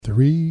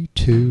3,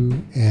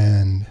 2,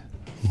 and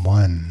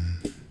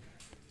 1.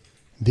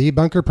 The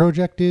Bunker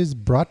Project is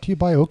brought to you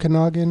by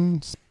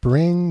Okanagan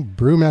Spring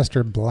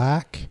Brewmaster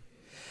Black.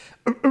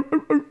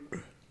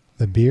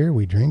 The beer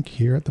we drink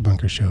here at the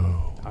Bunker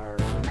Show.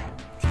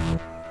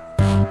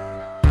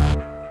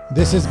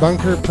 This is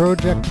Bunker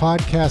Project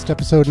Podcast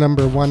episode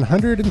number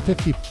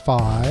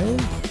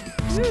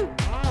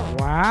 155.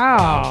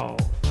 Wow.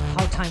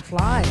 How time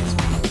flies.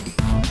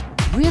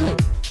 Really?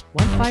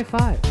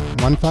 155.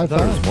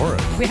 155.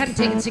 If we hadn't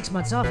taken 6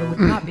 months off, it would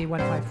not be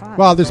 155.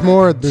 Well, there's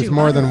more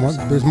than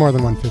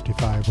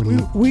 155 when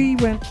you We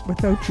went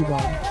without you,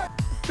 Bob.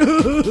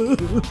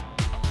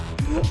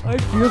 I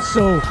feel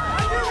so...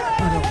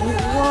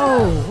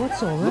 Whoa,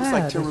 what's all that? Looks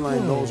like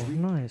Timberline knows.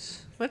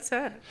 Nice. What's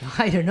that?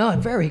 I don't know.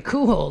 Very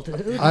cool,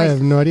 dude. I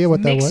have no idea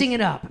what that was. Mixing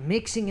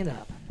it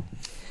up.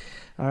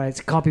 All right,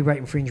 it's copyright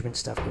infringement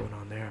stuff going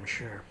on there, I'm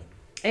sure.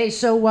 Hey,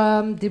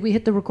 so did we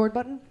hit the record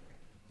button?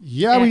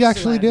 Yeah, we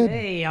actually Excellent.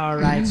 did. Hey, all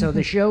right. So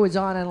the show is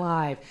on and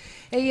live.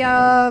 Hey,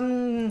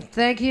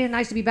 thank you.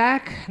 Nice to be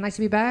back.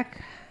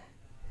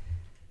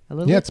 A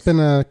little Yeah, bit. it's been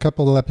a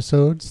couple of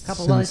episodes.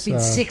 It's been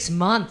 6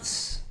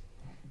 months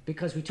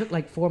because we took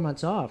like 4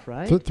 months off,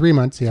 right? 3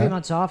 months, yeah. 3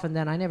 months off, and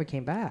then I never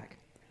came back.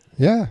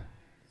 Yeah.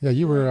 Yeah,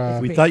 you were...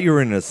 We thought you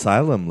were in an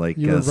asylum like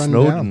You were run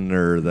Snowden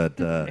or that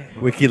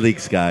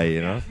WikiLeaks guy, you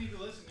know?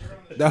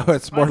 No,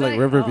 it's more like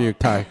Riverview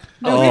Ty.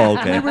 Oh,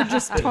 okay. We were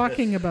just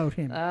talking about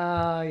him.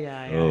 Oh,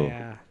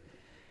 yeah.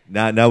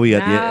 Now we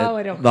got Now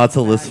I don't lots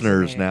of come back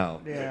listeners to now.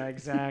 Yeah,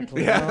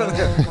 exactly.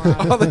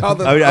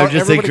 I'm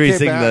just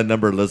increasing the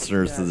number of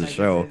listeners to the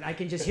show. I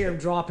can just hear him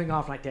dropping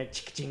off like that.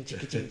 Ching, ching,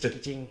 ching, ching,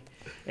 ching.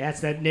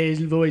 That's that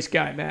nasal voice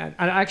guy, man.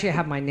 I actually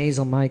have my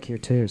nasal mic here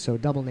too, so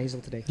double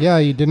nasal today. Yeah,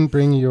 you didn't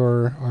bring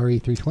your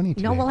RE320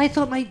 today. No, well, I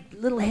thought my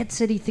little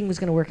headset-y thing was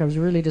going to work. I was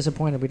really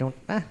disappointed. We don't...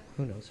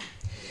 who knows?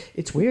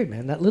 It's weird,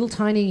 man. That little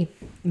tiny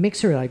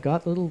mixer I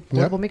got, little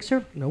portable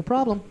mixer, no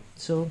problem.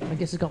 So I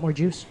guess it's got more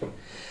juice.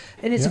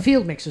 And it's a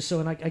field mixer,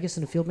 so I guess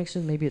in a field mixer,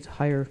 maybe it's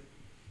higher.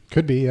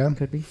 Could be, yeah.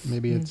 Could be.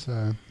 Maybe it's...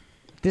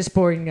 This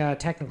boring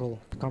technical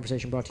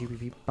conversation brought to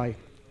you by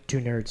two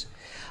nerds.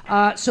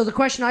 So the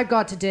question I've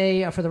got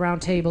today for the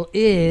round table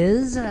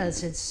is,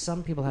 since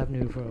some people have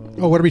new phones...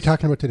 Oh, what are we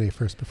talking about today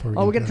first before we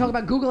we're going to talk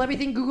about Google,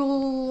 everything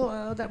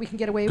Google that we can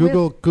get away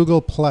Google with. Google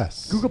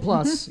Plus. Google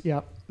Plus,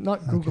 yeah.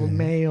 Not Google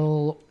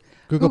Mail...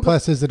 Google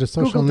Plus, is it a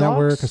social Google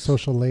network, Docs? a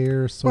social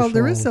layer? Well,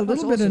 there is a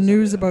little bit also of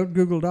news something. about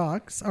Google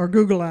Docs or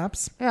Google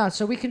Apps. Yeah,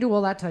 so we can do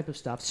all that type of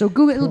stuff. So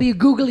Google, it'll be a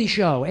googly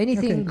show.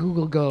 Anything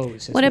Google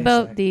goes. What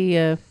about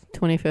the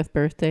 25th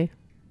birthday?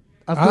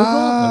 Of Google?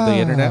 Of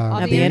the internet?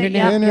 Of Of the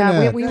internet?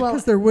 Yeah, we will.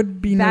 Because there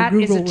would be no That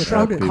is Google a without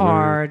trump it.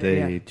 card.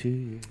 Birthday to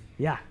you.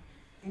 Yeah.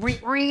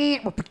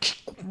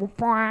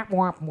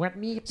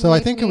 So I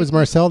think it was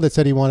Marcel that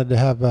said he wanted to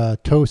have a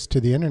toast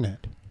to the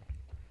internet.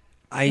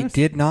 I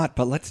did not,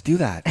 but let's do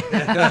that. To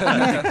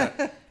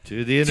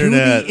the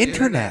internet. To the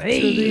internet. To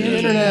the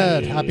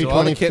internet. Happy To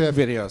all the kitten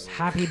 25th videos.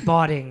 Happy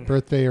botting.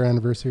 birthday or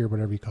anniversary or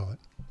whatever you call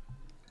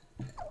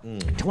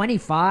it.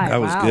 25.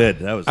 That was wow. good.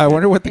 That was I good.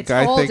 wonder what the It's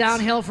guy all thinks.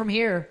 downhill from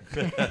here.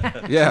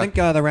 I Yeah. think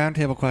the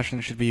roundtable question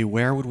should be,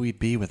 where would we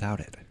be without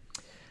it?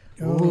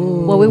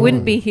 Well, we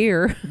wouldn't be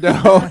here.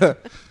 No.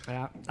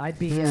 Yeah, I'd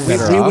be...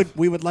 Better off.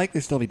 We would likely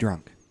still be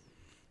drunk.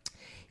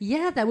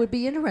 yeah, that would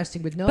be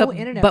interesting with no But,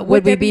 internet. but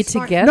would we there be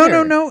smart-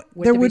 together? No.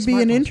 Would There there would be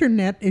be an smartphones?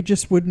 internet. It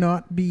just would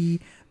not be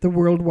the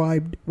World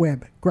Wide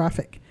Web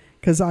graphic.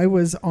 Because I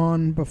was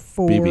on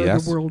before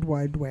BBS? the World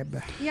Wide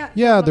Web. Yeah,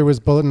 Yeah, there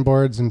was bulletin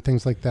boards and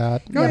things like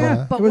that. Oh,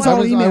 yeah. But It was what-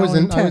 all email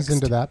and I was text.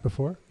 into that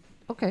before.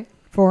 Okay.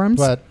 Forums.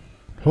 But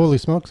holy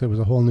smokes, it was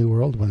a whole new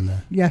world when the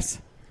Yes.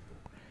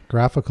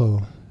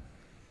 graphical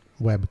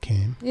web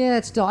came. Yeah,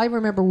 it's still. I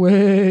remember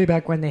way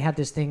back when they had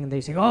this thing, and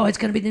they say, "Oh, it's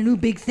going to be the new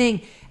big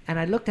thing." And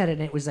I looked at it,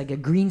 and it was like a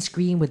green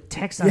screen with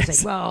text. I was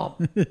Yes. like, "Well,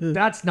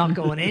 that's not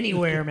going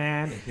anywhere,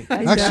 man."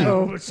 Actually-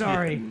 So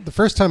sorry. The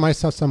first time I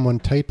saw someone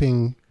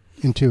typing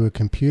into a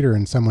computer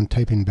and someone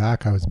typing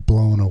back, I was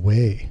blown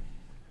away.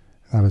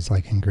 I was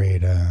like in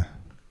grade, I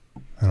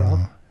don't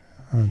know.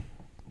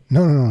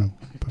 No.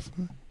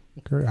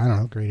 I don't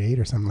know, grade 8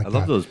 or something like I that.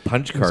 love those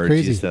punch It's cards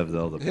crazy. used to have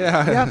all the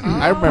Yeah.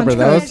 I remember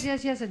punch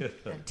those. Yes, and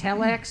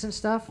telex and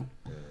stuff.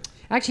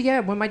 Actually, yeah.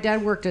 When my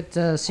dad worked at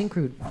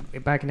Syncrude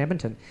back in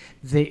Edmonton,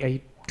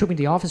 he took me to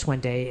the office one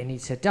day, and he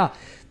said, "Duh,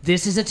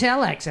 this is a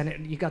telex,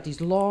 and you got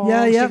these long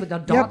shit with the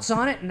dots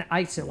on it." And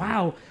I said,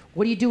 "Wow,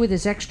 what do you do with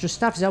this extra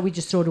stuff?" He said, "We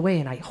just throw it away."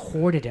 And I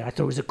hoarded it. I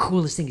thought it was the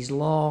coolest thing. These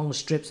long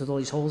strips with all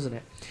these holes in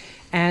it.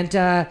 And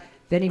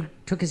then he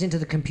took us into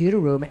the computer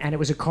room, and it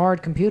was a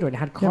card computer, and it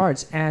had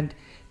cards, and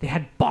they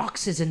had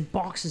boxes and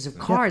boxes of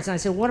cards. And I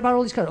said, "What about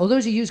all these cards?" "Oh,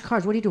 those are used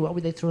cards. What do you do?" "Oh,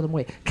 they throw them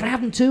away." "Can I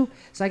have them too?"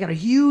 So I got a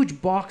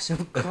huge box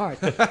of cards.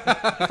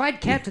 If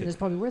I'd kept them, it's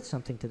probably worth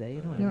something today,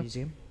 in a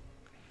museum.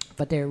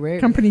 But they're rare.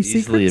 Company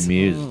easily secrets.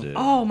 amused.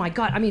 Oh my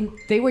god! I mean,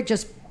 they were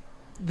just.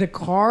 The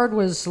card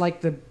was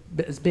like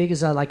as big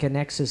as like a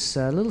Nexus,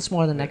 a little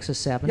smaller than Nexus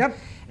 7. Yep.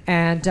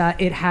 And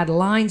it had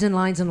lines and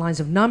lines and lines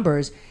of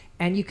numbers,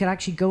 and you could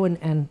actually go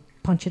and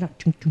punch it up.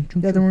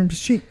 The other one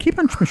key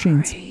punch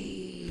machines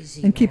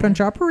Crazy, and key man.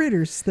 punch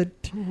operators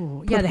that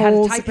Ooh, put yeah, they had a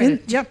holes typewriter.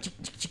 in. Yep.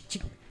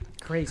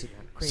 Crazy, man.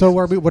 Crazy. So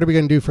what are we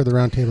going to do for the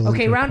roundtable?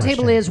 Okay, intro roundtable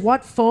question? is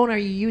what phone are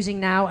you using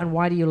now and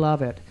why do you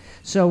love it?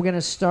 So we're going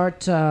to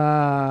start.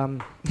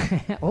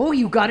 Oh,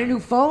 you got a new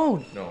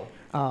phone. No.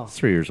 Oh. It's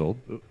 3 years old.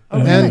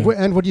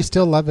 And would you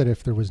still love it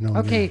if there was no?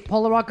 Okay,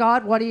 Polar Rock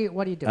God, what do you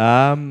do?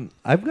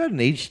 I've got an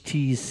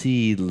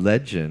HTC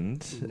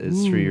Legend.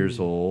 It's 3 years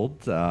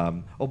old.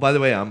 Oh, by the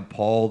way, I'm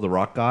Paul the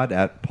Rock God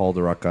at Paul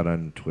the Rock God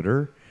on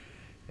Twitter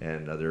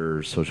and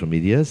other social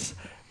medias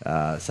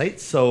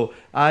sites. So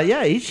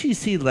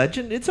HTC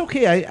Legend. It's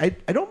okay. I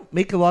don't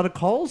make a lot of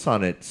calls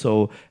on it.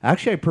 So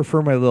actually, I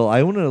prefer my little.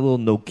 I own a little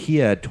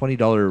Nokia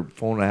 $20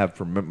 phone I have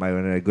from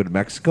when I go to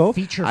Mexico.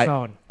 Feature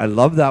phone. I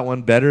love that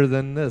one better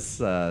than this.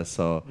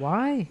 So.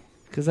 Why?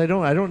 Because I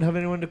don't have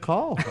anyone to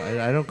call.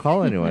 I don't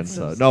call anyone.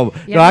 So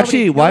Yeah,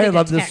 actually, why I nobody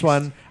love to this text.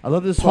 one. I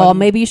love this Paul, one.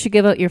 maybe you should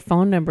give out your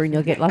phone number and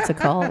you'll get lots of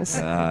calls.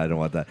 I don't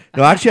want that.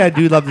 No, actually, I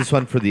do love this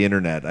one for the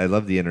internet. I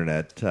love the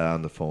internet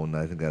on the phone.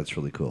 I think that's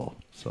really cool.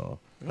 So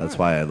that's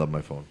why I love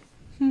my phone.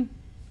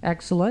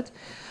 Excellent.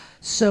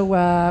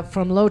 So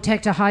from low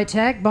tech to high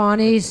tech,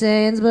 Bonnie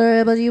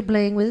Sainsbury, what are you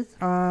playing with?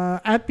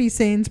 At B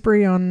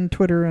Sainsbury on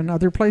Twitter and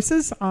other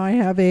places. I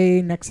have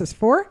a Nexus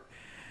 4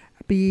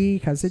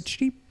 because it's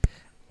cheap.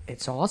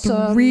 It's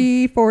awesome.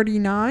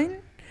 $349.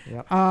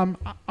 Yep.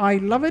 I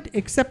love it,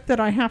 except that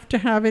I have to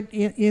have it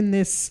in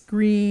this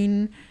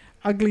green,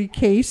 ugly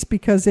case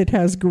because it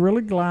has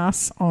Gorilla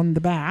Glass on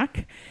the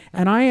back,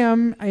 and I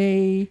am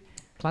a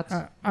Klutz?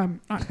 I'm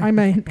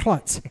a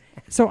klutz.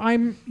 So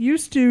I'm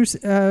used to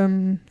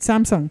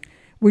Samsung,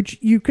 which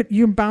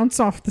you bounce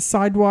off the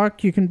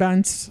sidewalk, you can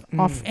bounce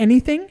off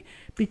anything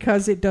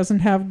because it doesn't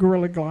have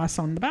Gorilla Glass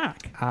on the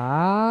back.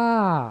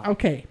 Ah.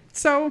 Okay,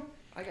 so.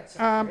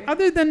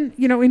 Other than,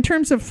 in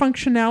terms of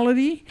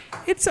functionality,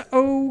 it's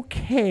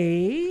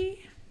okay.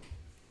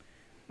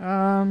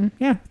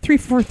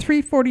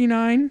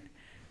 $349.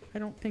 I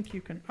don't think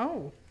you can.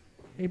 Oh,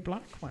 a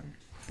black one.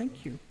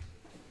 Thank you.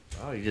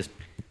 Oh,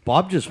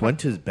 Bob just went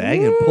to his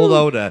bag and pulled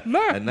out a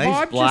Look, nice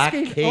Bob just black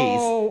gave- case.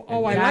 oh, I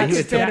and like gave it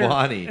it to better.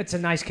 Bonnie. It's a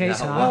nice case,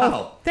 Yeah, huh?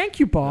 wow. Thank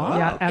you, Bob.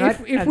 Yeah, and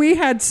if we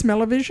had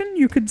smell-o-vision,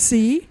 you could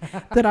see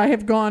that I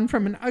have gone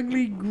from an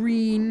ugly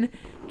green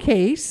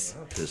case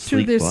to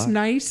sleek this black.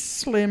 nice,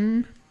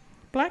 slim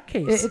black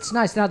case. It's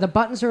nice. Now, the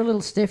buttons are a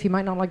little stiff. You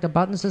might not like the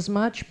buttons as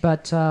much,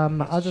 but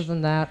other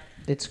than that,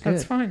 it's good.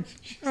 That's fine.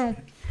 Oh,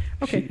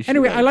 okay. She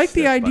Anyway, I likes like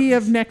the stiff idea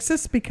buttons. of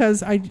Nexus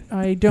because I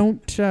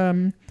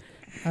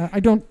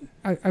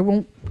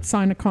won't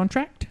sign a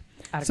contract.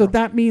 So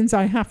that means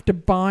I have to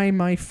buy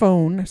my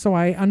phone, so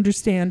I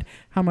understand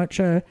how much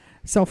a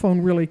cell phone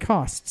really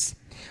costs.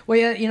 Well,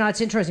 yeah, it's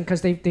interesting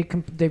because they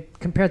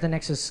compared the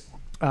Nexus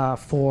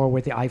 4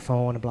 with the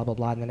iPhone and blah, blah,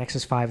 blah, and the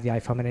Nexus 5 with the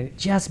iPhone, and it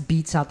just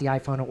beats out the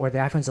iPhone, or the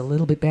iPhone's a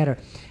little bit better.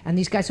 And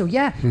these guys, and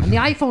the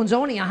iPhone's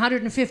only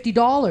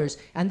 $150,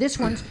 and this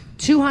one's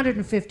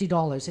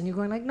 $250. And you're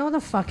going like, no,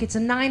 the fuck, it's a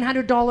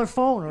 $900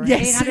 phone, or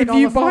Yes, an $800 if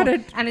you phone, bought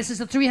it. and this is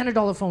a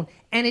 $300 phone,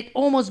 and it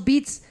almost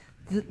beats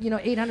the,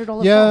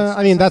 $800 Yeah, phones.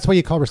 I mean that's what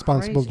you call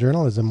responsible crazy.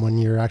 journalism when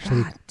you're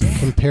actually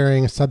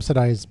comparing a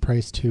subsidized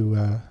price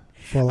to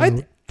full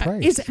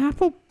price. Is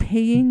Apple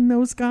paying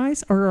those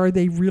guys, or are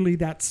they really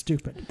that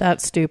stupid?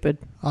 That's stupid.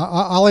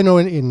 All I know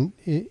in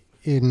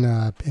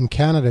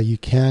Canada, you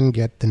can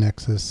get the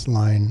Nexus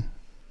line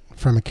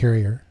from a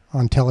carrier.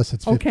 On Telus,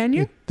 it's Can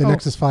you? The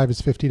Nexus 5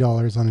 is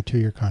 $50 on a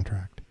 2-year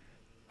contract.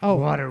 Oh,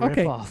 What a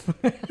okay.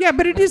 ripoff. Yeah,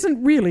 but it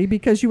isn't really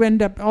because you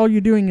end up all you're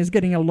doing is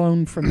getting a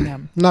loan from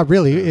them. Not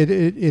really.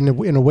 In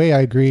a way, I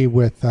agree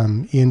with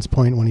Ian's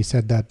point when he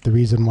said that the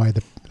reason why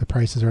the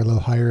prices are a little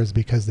higher is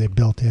because they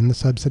built in the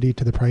subsidy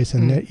to the price,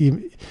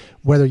 and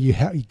whether you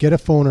get a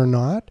phone or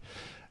not,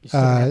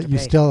 you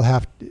still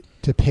have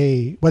to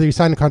pay. Whether you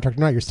sign a contract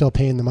or not, you're still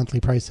paying the monthly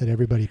price that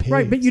everybody pays.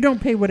 Right, but you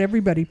don't pay what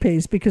everybody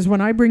pays because when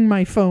I bring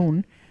my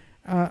phone,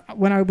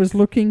 when I was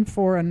looking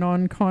for a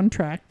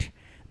non-contract,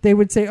 they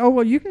would say, "Oh,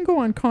 well, you can go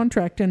on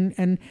contract,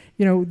 and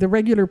the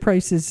regular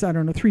price is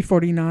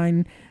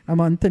 $349 a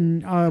month,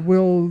 and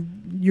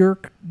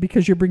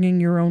because you're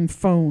bringing your own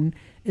phone,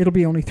 it'll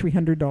be only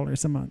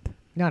 $300 a month."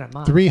 Not a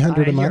month.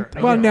 $300 a month?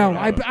 Well, no,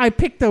 I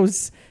picked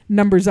those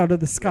numbers out of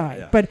the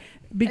sky, but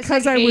because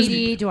it's like I was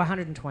 $80 to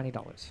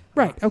 $120.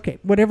 right, okay,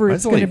 whatever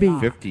That's it's going to be.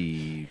 only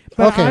 50.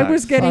 But Okay. I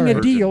was getting All a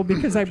right. deal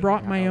because I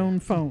brought my own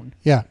phone.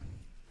 Yeah.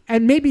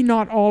 And maybe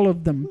not all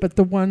of them, but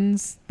the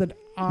ones that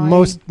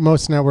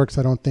Most networks,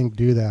 I don't think,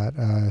 do that,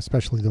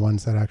 especially the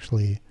ones that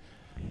actually.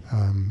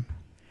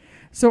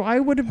 So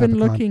I would have have been a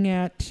con- looking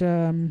at,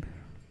 the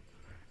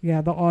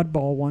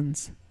oddball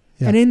ones.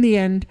 Yeah. And in the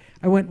end,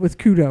 I went with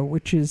Kudo,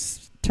 which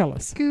is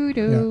Telus.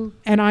 Kudo.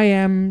 And I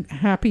am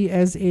happy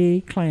as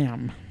a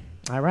clam.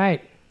 All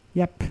right.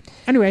 Yep.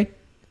 Anyway,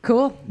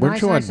 Cool. Weren't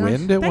Nice, you on nice, nice.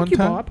 Wind at thank one you,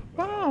 time? Bob.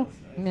 Wow.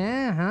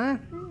 Yeah, huh?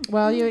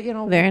 Well, you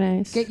know, Very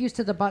nice. get used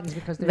to the buttons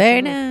because they're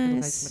Very so little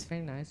nice. but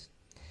very nice.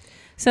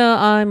 So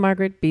I'm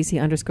Margaret, BC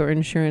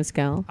 _insurance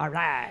gal. All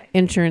right.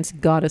 Insurance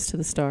goddess to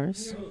the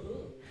stars.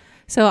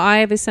 So I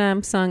have a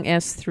Samsung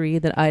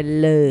S3 that I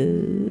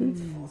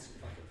love.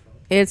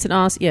 It's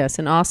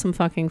an awesome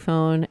fucking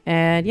phone,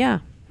 and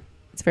yeah,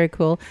 it's very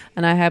cool.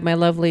 And I have my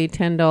lovely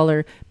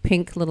 $10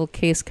 pink little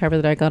case cover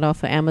that I got off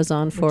of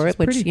Amazon for it,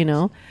 which you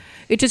know,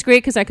 it's just great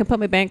because I can put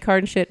my bank card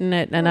and shit in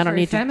it, and I don't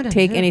need to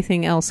take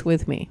anything else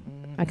with me.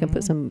 I can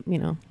put some, you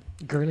know,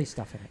 girly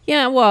stuff in it.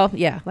 Yeah, well,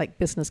 yeah, like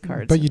business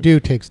cards. But you do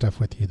take stuff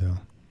with you, though.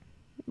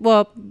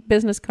 Well,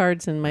 business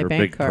cards and my Or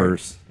bank big card.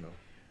 purse. No.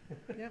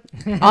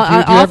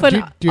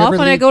 Often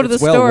I go to the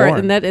It's well store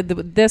worn. and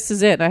this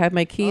is it. I have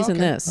my keys in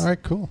this. All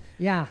right, cool.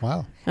 Yeah. Wow.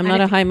 I'm And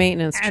not a if- high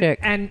maintenance chick.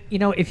 And you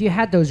know, if you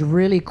had those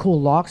really cool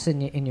locks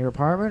in your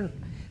apartment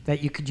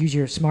that you could use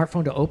your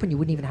smartphone to open, you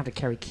wouldn't even have to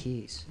carry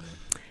keys.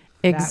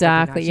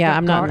 Exactly. nice. Yeah, You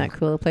I'm got not in car- that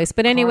cool place.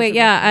 But anyway, cars are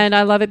yeah, nice. and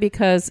I love it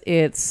because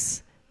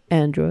it's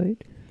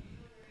Android.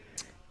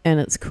 And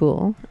it's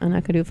cool, and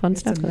I can do fun It's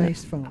stuff a with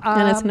nice it. phone.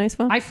 And it's a nice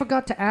phone. I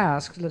forgot to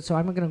ask, so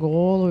I'm going to go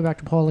all the way back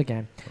to Paul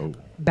again. Oh.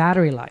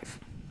 Battery life.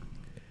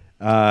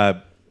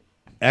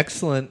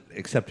 Excellent,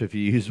 except if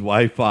you use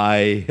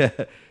Wi-Fi,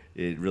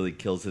 it really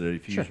kills it.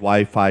 If you use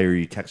Wi-Fi or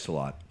you text a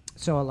lot.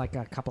 So like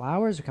a couple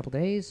hours, a couple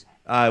days.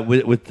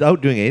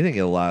 Without doing anything,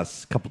 it'll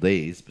last a couple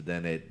days. But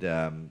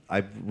then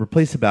I've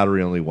replaced the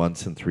battery only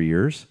once in 3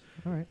 years.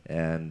 All right.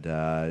 And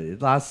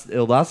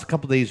it'll last a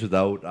couple days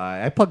without.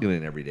 I plug it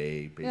in every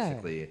day,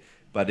 basically.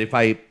 But if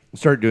I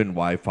start doing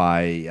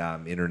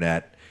Wi-Fi,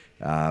 internet,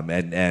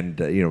 and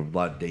you know, a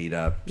lot of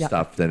data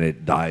stuff, then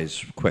it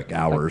dies quick.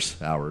 Hours.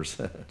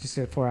 Just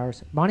 4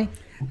 hours. Bonnie?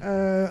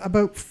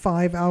 About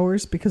 5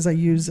 hours because I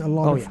use a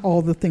lot of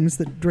all the things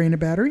that drain a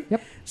battery.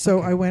 Yep.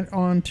 So I went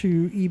on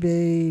to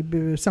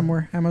eBay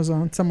somewhere,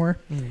 Amazon somewhere,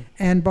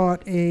 and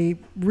bought a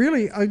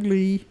really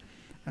ugly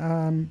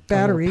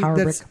battery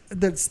power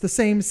that's the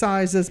same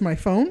size as my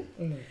phone,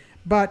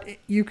 but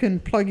you can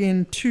plug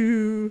in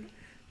two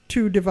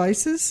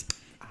devices,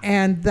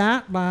 and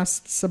that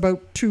lasts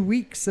about 2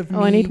 weeks of me.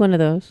 I need one of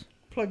those.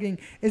 Plugging.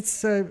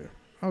 It's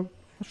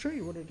I'll show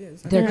you what it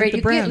is. I They're don't have great. the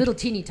You brand. get little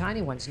teeny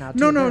tiny ones now, too.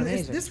 No, They're it's,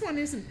 amazing. this one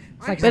isn't.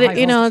 like I- But high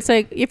you know, voltage. it's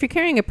like if you're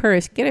carrying a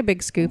purse, get a big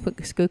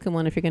skookum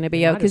one if you're going to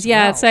be out. Might Because as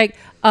well. it's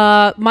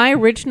like my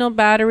original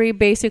battery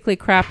basically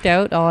crapped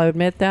out. I'll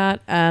admit that,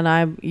 and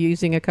I'm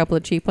using a couple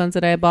of cheap ones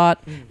that I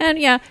bought. And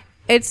yeah,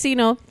 it's it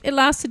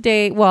lasts a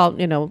day. Well,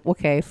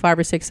 5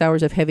 or 6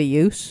 hours of heavy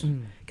use.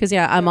 Because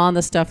I'm on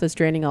the stuff that's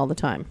draining all the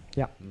time.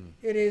 Yeah.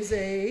 It is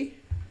a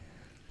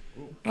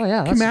Oh,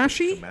 yeah. That's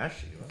Kamashi.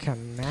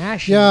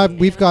 Kamashi. Yeah,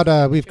 we've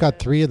got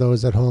 3 of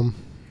those at home.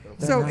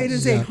 So it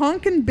is a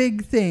honkin'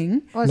 big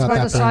thing. Oh, it's Not about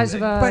that the size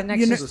of a But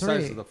you Nexus know- the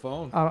size 3. of the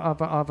phone.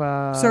 Of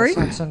a Sorry?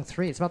 Samsung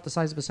 3. It's about the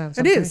size of a Samsung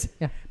It 3. is.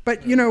 Yeah.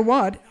 But you know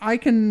what? I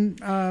can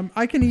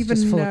even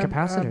just full of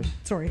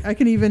capacitors. I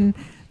can even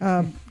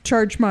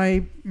charge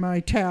my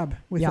tab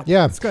with it.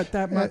 Yeah. It's got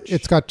that much.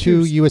 It's got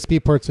 2 juice. USB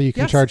ports, so you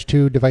can Yes. charge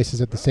 2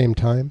 devices at the same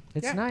time.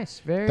 It's Yeah.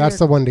 nice. Very. That's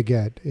the one to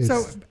get.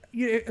 So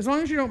as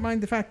long as you don't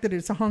mind the fact that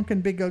it's a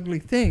honkin' big ugly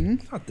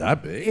thing, Not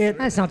that big.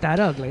 It's not that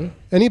ugly.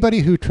 Anybody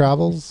who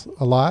travels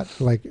a lot,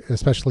 like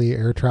especially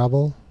air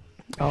travel,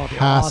 Oh,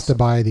 has to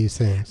buy these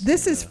things.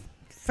 this is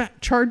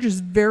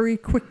charges very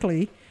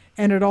quickly,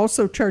 and it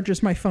also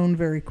charges my phone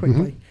very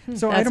quickly.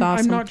 So That's I'm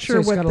awesome. not So sure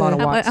it's what got a lot of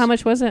the watts. How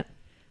much was it?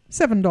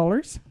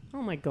 $7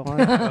 Oh my god,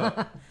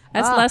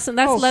 that's less than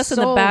less than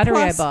the so battery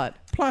plus- I bought.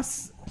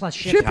 plus Plus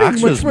shipping. shipping,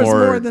 Tax which was was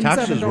more- more than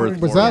tax was $7. worth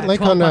Was more. that Yeah, like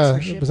 12 on bucks a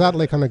for shipping. was that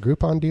like on a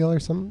Groupon deal or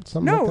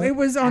something No, like that? it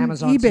was on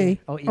Amazon eBay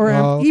Oh, eBay. or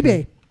Oh, okay.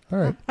 eBay. All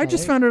right. I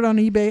just found it on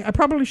eBay. I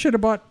probably should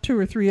have bought 2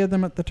 or 3 of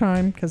them at the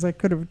time because I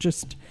could have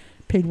just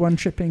paid one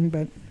shipping.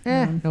 But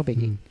No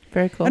biggie.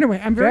 Very cool. anyway,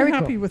 I'm very, Very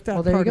happy cool. with that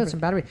Well, there you part go. of it. Some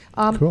battery.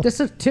 Cool.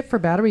 This is a tip for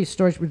battery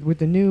storage with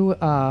the new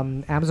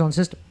Amazon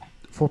system,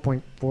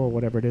 4.4 or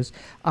whatever it is.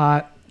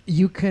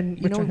 You can,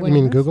 Which I what You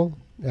mean it is? Google,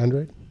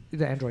 Android?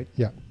 The Android.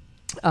 Yeah.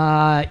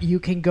 You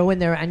can go in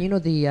there, and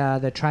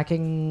the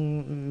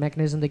tracking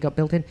mechanism they got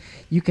built in.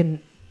 You can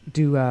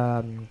do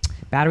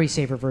battery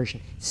saver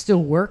version. It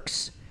still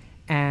works,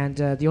 and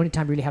the only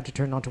time you really have to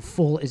turn it on to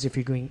full is if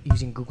you're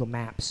using Google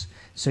Maps.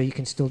 So you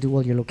can still do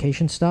all your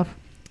location stuff,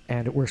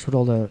 and it works with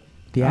all the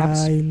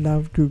apps. I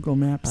love Google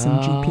Maps and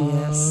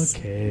GPS.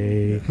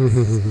 Okay,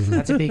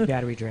 that's a big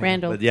battery drain.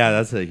 Randall, But yeah,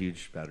 that's a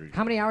huge battery.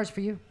 How many hours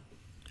for you?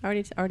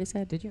 already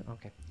said. Did you?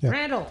 Okay. Yeah.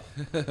 Randall.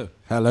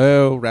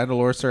 Hello, Randall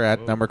Orser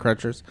at Number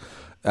Crunchers.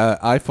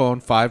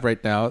 iPhone 5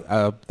 right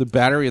now. The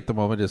battery at the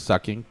moment is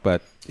sucking,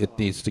 but it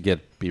needs to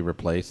be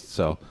replaced.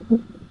 So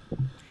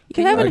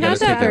You haven't I gotta had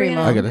that take very it.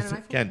 long. I gotta And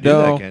an iPhone? Can't do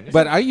no, that, can you?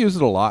 but I use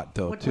it a lot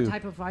though What too.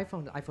 type of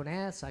iPhone? iPhone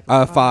S?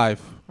 iPhone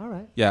 5. All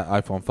right. Yeah,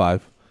 iPhone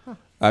 5.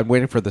 I'm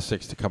waiting for the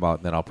 6 to come out,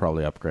 and then I'll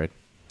probably upgrade.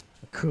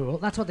 Cool.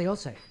 That's what they all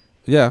say.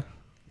 Yeah.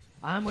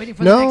 I'm waiting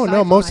for the No, next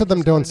no. iPhone. Most I of them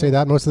just don't wanna say know.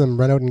 that. Most of them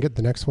run out and get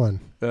the next one.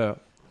 Yeah.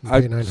 You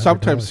I pay $900.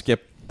 sometimes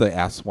skip the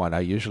S1. I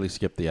usually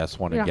skip the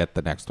S1 Yeah. and get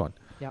the next one.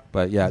 Yep.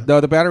 But yeah,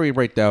 no, the battery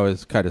right now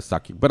is kind of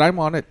sucking. But I'm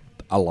on it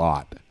a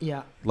lot,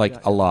 Yeah. like yeah.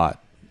 a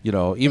lot. You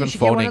know, even You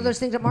should get one phoning. of those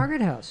things at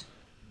Margaret House.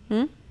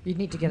 You'd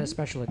need to get a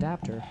special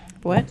adapter.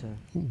 What?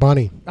 But,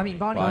 Bonnie. I mean,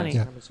 Bonnie. Bonnie.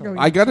 Yeah. Sorry.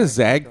 I got a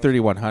Zag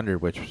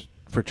 3100, which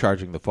for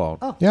charging the phone.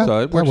 Oh. Yeah, so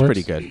it that works works.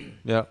 pretty good.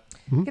 Yeah.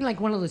 Getting like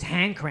one of those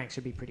hand cranks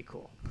would be pretty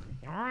cool.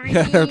 What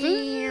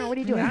are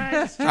you doing?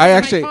 I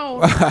actually,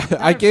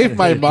 I gave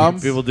my mom.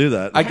 People do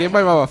that. I gave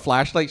my mom a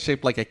flashlight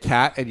shaped like a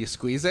cat, and you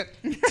squeeze it,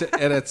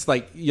 and it's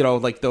like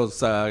like those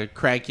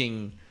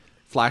cranking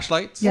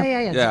flashlights.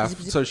 Yeah.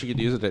 So she could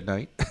use it at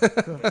night.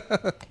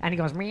 And he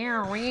goes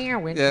meow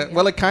meow. Yeah.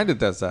 Well, it kind of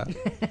does that.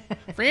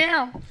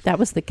 That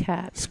was the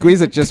cat.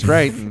 Squeeze it just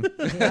right. And,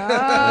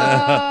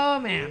 Oh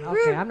man.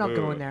 Okay, I'm not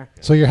going there.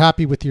 So you're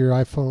happy with your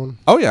iPhone?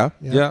 oh yeah.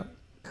 Yeah. Yeah.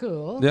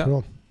 Cool. Yeah.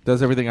 Cool.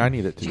 Does everything I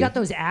need it to. You do. got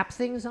those app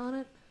things on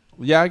it?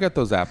 Yeah, I got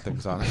those app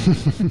things on it.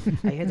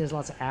 I hear there's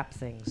lots of app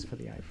things for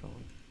the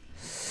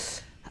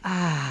iPhone.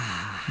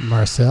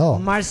 Marcel,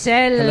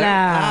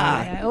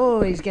 Marcella.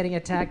 Oh, he's getting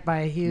attacked by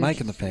a huge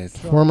Mike in the face.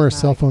 former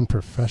cell phone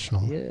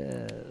professional.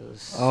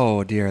 Yes.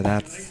 Oh dear,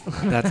 that's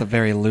a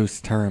very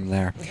loose term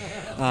there.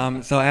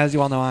 So as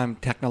you all know, I'm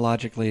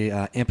technologically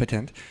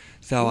impotent.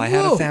 So I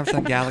had a Whoa.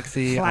 Samsung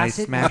Galaxy. I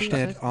Flaccid. smashed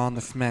it on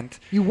the cement.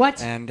 You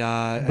what? And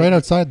Right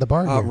outside the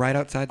bar. here. right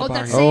outside the Oh, bar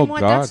that here. same Oh,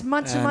 one? God. That's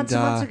months and And, months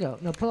and months ago.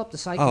 No, pull up the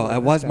cycle. Oh,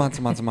 it was months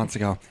and months and months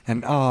ago.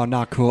 And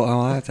not cool.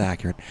 Oh, that's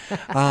accurate.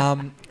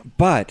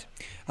 But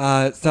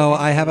so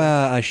I have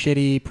a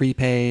shitty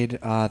prepaid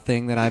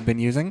thing that I've been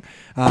using,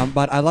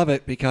 but I love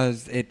it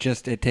because it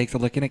takes a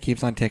lick and it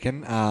keeps on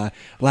ticking.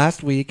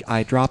 Last week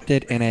I dropped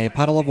it in a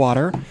puddle of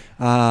water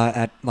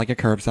at like a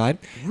curbside,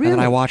 and then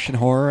I watched in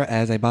horror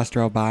as a bus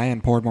drove by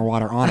and poured more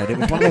water on it. It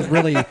was one of those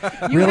really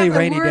really have the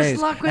rainy worst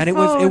days, luck with and it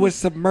phones. was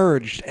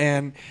submerged.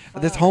 And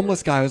this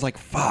homeless guy was like,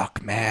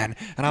 "Fuck, man,"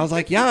 and I was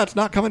like, "Yeah, it's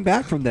not coming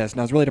back from this,"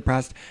 and I was really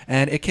depressed.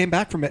 And it came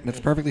back from it, and it's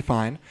perfectly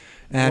fine.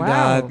 And,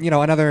 Wow.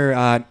 another,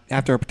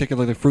 after a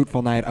particularly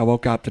fruitful night, I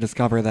woke up to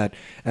discover that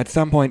at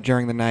some point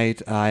during the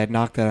night, I had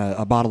knocked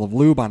a bottle of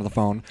lube onto the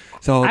phone.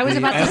 So I was the-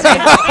 about to say.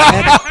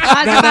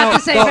 I was about to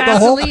say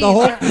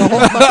Vaseline.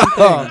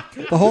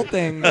 the whole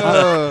thing,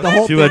 the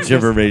whole Too thing much just-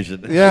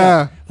 information.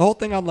 Yeah. The whole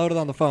thing unloaded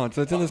on the phone,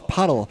 so it's in this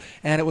puddle,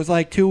 and it was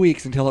like 2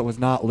 weeks until it was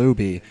not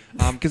lubey.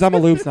 Because I'm a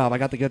lube snob, I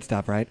got the good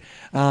stuff, right?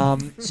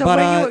 So but,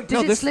 when you, did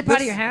no, it this- slip out of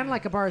this- your hand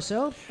like a bar of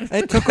soap?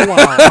 It took a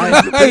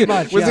while. Pretty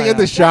much. Was yeah, he in yeah.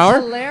 the shower?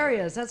 That's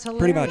hilarious. That's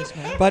Pretty hilarious,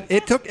 much, man. but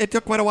it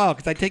took quite a while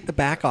because I'd take the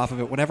back off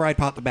of it whenever I'd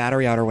pop the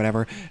battery out or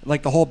whatever.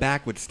 Like the whole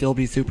back would still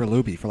be super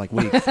lubey for like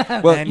weeks.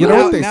 Well, And you know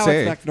now- what they now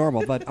say. it's back to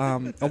normal. But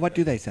what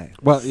do they say?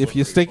 Well, if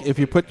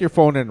you put your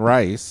phone in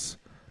rice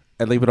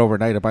and leave it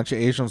overnight, a bunch of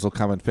Asians will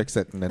come and fix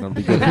it, and then it'll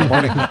be good in the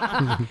morning.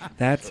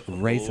 That's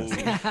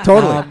racist.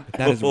 Totally.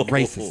 That is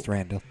racist,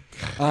 Randall.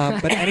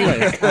 But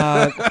anyways,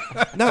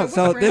 no.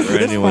 So this, For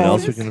this anyone phone,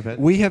 else who can offend?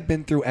 we have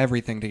been through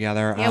everything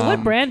together. Yeah,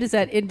 what brand is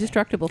that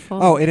indestructible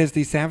phone? Oh, it is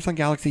the Samsung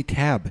Galaxy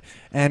Tab,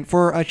 and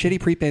for a shitty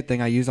prepaid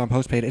thing I use on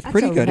postpaid, it's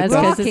pretty good. It That's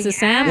does, because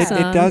it's a Rocking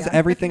Samsung. it does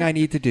everything I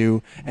need to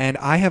do, and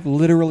I have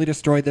literally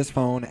destroyed this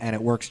phone, and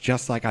it works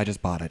just like I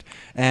just bought it.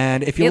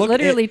 And if you It look,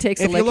 literally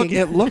takes a if you look, licking.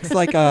 it looks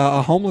like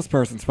a homeless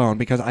person's phone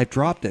because I've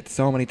dropped it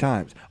so many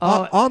times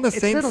Oh, on the it's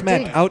same little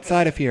cement thing.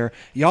 outside of here.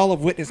 Y'all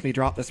have witnessed me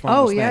drop this phone. on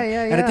Oh, the yeah, cement,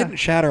 yeah, and it yeah. didn't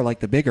shatter like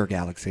the bigger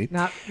Galaxy.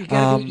 Now you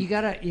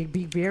gotta you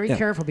be very yeah.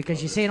 careful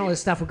because you're saying all this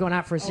stuff. We're going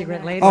out for a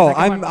cigarette later. Oh,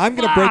 Like, I'm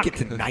gonna break it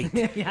fuck.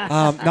 tonight. Yeah.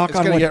 Knock It's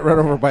on gonna wood. get run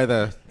over by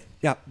the.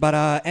 Yeah, but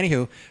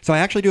anywho, so I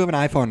actually do have an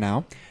iPhone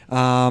now.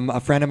 A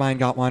friend of mine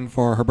got one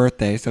for her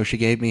birthday, so she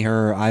gave me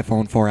her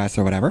iPhone 4S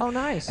or whatever. Oh,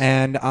 nice.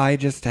 And I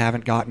just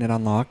haven't gotten it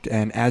unlocked.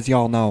 And as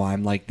y'all know,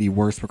 I'm like the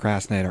worst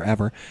procrastinator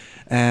ever.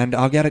 And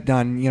I'll get it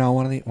done,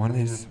 one of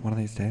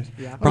these days.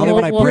 Yeah. Probably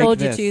when I we'll break hold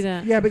this. you to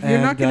that. Yeah, but you're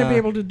not And, going to be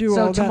able to do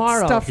so all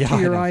tomorrow- that stuff Yeah, to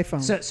I your know.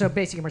 iPhone. So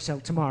basically, Marcel,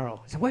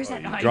 tomorrow. So where's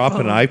that iPhone? Drop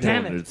an Damn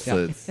iPhone.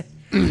 it.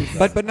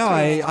 It's But no,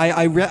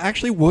 I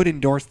actually would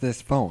endorse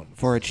this phone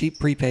for a cheap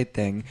prepaid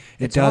thing.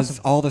 It It's does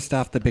awesome. all the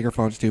stuff that bigger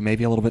phones do,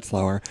 maybe a little bit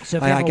slower. So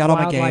if you I have a got all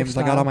my wild games,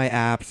 I got all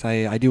lifestyle-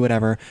 my apps, I do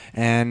whatever,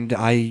 and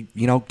I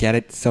get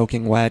it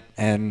soaking wet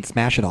and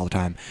smash it all the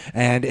time,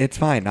 and it's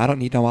fine. I don't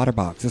need no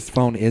OtterBox. This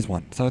phone is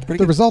one, so it's pretty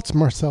The good. results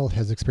Marcel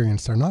has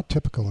experienced are not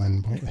typical,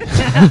 and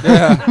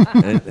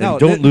and No,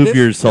 don't lube this-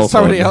 your cell phone.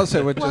 Somebody else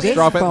that would Well, just this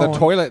drop it in the phone-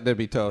 toilet and they'd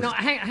be toast. No,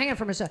 hang on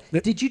for a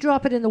second. Did you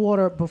drop it in the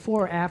water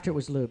before or after it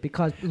was lubed?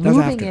 Because was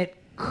lubing after. it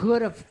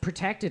could have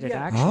protected it,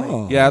 actually.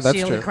 Oh. Yeah, that's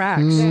Seal true. the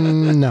cracks.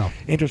 no.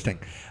 Interesting.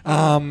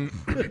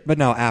 But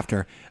no,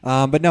 after.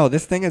 But no,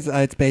 this thing is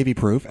it's baby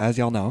proof, as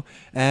y'all know.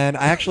 And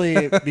I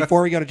actually,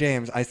 before we go to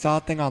James, I saw a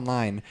thing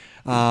online.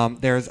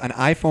 There's an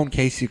iPhone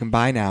case you can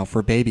buy now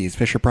for babies.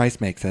 Fisher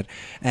Price makes it,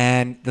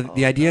 and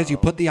the idea is you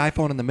put the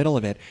iPhone in the middle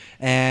of it,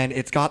 and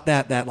it's got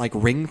that like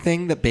ring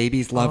thing that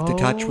babies love to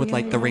touch with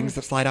like the rings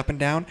that slide up and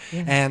down,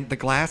 and the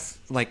glass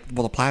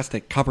the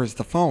plastic covers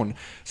the phone,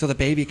 so the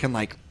baby can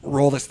like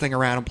roll this thing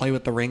around and play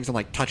with the rings and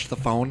like touch the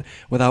phone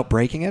without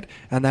breaking it,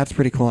 and that's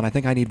pretty cool. And I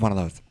think I need one of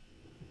those.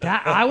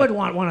 That I would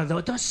want one of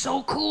those. They're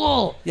so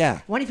cool.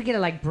 Yeah. What if you get a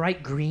like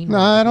bright green? No,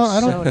 one? I don't-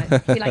 It'd I be don't- so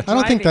nice. You, like, I don't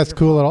drive think it, that's you're-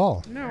 cool at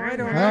all. No, I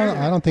don't.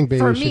 I don't think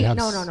babies For should me, have.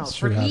 no. should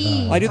For have,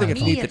 me, I do think for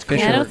it's me, neat that it's cool.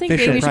 Fisher, I don't think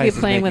Fisher babies should be Price is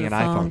playing making with an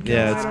a iPhone. phone.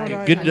 Yeah, I it's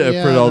don't- good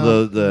Yeah, for all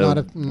no, the not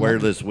a-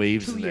 wireless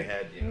waves in the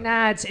head. You know.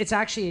 Nah, it's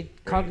actually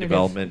cognitive.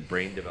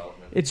 Brain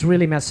development. It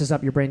really messes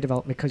up your brain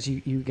development because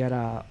you get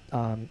a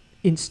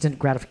instant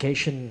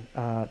gratification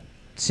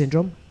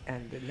syndrome,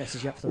 and it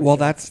messes you up for the Well,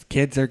 rest of that's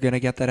kids are gonna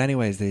get that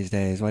anyways these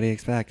days. What do you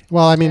expect?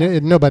 Well, I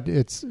mean, no, but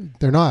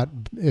they're not.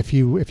 If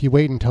you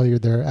wait until you're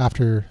there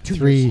after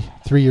 3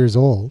 years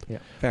old,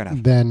 Fair enough.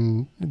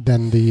 then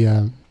the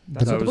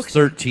That's So what I the was book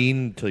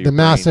 13 till the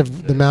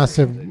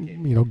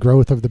massive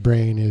growth of the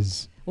brain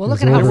is. Well, look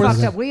is at how over fucked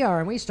the- up we are,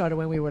 and we started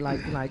when we were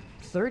like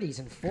 30s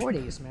and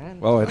 40s, man.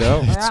 Well, I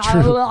know. It's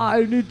true.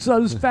 I need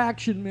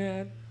satisfaction,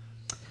 man.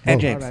 And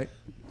Oh. James. All right.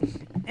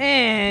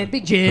 And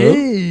Big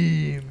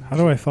James. How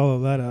do I follow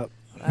that up?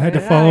 I had to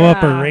follow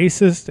up a Yeah.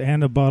 racist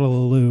and a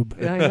bottle of lube.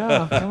 I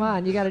know. Come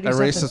on, you got to do A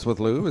something. racist with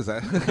lube, is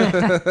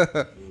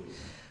that?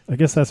 I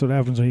guess that's what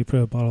happens when you put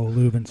a bottle of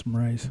lube in some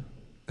rice.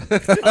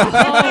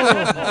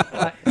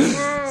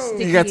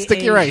 You got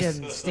sticky rice.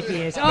 Asian,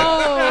 Sticky Asian.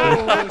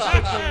 Oh,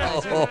 sticky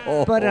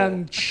rice. But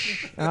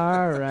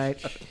all right.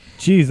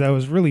 Jeez, that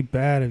was really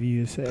bad of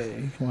you to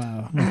say.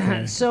 Wow.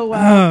 Okay. So,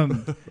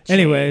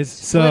 Anyways,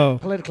 so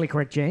politically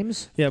correct,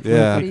 James. yeah,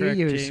 Yeah. politically What do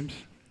you correct, use? James.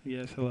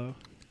 Yes, hello.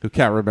 Who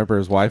can't remember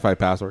his Wi-Fi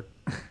password?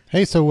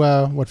 Hey, so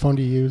what phone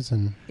do you use?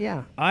 And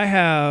Yeah. I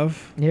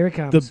have Here it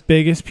comes. the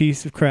biggest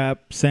piece of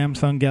crap,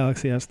 Samsung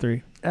Galaxy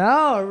S3.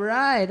 Oh,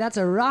 right. That's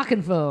a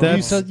rockin' phone.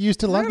 That- you used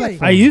to love Really? that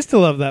phone. I used to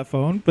love that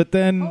phone, but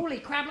then Holy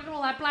crap, look at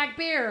all that black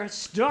beer.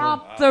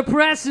 Stop the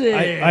presses.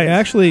 I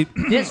actually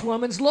This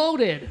woman's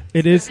loaded.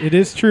 it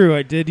is true.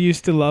 I did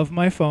used to love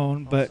my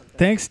phone, but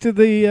thanks to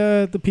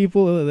the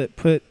people that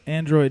put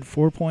Android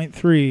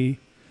 4.3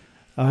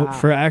 out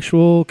for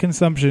actual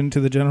consumption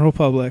to the general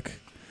public,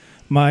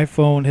 my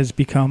phone has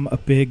become a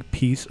big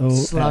piece of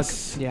Slug.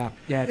 S. Yeah.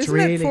 It's Isn't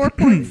really. it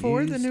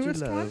 4.4 the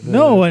newest one?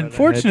 No,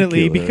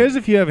 unfortunately, killer. because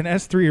if you have an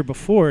S3 or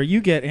before, you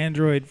get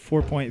Android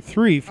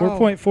 4.3.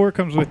 4.4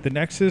 comes with the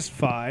Nexus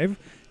 5,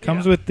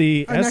 comes with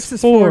the A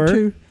Nexus S4, 4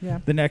 too. Yeah.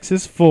 the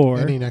Nexus 4,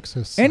 Any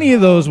Nexus. any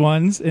of those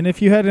ones. And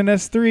if you had an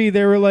S3,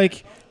 they were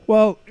like,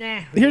 well,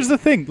 Nah. here's the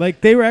thing.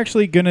 Like, they were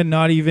actually going to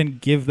not even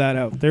give that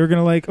out. They were going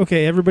to like,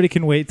 okay, everybody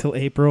can wait till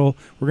April.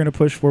 We're going to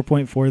push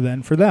 4.4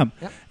 then for them.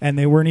 Yep. And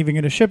they weren't even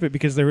going to ship it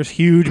because there was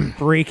huge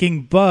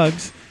breaking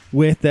bugs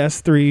with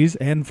S3s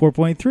and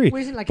 4.3.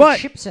 Well, isn't it like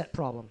But- a chipset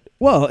problem?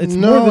 Well, it's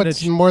no, more than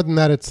it's a more than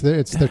that. It's the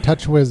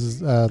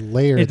TouchWiz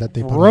layer it's that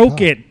they put on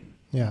broken. top.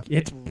 Yeah,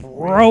 It's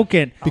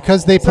broken.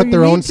 because they So put you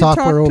their need own to talk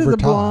software to over the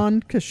top.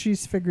 blonde because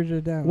she's figured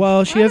it out.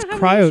 Well, she I has don't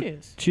have any cryo.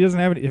 issues. She doesn't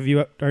have any.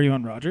 Are you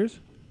on Rogers?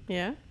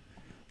 Yeah.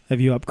 Have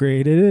you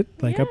upgraded it?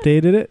 Like Yeah.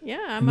 updated it?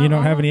 Yeah. And you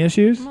don't have any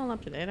issues? I'm all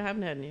up to date. I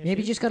haven't had any issues.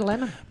 Maybe you just got a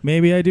lemon.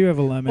 Maybe I do have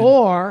a lemon.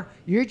 Or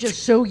you're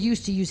just so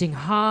used to using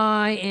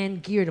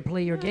high-end gear to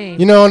play your game.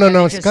 No, that it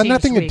it's just got seems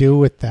nothing to sweet. do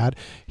with that.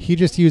 He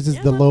just uses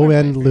Yeah, the that's low right,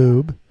 end right.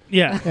 lube,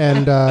 yeah.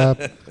 and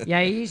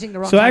Yeah, you're using the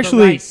wrong So type of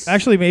rice.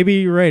 actually, maybe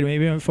you're right.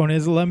 Maybe my phone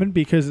is a lemon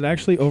because it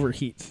actually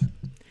overheats.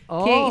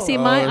 Oh. Okay, see,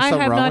 there's I something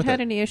have wrong not with had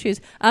it. any issues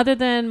other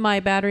than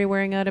my battery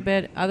wearing out a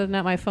bit. Other than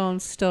that, my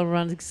phone still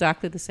runs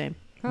exactly the same.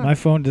 My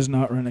phone does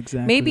not run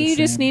exactly. Maybe the you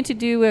just same. need to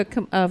do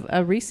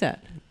a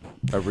reset.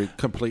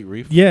 Complete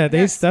reef. Yeah,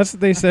 Yes. that's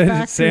what they said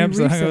at Factory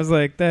Samsung. reset. I was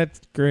like,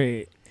 that's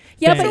great.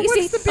 Yeah, Thanks. but you So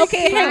what's see, the big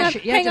okay, hang on, Flash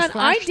it. Yeah, hang just on.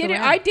 flash I the did it.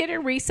 RAM. I did a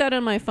reset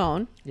on my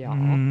phone, Yeah.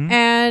 Mm-hmm.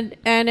 and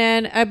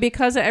then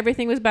because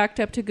everything was backed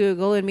up to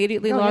Google,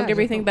 immediately Oh, yeah, logged just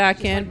everything boom. back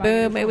Just in. like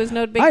buying a Boom! new It was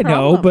no big I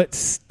problem. know, but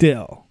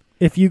still,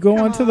 if you go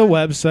onto the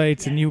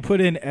websites and you put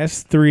in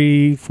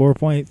S3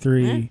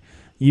 4.3,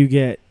 you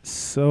get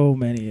so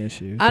many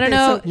issues. I don't Okay,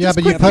 know. so Yeah, just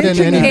but you quit put in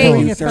bitching any and phone.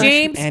 bringing it back.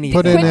 James,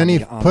 put in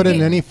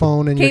quit- any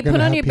phone, and Okay, you're put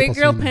gonna on have your people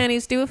big girl seeing that.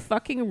 panties, do a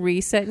fucking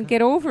reset, and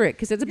get over it,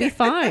 because it'll be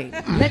fine.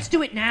 Let's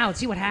do it now and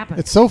see what happens.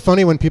 It's so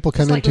funny when people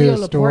come Just like into Leo a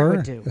Laporte store,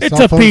 would do. a It's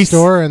cell a phone piece.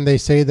 store, and they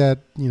say that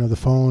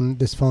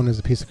this phone is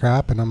a piece of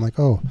crap, and I'm like,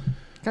 oh,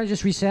 Can I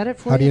just reset it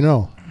for how do you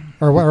know?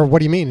 Or what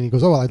do you mean? And he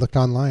goes, oh, well, I looked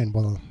online.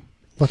 Well,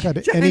 look at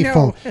it. I Any know.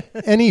 phone.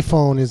 Any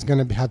phone is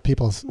going to have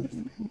people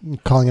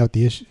calling out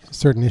the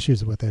certain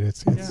issues with it.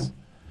 It's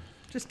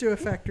Just do a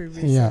factory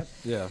reset. yeah.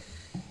 Yeah.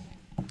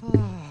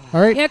 All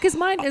right. Yeah, because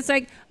mine is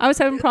like I was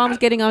having problems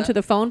getting onto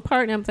the phone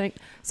part, and I'm like,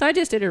 so I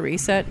just did a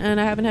reset, and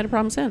I haven't had a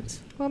problem since.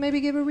 Well, maybe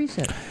give it a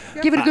reset.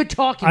 Give it a good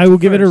talking. I will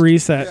give it a first.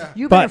 reset.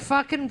 You better But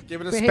fucking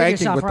Give it a behave spanking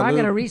yourself, with or the I'm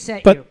going to lube. reset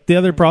you. but the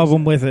other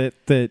problem with it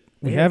that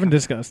we Here it haven't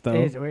comes. discussed though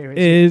Wait,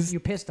 is you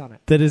pissed on it.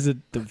 that as a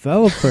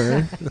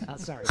developer, Oh,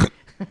 sorry.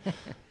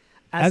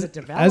 As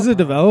a as a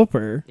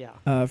developer,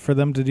 Yeah. for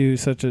them to do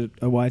such a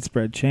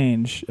widespread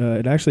change,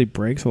 it actually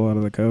breaks a lot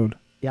of the code,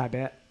 Yeah, I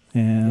bet.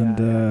 and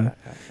Yeah.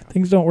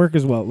 things don't work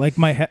as well. Like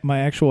my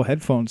actual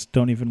headphones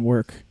don't even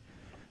work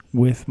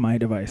with my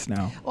device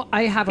now. Well,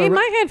 I have Hey, a.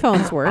 my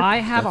headphones work. I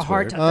have a That's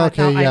hard weird. time.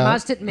 Okay, I yeah.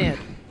 must admit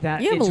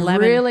that You have it's a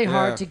lemon. really Yeah.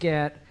 hard to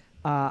get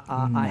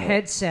a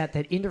headset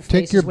that interfaces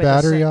Take your with,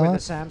 battery with a off.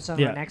 Samsung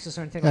Yeah. or Nexus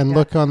or anything And like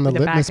look that, on the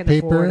with back litmus and the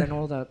forward paper. and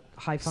all the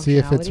high functionality. See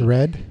if it's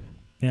red.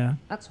 Yeah.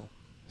 That's all.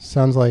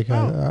 Sounds like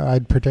Oh.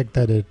 I'd predict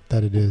that it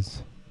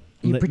is.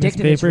 You Litmus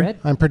predicted it's paper? red?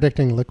 I'm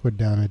predicting liquid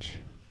damage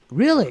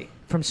Really?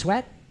 From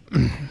sweat?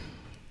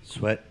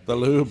 Sweat. The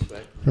lube.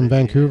 from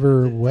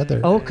Vancouver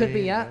weather. Oh, could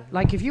be, yeah.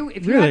 Like if you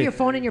have Really? your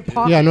phone in your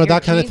pocket, Yeah, no, your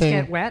that kind of jeans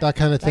thing. get wet, That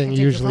kind of that can thing take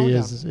your usually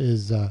phone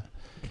is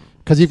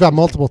because you've got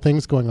multiple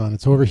things going on.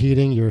 It's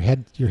overheating. Your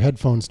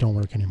headphones don't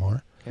work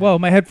anymore. Well,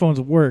 my headphones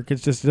work.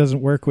 It's just it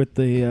doesn't work with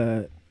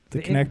the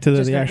The connect to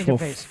just the the actual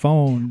interface.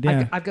 phone.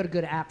 Yeah. I've got a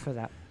good app for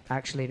that.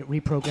 Actually, it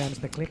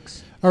reprograms the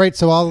clicks. All right,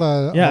 so I'll.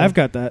 Yeah, I'll- I've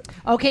got that.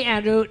 Okay,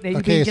 Andrew, you've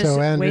Okay, been just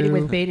so Andrew- waiting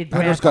with bated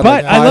Andrew's breath. got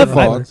But like I five love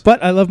phones.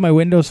 but I love my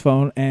Windows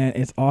phone and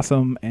it's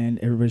awesome and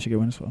everybody should get a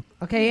Windows phone.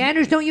 Okay,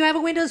 Andrews, don't you have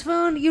a Windows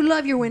phone? You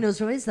love your Windows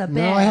phone. It's the best.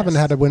 No, I haven't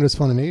had a Windows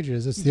phone in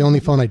ages. It's the only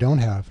phone I don't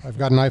have. I've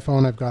got an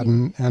iPhone. I've got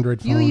an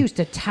Android phone. You used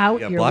to tout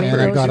Yeah, your BlackBerry.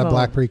 Windows and I've got a phone.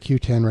 BlackBerry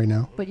Q10 right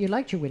now. But you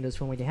liked your Windows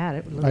phone when you had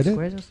it, with little I did.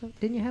 squares and stuff.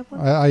 Didn't you have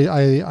one?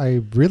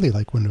 I really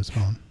like Windows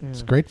Phone.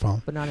 It's a great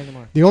phone. But not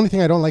anymore. The only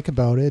thing I don't like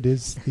about it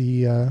is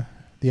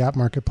the app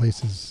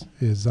marketplace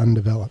is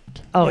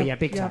undeveloped. Oh yeah,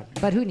 big time.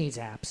 But who needs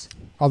apps?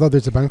 Although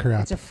there's a bunker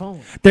app. It's a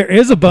phone. There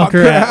is a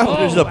bunker app.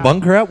 There's a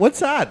bunker app. What's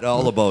that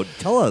all about?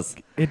 Tell us.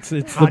 It's How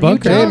the do you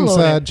bunker.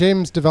 download it?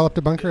 James developed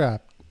a bunker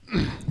app.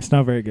 It's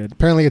not very good.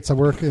 Apparently, it's a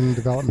work in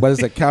development. What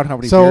does it count? How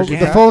many So beers you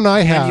the have? phone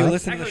I Have you have.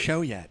 listened to the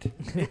show yet?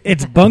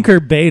 It's bunker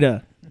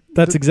beta.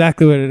 That's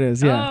exactly what it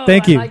is. Yeah. Oh,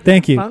 Thank I you. like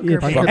Thank that. you. Bunker Yeah.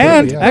 beta.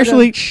 And Yeah.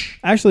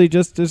 actually,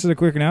 just this is a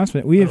quick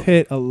announcement. We have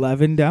hit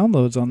 11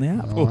 downloads on the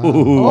app.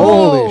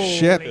 Holy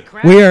shit.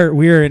 crap. We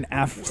are in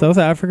South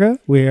Africa.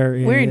 We're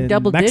in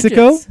double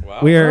Mexico. digits.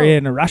 We are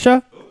in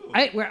Russia.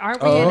 Where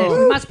aren't we in it?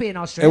 We must be in It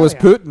Australia. was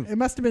Putin. It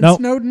must have been No.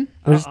 Snowden.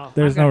 There's Uh-oh.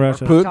 there's I'm no gonna-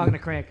 Russia. Putin. Talking to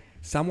Craig.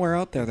 Somewhere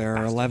out there, there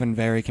are 11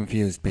 very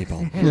confused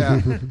people.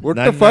 Yeah. What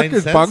the 99 fuck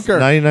is cents? bunker?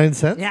 99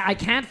 cents? Yeah, I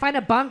can't find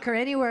a bunker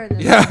anywhere. In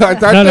this. Yeah, I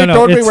thought No, they no,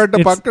 told me it's- where the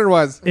it's- bunker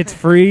was. It's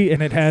free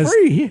and it has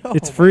Free? Oh.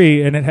 it's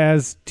free and it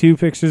has 2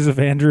 pictures of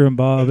Andrew and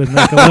Bob and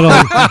like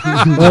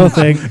a little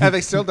thing. Have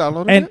they still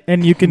downloaded And it?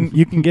 and you can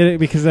get it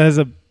because it has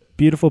a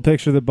beautiful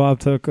picture that Bob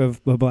took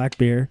of a black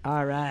beer.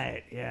 All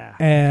right. Yeah.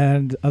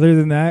 And other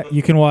than that,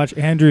 you can watch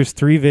Andrew's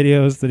 3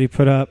 videos that he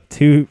put up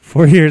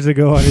 4 years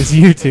ago on his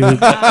YouTube.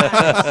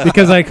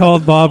 Because I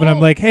called Bob and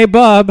I'm like, "Hey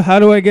Bob, how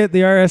do I get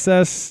the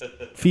RSS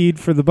feed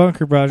for the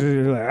Bunker Project?"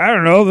 He's like, "I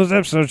don't know. Those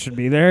episodes should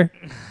be there."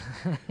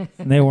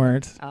 And they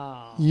weren't.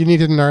 Oh. You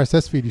needed an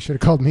RSS feed. You should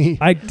have called me.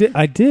 I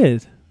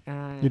did.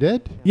 You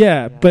did?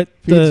 Yeah, but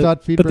the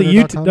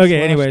Feeds.feedburner.com YouTube.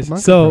 Okay, / anyways, The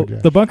Bunker so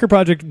Project. the Bunker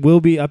Project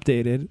will be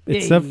updated,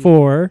 except Yay.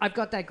 for I've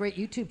got that great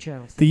YouTube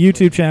channel. the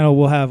YouTube channel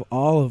will have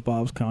all of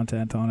Bob's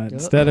content on it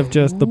instead of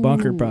just the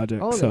Bunker Ooh,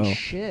 Project. Holy So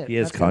shit. He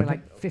has That's gonna be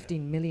content? like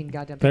 15 million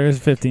goddamn things. there's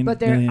 15 But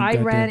there, million I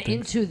goddamn ran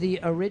things. into the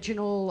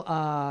original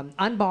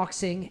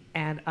unboxing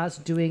and us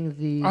doing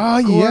the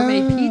Oh,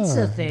 gourmet yeah.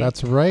 pizza thing.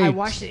 That's right. I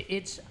watched it.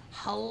 It's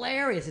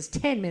hilarious. It's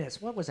 10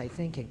 minutes. What was I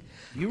thinking?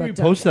 You But,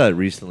 reposted that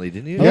recently,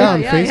 didn't you? Yeah,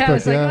 on I Facebook,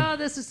 was like, yeah. oh,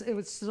 this is. It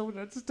was so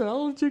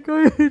nostalgic.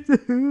 Where's this?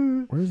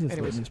 Anyways.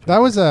 litmus paper?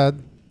 That was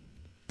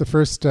the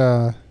first.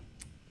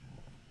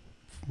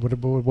 What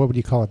would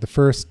you call it? The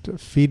first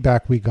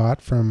feedback we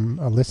got from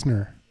a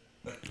listener.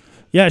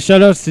 Yeah,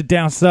 shout outs to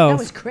Down That South.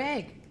 was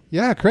Craig.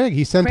 Yeah, Craig.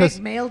 He sent Craig us.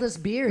 mailed us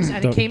beers, and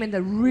it Don't- came in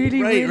the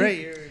really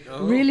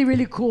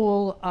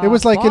cool. It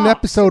was like in box.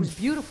 episode It was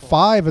beautiful.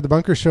 5 of the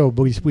Bunker Show.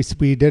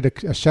 We did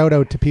a shout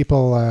out to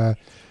people,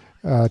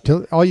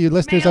 to all you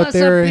listeners Mail out us a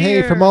there.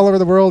 Hey, beer. from all over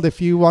the world, if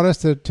you want us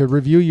to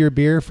review your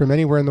beer from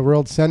anywhere in the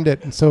world, send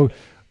it. And so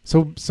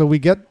we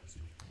get.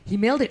 He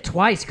mailed it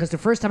twice because the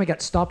first time I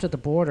got stopped at the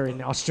border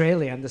in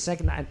Australia, and the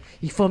second time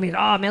he phoned me. Oh,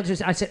 I mailed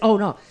it. I said, oh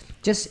no,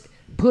 just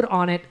put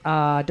on it.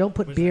 Don't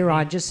put beer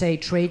on. Just say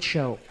trade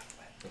show.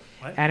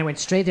 And it went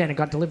straight there and it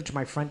got delivered to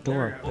my front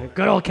door. The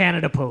good old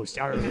Canada Post.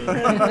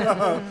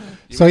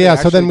 So yeah,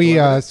 so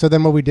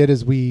then what we did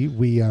is we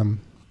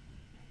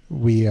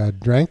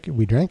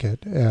drank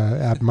it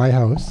at my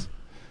house,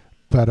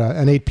 but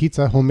and ate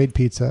pizza, homemade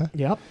pizza,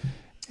 Yep.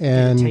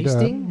 and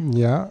tasting?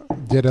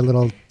 did a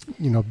little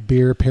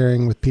beer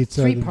pairing with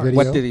pizza. Three parts. Video.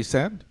 What did he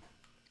send?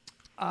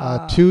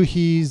 Two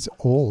He's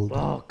Old.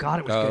 Oh God,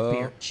 it was good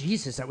beer.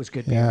 Jesus, that was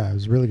good beer. Yeah, it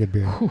was really good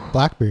beer,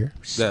 black beer,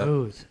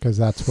 Smooth. because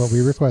that's what we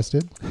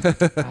requested.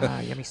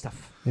 Yummy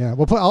stuff. Yeah,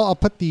 I'll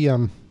put the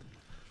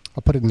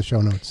I'll put it in the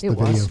show notes. It the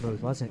was video.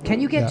 smooth, wasn't it? Can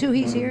you get Yeah. two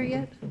He's here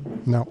yet?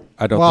 No,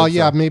 I don't Well, think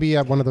yeah, so. maybe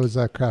at one of those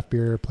craft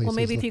beer places. Well,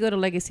 maybe if you go to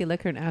Legacy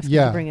Liquor and ask them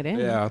Yeah. to bring it in.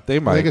 Yeah, they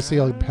might. Legacy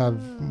will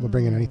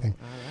bring in anything.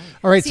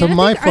 All right, See, so I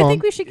my think, phone. I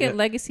think we should get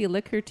Legacy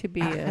Liquor to be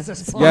a As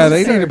a Yeah,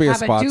 they need to be a Have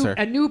sponsor.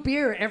 A new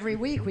beer every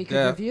week we could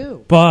Yeah.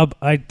 review. Bob,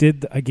 I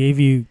gave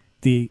you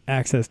the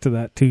access to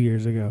that 2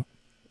 years ago.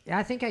 Yeah,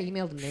 I think I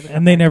emailed them.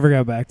 And they never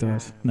got back to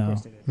us. Of No.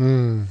 course they did.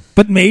 Hmm.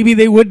 But maybe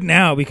they would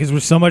now because we're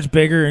so much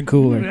bigger and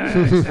cooler.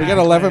 We got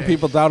 11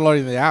 people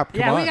downloading the app.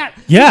 Come Yeah, on. we got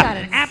Yeah.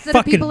 an app that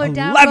Fucking people are 11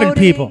 downloading.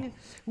 people.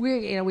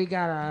 We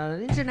got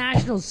an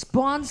international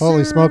sponsor.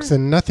 Holy smokes!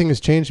 And nothing has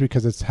changed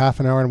because it's half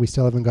an hour and we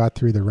still haven't got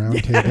through the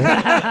round table.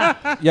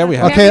 Yeah, we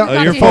have. Okay, Yeah, we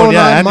got your the- phone,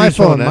 yeah, my Andrew's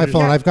phone. Andrew's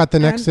phone. I've got the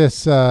And-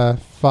 Nexus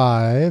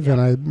 5,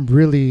 and I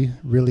really,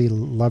 really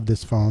love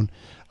this phone.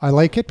 I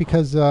like it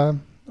because I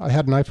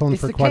had an iPhone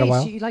It's for the quite case. a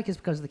while. You like it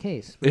because of the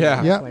case.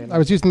 Yeah. Yeah, I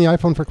was using the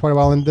iPhone for quite a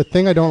while, and the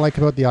thing I don't like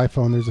about the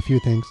iPhone, there's a few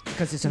things.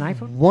 because it's an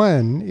iPhone.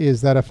 One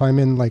is that if I'm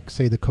in, like,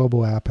 say, the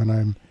Kobo app, and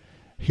I'm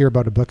hear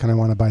about a book and I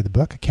want to buy the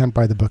book, I can't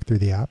buy the book through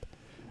the app.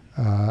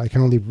 I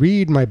can only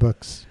read my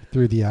books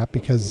through the app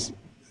because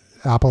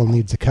Apple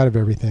needs a cut of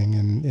everything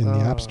in the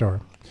App Store.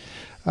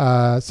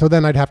 So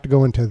then I'd have to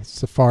go into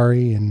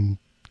Safari and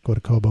go to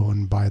Kobo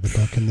and buy the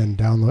book and then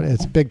download it.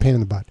 It's a big pain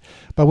in the butt.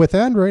 But with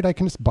Android, I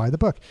can just buy the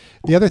book.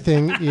 The other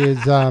thing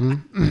is,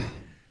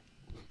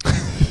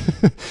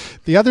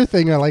 the other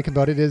thing I like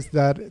about it is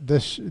that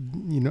this,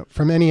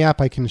 from any app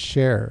I can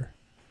share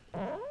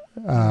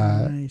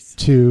Nice.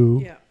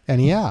 to Yeah.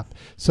 any app.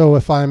 So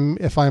if I'm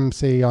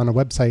say on a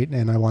website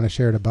and I want to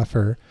share to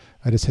Buffer,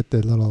 I just hit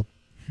the little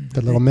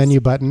menu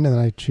button and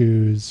I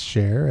choose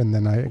share, and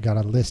then I got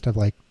a list of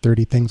like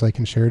 30 things I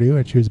can share to.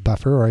 I choose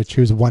Buffer, or I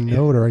choose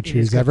OneNote, or I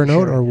choose good for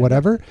Evernote, sharing, or yeah.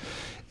 whatever.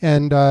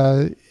 And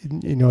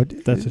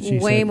That's what she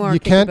Way said. more you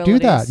can't do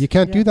that. capabilities. You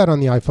can't Yeah. do that on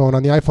the iPhone.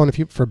 On the iPhone, if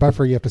you for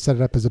Buffer, you have to set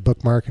it up as a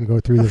bookmark and go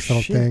through Oh, this whole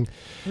shit. thing.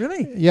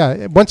 Really?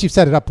 Yeah, once you've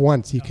set it up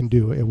once, you can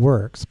do it. It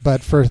works.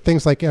 But for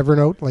things like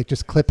Evernote, like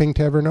just clipping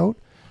to Evernote,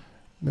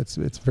 it's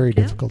very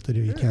difficult to do.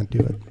 You can't do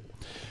it.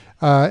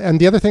 And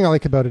the other thing I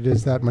like about it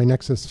is that my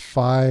Nexus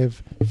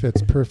 5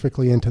 fits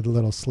perfectly into the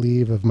little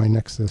sleeve of my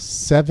Nexus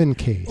 7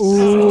 case.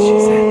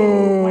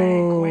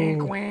 Wank,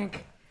 wank,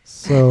 wank.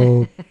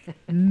 So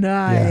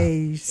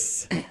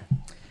Nice.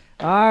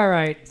 All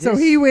right. So this-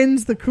 he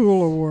wins the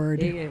cool award.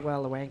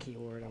 well, the wanky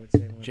award, I would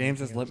say.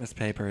 James's litmus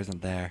paper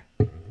isn't there.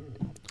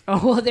 Oh,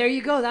 well, there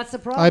you go. That's the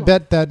problem. I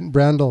bet that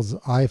Randall's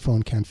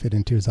iPhone can't fit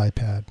into his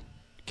iPad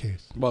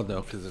case. Well,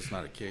 no, because it's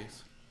not a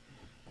case.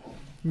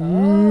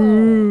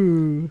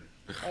 Ooh.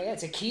 Oh, yeah,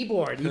 it's a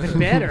keyboard. Even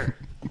better.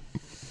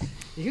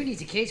 Who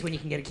needs a case when you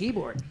can get a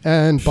keyboard?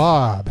 And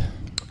Bob,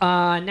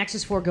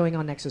 Nexus 4 going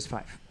on Nexus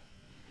 5.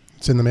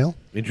 it's in the mail.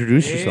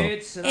 Introduce yourself.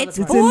 It's another It's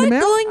in four the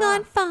mail? going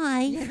on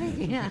 5.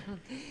 yeah.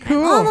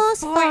 Cool.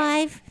 Almost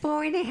 5.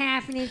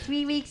 4.5, and in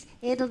 3 weeks,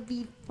 it'll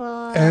be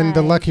 5. And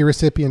the lucky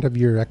recipient of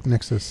your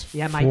Nexus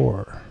Yeah, my-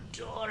 4.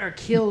 Daughter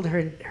killed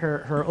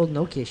her old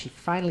Nokia. She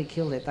finally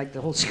killed it. Like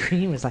the whole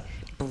screen was like.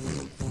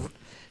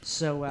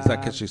 So. Is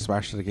that because she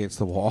smashed it against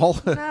the wall?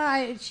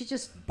 She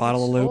just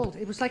Bottle of it's lube. old.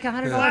 It was like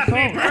 $100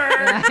 phone.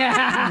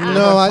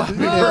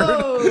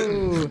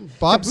 No,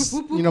 Bob's.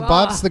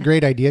 Bob's the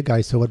great idea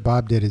guy. So what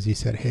Bob did is he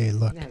said, "Hey,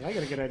 look, Yeah, I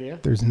got a good idea.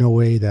 there's no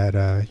way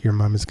that your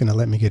mom is going to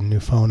let me get a new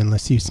phone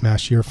unless you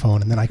smash your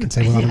phone, and then I can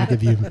say, well, I'm going to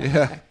give you."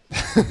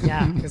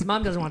 Yeah, because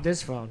mom doesn't want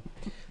this phone.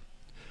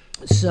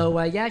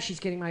 So she's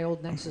getting my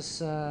old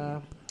Nexus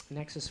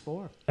Nexus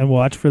 4. And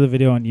watch for the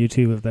video on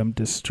YouTube of them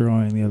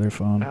destroying the other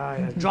phone.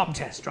 Drop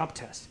test.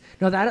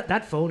 No,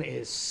 that phone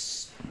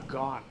is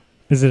gone.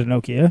 Is it a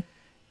Nokia?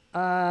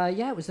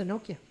 Yeah, it was the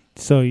Nokia.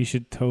 So you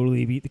should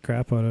totally beat the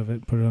crap out of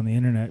it, put it on the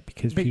internet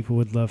because But people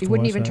would love to It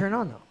wouldn't watch even that. turn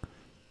on though.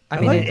 I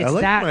mean, like, it's I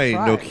like that my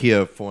fried.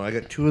 Nokia phone. I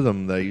got 2 of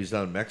them that I used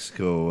out in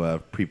Mexico,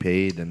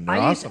 prepaid, and they're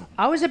awesome.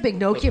 I was a big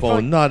Nokia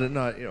phone, phone. not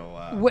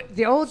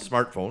The old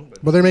smartphone.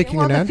 But Well, they're making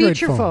well, an the Android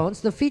feature phone.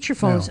 phones. The feature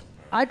phones. No.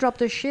 I dropped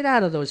the shit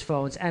out of those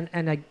phones, and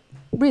I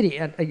really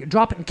I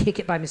drop it and kick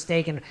it by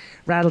mistake and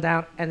rattle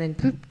down, and then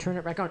poop, turn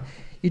it back on.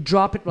 You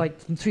drop it like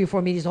from 3 or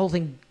 4 meters, the whole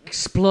thing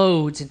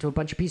explodes into a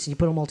bunch of pieces. And you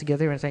put them all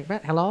together, and it's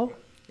like, hello,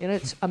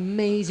 it's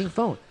amazing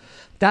phone.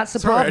 That's the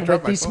Sorry, I problem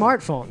dropped with my these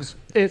phone. smartphones.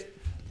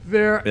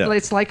 Yeah.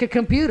 It's like a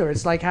computer.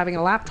 It's like having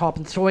a laptop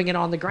and throwing it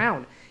on the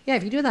ground. Yeah,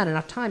 if you do that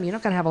enough time, you're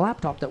not going to have a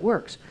laptop that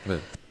works. Yeah.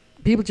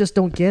 People just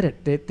don't get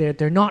it.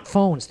 They're not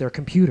phones. They're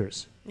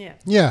computers. Yeah.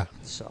 Yeah,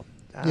 So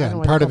yeah. I don't know And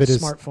why part they of it call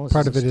is smartphones.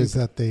 part of This it is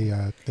stupid.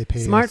 that they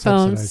pay a Smartphones,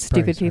 subsidized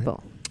stupid price, right?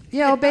 people.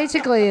 Yeah, well,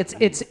 basically,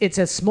 it's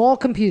a small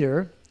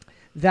computer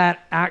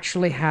that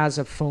actually has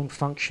a phone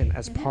function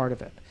as part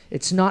of it.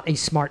 It's not a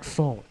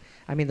smartphone.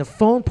 I mean, the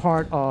phone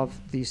part of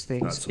these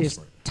things so is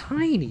smart.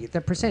 tiny.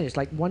 The percentage,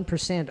 like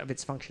 1% of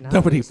its functionality.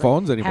 Nobody It's like,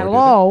 phones anymore, do they?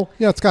 Hello.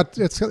 Yeah,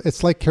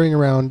 it's like carrying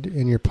around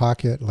in your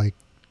pocket like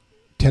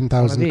One of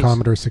 10,000 these.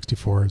 Commodore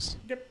 64s.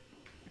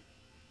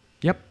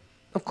 Yep.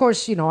 Of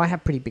course, I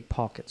have pretty big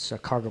pockets,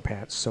 cargo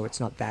pants, so it's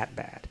not that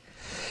bad.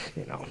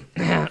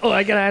 Oh,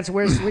 I gotta answer.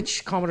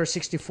 Which Commodore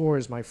 64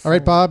 is my phone? All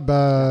right, Bob.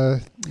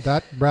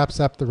 That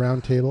wraps up the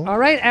round table. All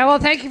right. Well,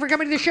 thank you for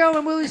coming to the show,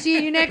 and we'll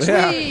see you next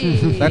Yeah.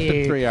 week. That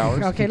took 3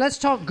 hours. Okay, let's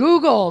talk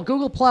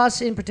Google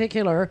Plus in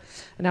particular.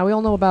 Now, we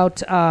all know about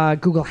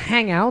Google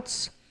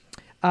Hangouts.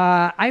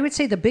 I would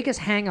say the biggest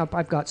hang-up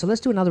I've got, so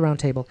let's do another round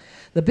table.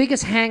 The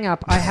biggest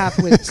hang-up I have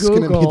with It's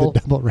going to be Google... the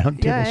double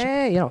round table.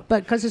 Yeah,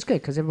 but because it's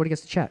good, because everybody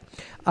gets to chat.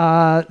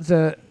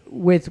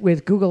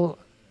 With Google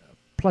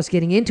Plus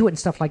getting into it and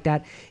stuff like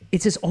that,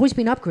 it's always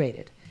been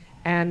upgraded.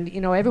 And,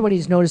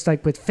 everybody's noticed,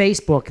 like with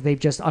Facebook, they've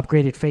just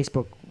upgraded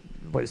Facebook,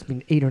 it's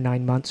been 8 or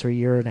 9 months or a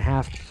year and a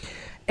half.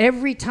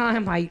 every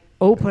time I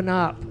open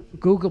up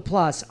Google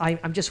Plus,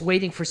 I'm just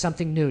waiting for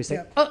something new. It's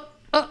like,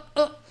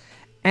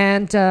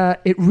 and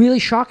it really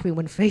shocked me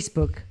when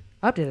Facebook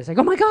updated. It's like,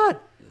 oh my God,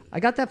 I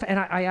got that. And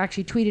I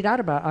actually tweeted out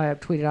about I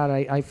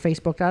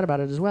Facebooked out about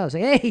it as well. I was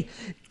like, hey,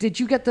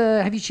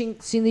 have you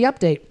seen the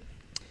update?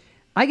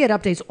 I get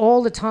updates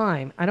all the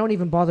time. I don't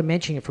even bother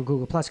mentioning it for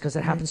Google Plus because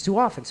it happens too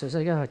often. So it's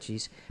like, oh,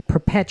 geez.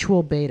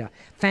 Perpetual beta.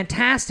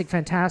 Fantastic.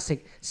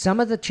 Some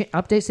of the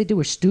updates they do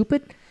are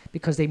stupid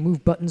because they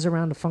move buttons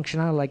around the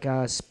functionality, like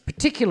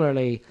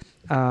particularly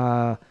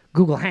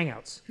Google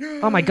Hangouts.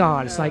 Oh, my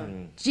God. It's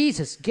like,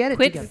 Jesus, get it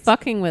Quit together.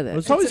 fucking with it. Well,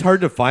 it's always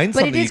hard to find but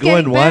it something. is You go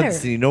in getting better.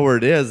 once and you know where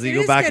it is. And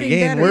you go back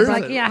again. better. Where's It's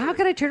like, it? yeah, how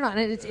can I turn it on?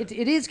 And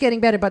it is getting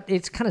better, but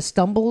it's kind of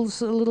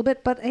stumbles a little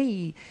bit. But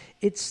hey,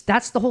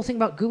 that's the whole thing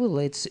about Google.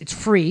 It's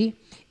free.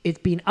 It's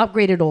being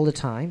upgraded all the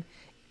time,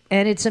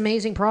 and it's an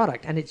amazing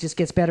product, and it just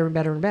gets better and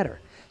better and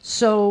better.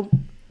 So,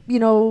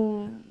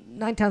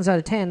 9 times out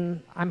of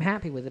 10, I'm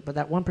happy with it, but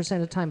that 1% of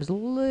the time is a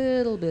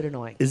little bit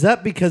annoying. Is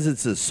that because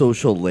it's a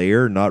social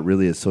layer, not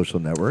really a social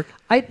network?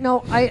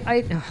 Oh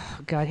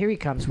God, here he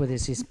comes with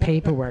his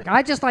paperwork.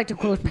 I just like to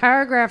quote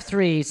paragraph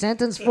 3,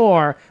 sentence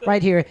 4,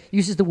 right here,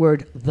 uses the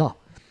word the.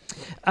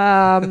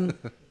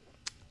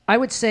 I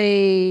would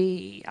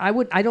say I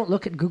don't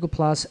look at Google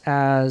Plus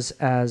as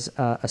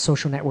a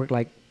social network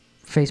like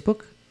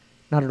Facebook,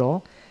 not at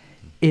all.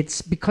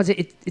 It's because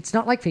it's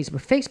not like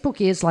Facebook. Facebook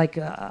is like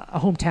a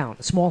hometown,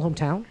 a small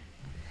hometown,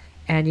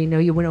 and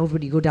you went over,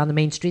 you go down the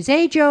main streets.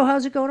 Hey Joe,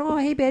 how's it going? Oh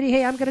hey Betty,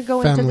 hey I'm gonna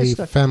go into this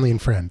store. Family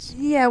and friends.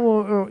 Yeah,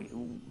 well,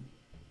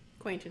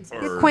 Acquaintances.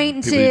 Or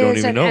acquaintances people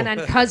you don't even and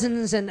know.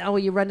 cousins, and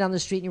you run down the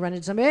street and you run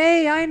into somebody.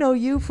 Hey, I know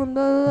you from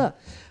the.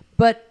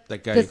 But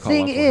That guy the you call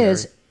thing Uncle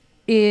is,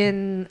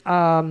 in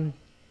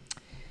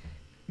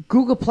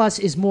Google Plus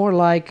is more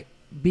like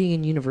being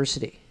in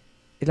university.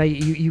 Like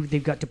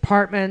they've got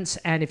departments,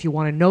 and if you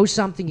want to know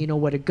something, you know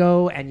where to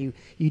go, and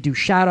you do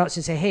shout outs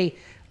and say, hey,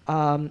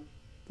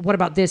 what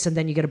about this? And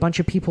then you get a bunch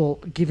of people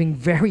giving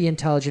very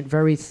intelligent,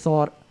 very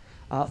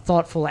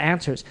thoughtful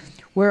answers.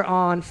 Where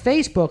on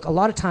Facebook, a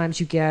lot of times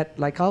you get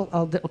like,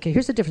 okay,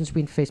 here's the difference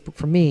between Facebook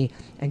for me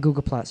and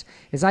Google Plus,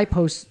 is I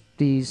post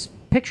these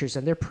pictures,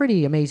 and they're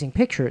pretty amazing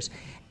pictures.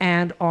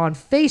 And on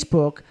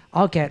Facebook,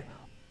 I'll get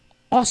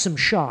awesome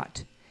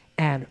shot,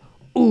 and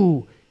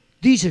ooh,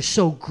 these are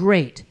so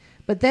great.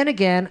 But then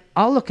again,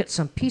 I'll look at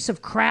some piece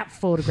of crap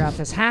photograph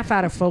that's half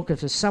out of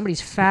focus with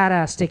somebody's fat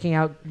ass sticking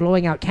out,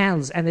 blowing out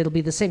candles, and it'll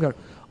be the same. Go,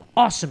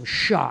 awesome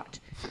shot.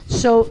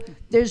 So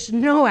there's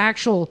no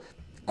actual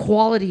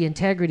quality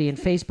integrity in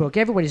Facebook.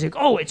 Everybody's like,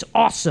 oh, it's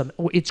awesome.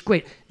 Oh, it's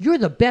great. You're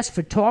the best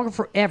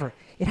photographer ever.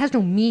 It has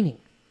no meaning.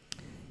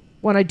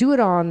 When I do it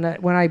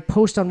when I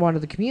post on one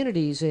of the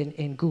communities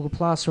in Google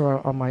Plus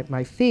or on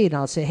my feed, and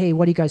I'll say, hey,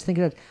 what do you guys think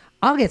of it?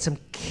 I'll get some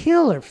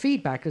killer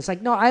feedback. It's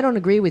like, no, I don't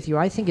agree with you.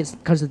 I think it's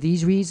because of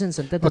these reasons.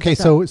 And Okay,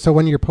 so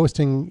when you're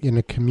posting in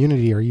a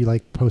community, are you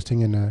like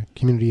posting in a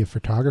community of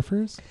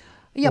photographers?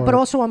 Yeah, but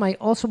also on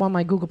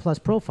my Google Plus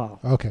profile.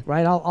 Okay.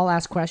 Right? I'll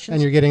ask questions.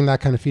 And you're getting that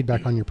kind of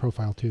feedback on your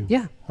profile too.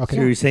 Yeah. Okay.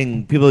 So you're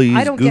saying people who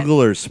use don't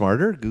Google are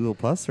smarter? Google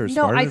Plus are No,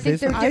 smarter I than think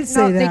they're Facebook? I'd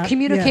say they that,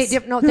 communicate.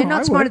 yes. No, they're No,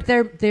 not I smart.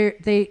 would.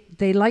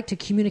 They like to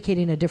communicate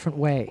in a different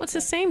way. Well, it's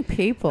the same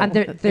people. And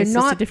they're It's just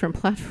not- a different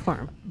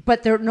platform.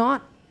 But they're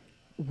not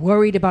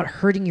worried about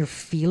hurting your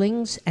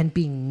feelings and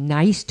being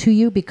nice to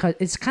you, because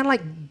it's kind of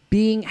like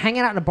hanging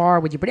out in a bar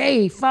with you. But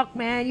hey, fuck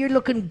man, you're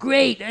looking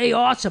great. Hey,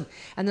 awesome.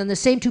 And then the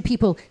same two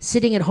people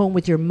sitting at home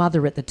with your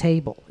mother at the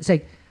table. It's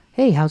like,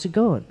 hey, how's it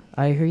going?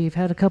 I hear you've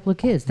had a couple of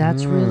kids.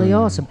 That's really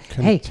awesome.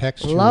 Hey,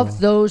 contextual. love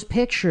those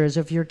pictures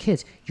of your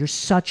kids. You're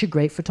such a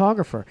great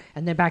photographer.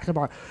 And then back to the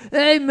bar.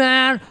 Hey,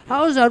 man,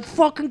 how's that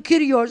fucking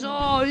kid of yours?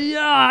 Oh,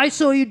 yeah, I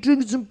saw you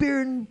drinking some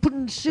beer and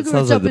putting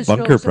cigarettes like up the his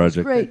Bunker nose. That was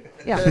Project. great.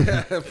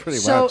 Yeah. Pretty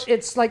So much.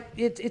 it's like,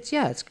 it's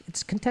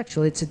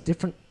contextual. It's a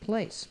different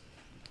place.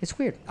 It's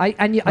weird. I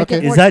get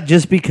Okay. more Is that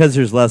just because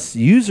there's less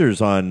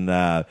users on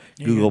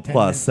Google got 10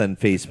 Plus than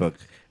Facebook?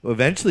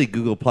 Eventually,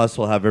 Google Plus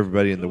will have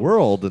everybody in the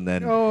world, and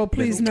then Oh,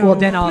 please no. Well,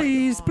 then I'll-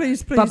 please.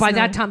 But by no.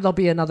 that time, there'll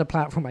be another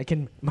platform I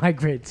can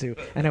migrate to,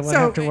 and I won't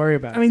have to worry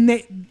about it. I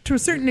mean, to a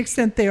certain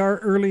extent, they are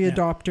early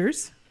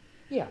adopters.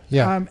 Yeah.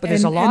 Yeah. But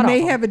there's a lot and of they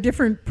them. have a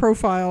different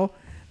profile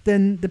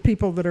than the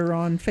people that are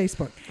on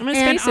Facebook. I'm going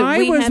to And face it. I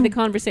We was- had the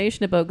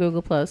conversation about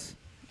Google Plus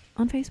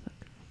on Facebook.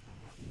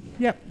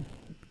 Yep.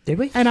 Did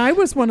we? And I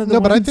was one of the No,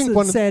 but I ones think that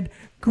one of- said,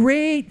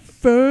 great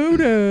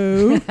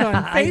photo on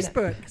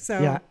Facebook.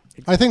 So Yeah.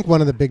 I think one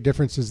of the big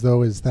differences,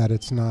 though, is that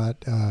it's not,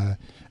 and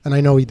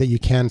I know that you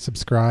can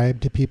subscribe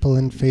to people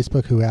in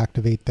Facebook who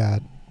activate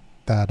that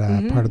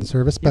part of the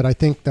service, but I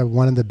think that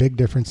one of the big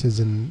differences,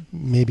 and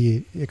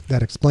maybe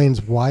that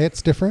explains why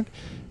it's different,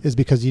 is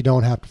because you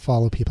don't have to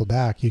follow people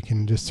back. You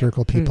can just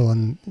circle people,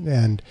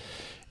 and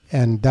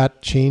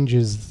that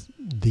changes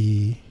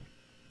the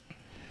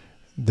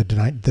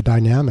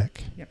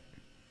dynamic. Yep.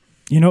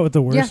 You know what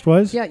the worst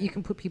was? Yeah, you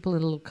can put people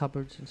in little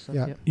cupboards and stuff.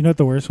 Yeah. Yeah. You know what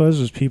the worst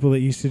was people that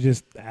used to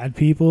just add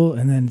people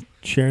and then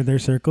share their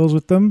circles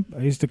with them.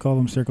 I used to call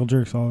them circle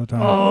jerks all the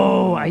time.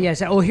 Oh,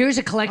 yes. Oh, here's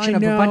a collection I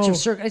of a bunch know. of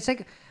circles. It's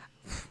like,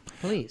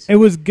 please. It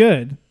was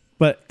good,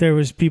 but there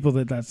was people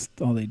that's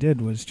all they did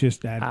was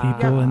just add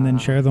people and then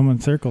share them in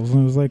circles.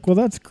 And it was like, well,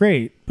 that's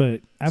great. But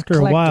after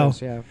a while,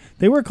 yeah.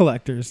 they were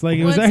collectors. Like,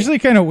 it Well, was it's- actually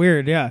kind of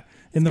weird, yeah.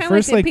 In the Kinda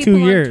first, the like, people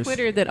 2 on years.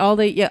 Twitter that all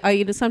they,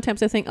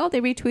 sometimes I think, oh, they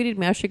retweeted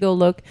me. I should go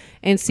look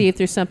and see if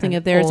there's something And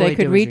of theirs all I they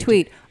could do is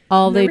retweet.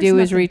 All There they is do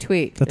is nothing.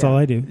 retweet. That's all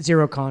I do.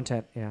 Zero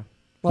content, yeah.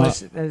 Well,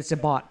 it's a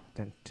bot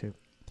then, too.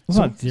 It's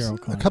So, not zero A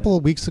content. couple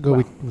of weeks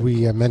ago,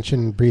 we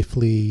mentioned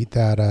briefly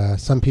that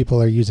some people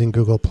are using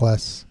Google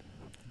Plus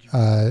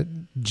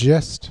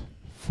just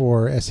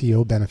for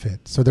SEO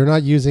benefit. So they're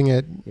not using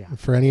it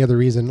for any other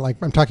reason. Like,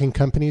 I'm talking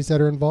companies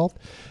that are involved,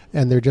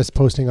 and they're just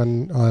posting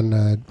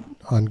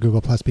on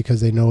Google Plus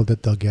because they know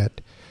that they'll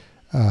get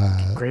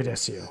Great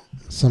SEO.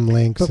 some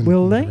links. But and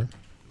will they? whatever.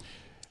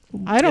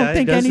 I don't Yeah, it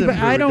think does anybody.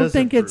 improve. I It don't does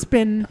think it's improve.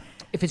 been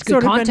If it's good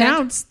sort of content.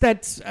 announced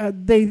that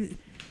they.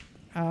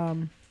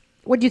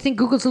 What do you think?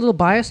 Google's a little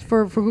biased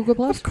for Google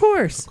Plus? Of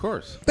course. Of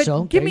course. But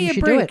So, give then me you a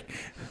should do break.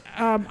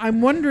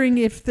 I'm wondering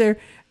if they're.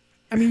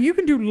 I mean, you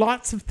can do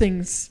lots of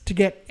things to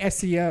get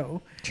SEO,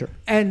 Sure.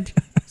 and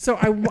so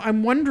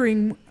I'm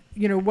wondering,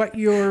 what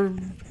your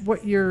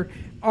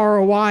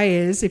ROI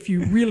is if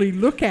you really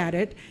look at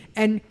it,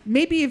 and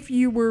maybe if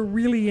you were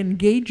really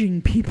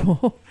engaging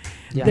people,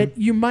 Yeah. that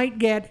you might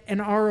get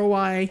an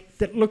ROI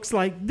that looks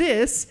like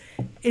this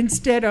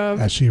instead of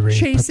As she puts a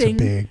chasing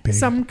big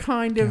some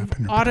kind gap of in her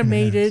between her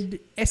automated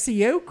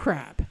SEO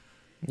crap.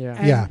 Yeah.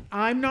 And Yeah.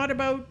 I'm not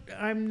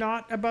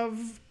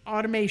above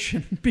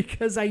automation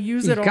because I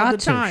use You it all got the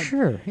to, time.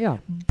 sure, yeah.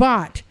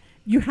 But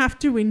you have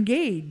to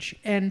engage.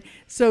 And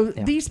so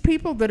Yeah. these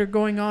people that are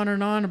going on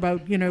and on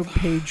about,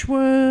 page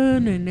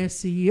one and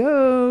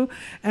SEO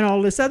and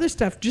all this other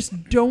stuff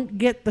just don't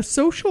get the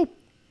social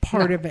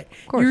part No, of it.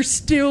 of course. You're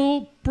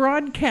still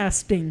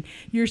broadcasting.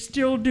 You're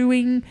still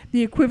doing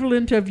the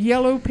equivalent of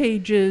yellow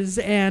pages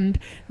and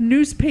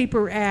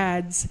newspaper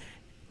ads.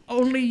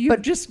 Only you've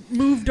But- just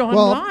moved Well,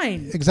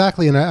 online.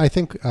 exactly, and I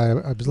think I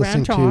was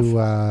listening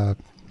Rant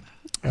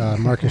to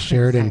Marcus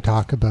Sheridan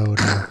talk about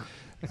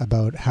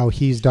how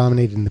he's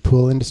dominating the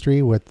pool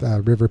industry with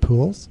River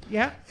Pools.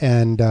 Yeah.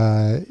 And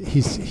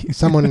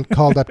someone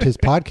called up to his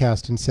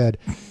podcast and said,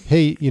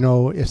 "Hey,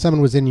 if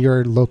someone was in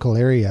your local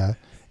area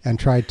and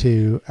tried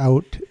to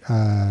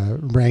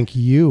rank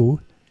you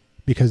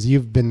because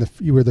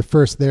you were the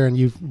first there and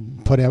you've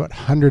put out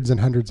hundreds and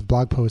hundreds of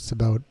blog posts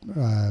about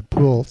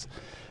pools,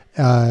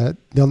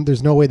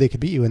 there's no way they could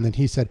beat you." And then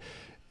he said,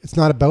 "It's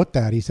not about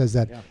that." He says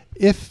that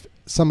if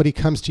somebody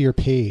comes to your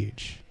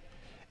page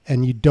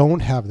and you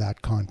don't have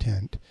that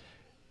content,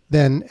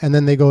 then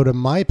they go to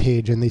my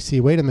page and they see,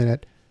 wait a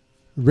minute,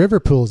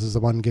 Riverpools is the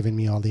one giving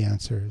me all the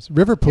answers.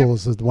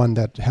 Riverpools is the one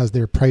that has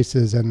their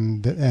prices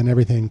and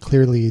everything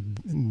clearly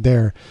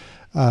there.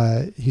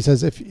 He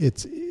says if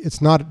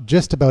it's not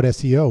just about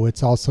SEO,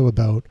 it's also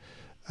about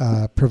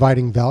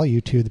providing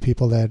value to the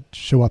people that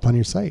show up on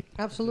your site.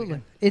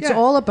 Absolutely. It's Yeah.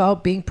 all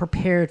about being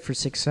prepared for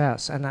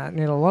success. And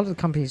a lot of the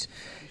companies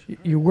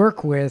you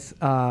work with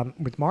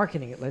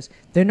marketing at least,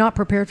 they're not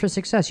prepared for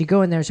success. You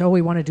go in there and say,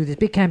 we want to do this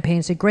big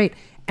campaign. Say, great.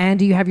 And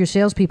do you have your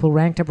salespeople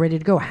ranked up, ready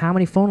to go? How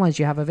many phone lines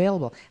do you have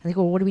available? And they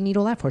go, what do we need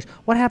all that for?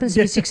 What happens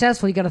to be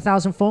successful? You got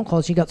 1,000 phone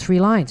calls, you got 3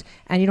 lines,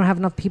 and you don't have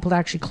enough people to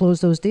actually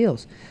close those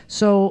deals.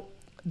 So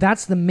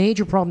that's the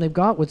major problem they've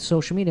got with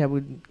social media.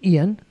 With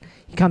Ian,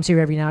 he comes here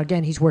every now and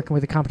again. He's working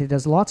with a company that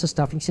does lots of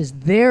stuff. And he says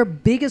their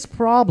biggest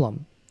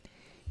problem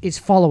is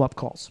follow-up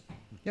calls.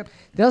 Yep.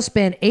 They'll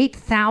spend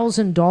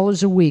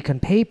 $8,000 a week on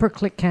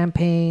pay-per-click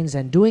campaigns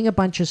and doing a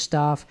bunch of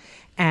stuff,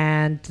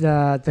 and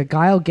the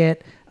guy will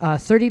get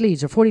 30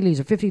 leads or 40 leads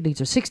or 50 leads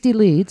or 60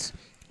 leads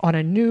on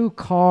a new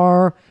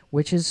car,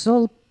 which is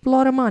a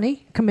lot of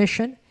money,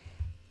 commission,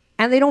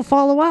 and they don't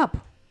follow up.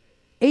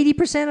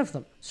 80% of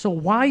them. So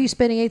why are you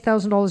spending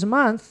 $8,000 a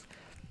month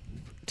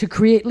to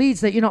create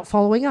leads that you're not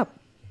following up?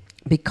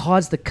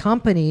 Because the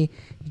company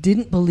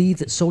didn't believe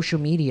that social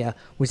media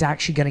was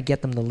actually going to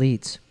get them the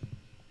leads.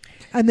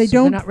 And they So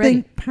they're don't not ready.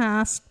 think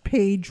past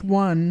page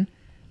one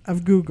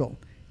of Google.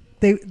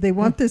 They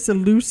want this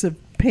elusive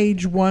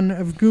page one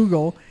of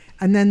Google,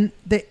 and then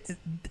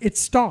it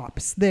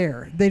stops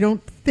there. They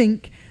don't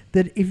think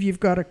that if you've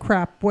got a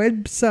crap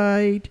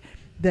website,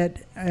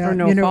 that Or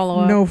no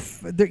follow-up.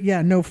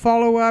 no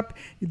follow up.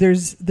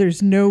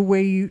 There's no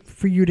way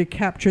for you to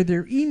capture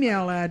their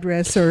email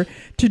address or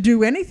to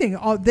do anything.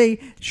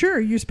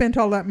 You spent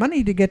all that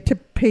money to get to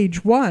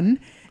page one,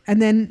 and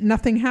then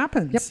nothing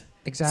happens. Yep,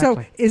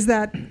 exactly.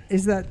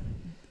 So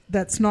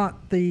that's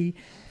not the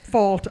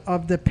fault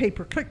of the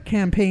pay-per-click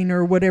campaign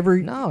or whatever.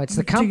 No, it's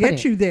the to company.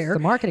 get you there. It's the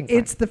marketing plan.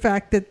 It's the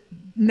fact that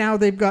now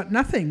they've got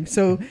nothing.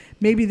 So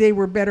maybe they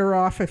were better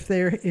off if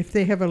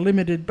they have a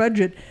limited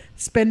budget,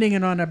 spending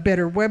it on a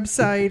better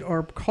website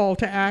or call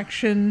to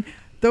action,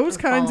 those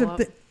kinds of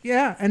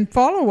follow-up. and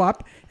follow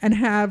up, and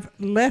have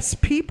less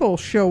people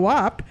show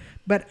up,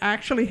 but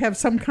actually have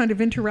some kind of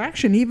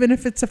interaction, even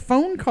if it's a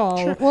phone call.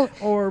 Sure. Well,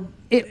 or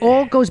it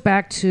all goes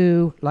back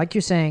to, like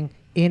you're saying,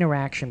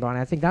 interaction,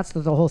 Bonnie. I think that's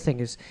the whole thing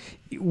is,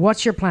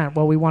 what's your plan?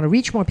 Well, we want to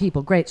reach more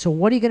people. Great. So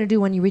what are you going to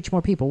do when you reach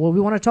more people? Well, we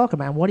want to talk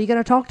about them. What are you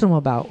going to talk to them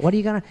about? What are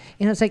you going to,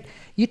 it's like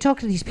you talk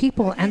to these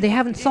people and they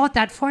haven't thought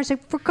that far. It's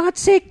like, for God's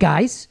sake,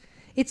 guys,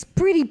 it's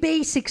pretty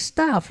basic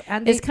stuff.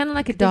 And It's kind of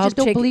like a they dog. just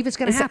don't believe it's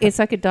going to happen. It's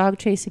like a dog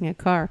chasing a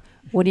car.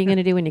 What are you going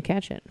to do when you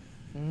catch it?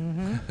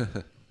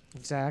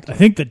 Exactly. I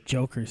think the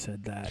Joker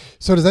said that.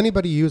 So does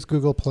anybody use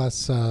Google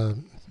Plus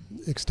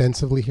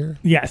extensively here?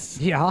 Yes.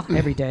 Yeah,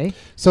 every day.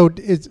 So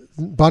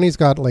Bonnie's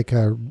got like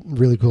a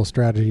really cool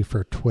strategy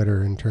for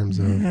Twitter in terms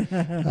of.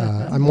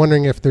 I'm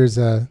wondering if there's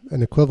an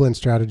equivalent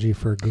strategy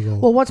for Google.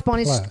 Well, what's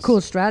Bonnie's Plus.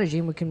 cool strategy,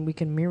 and we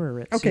can mirror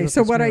it. okay,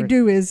 so what I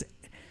do is,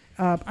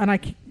 and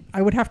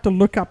I would have to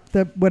look up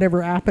the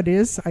whatever app it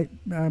is. I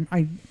Well,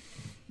 it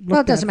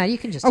looked doesn't at- matter. You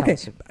can just tell Okay,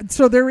 us.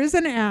 so there is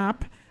an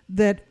app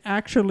that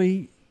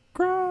actually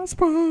cross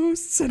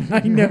posts, and I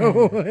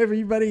know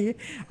everybody.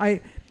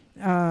 I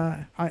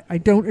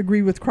don't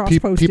agree with cross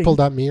posting.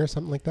 People.me or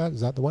something like that.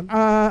 Is that the one?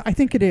 I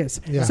think it is.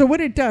 Yeah. So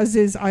what it does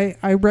is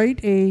I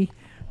write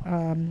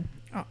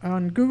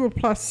on Google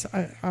Plus.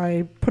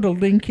 I put a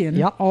link in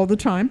Yep. all the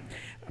time.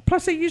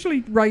 Plus, I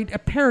usually write a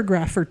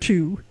paragraph or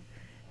two,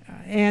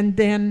 and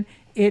then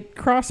it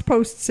cross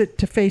posts it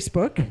to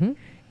Facebook,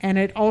 and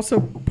it also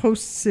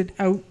posts it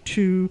out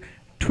to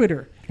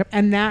Twitter. Yep.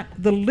 And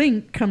the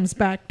link comes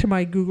back to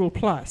my Google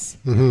Plus.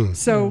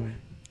 So,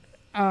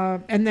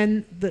 and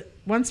then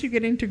once you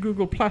get into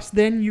Google Plus,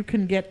 then you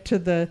can get to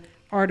the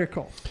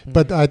article.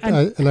 But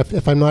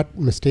if I'm not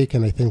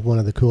mistaken, I think one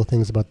of the cool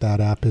things about that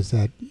app is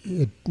that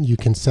you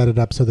can set it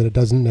up so that it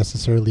doesn't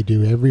necessarily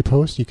do every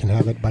post. You can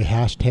have it by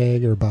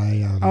hashtag or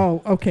by.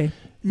 Oh, okay.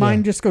 Mine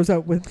Yeah. just goes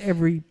out with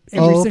every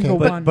okay. single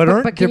one. But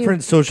aren't But can you-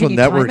 different social can you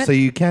time networks it? so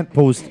you can't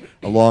post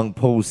a long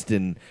post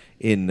in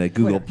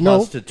Google No.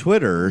 Plus to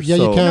Twitter? Yeah,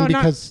 so you can No, not-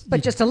 because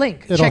But just a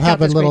link. it'll Check out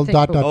have a this little great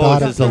thing. dot, dot, Oh,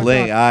 dot. it's just a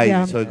link.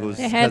 Yeah. So it goes.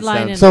 The headline cuts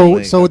down and to So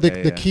link. so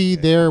Okay, the key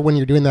there when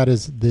you're doing that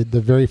is the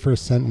very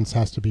first sentence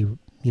has to be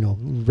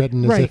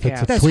written as Right, if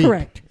it's a that's tweet.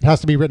 correct. It has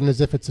to be written as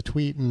if it's a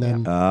tweet, and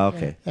then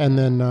Okay. and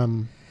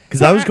then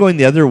Because I was going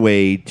the other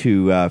way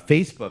to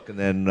Facebook, and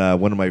then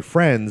one of my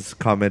friends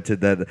commented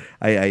that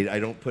I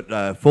don't put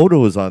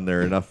photos on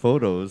there, enough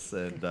photos,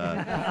 and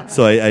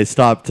so I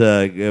stopped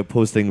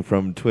posting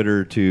from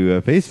Twitter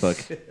to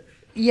Facebook.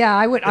 Yeah,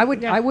 I would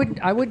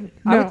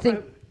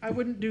think. I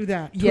wouldn't do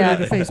that. Yeah,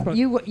 Twitter to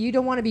Facebook. you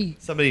don't want to be.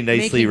 Somebody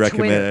nicely making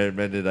Twitter.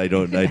 recommended I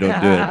don't do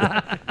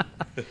it.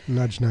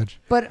 nudge, nudge.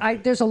 But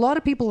there's a lot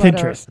of people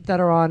Pinterest. that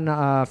are on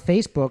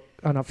Facebook,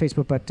 not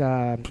Facebook, but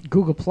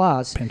Google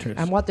Plus. Pinterest.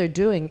 And what they're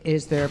doing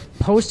is they're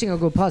posting on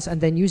Google Plus and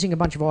then using a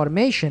bunch of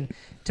automation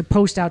to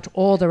post out to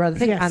all their other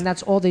things. Yes. And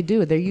that's all they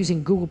do. They're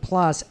using Google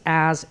Plus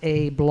as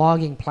a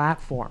blogging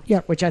platform,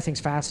 Yep. which I think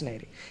is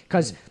fascinating.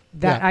 Because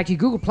Yeah. actually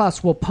Google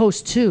Plus will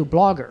post to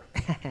Blogger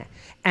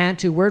and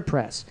to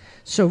WordPress.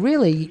 So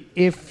really,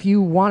 if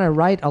you want to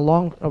write a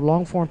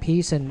long form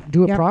piece and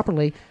do it Yep.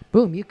 properly,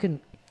 boom, you can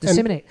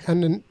disseminate.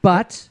 And then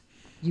But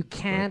you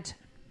can't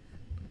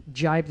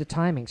jibe the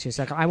timings. It's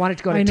like, I want it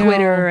to go to I know.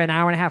 Twitter an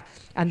hour and a half.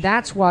 And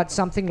that's what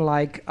something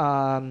like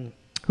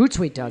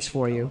Hootsuite does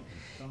for you,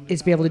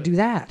 is be able to do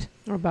that.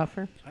 Or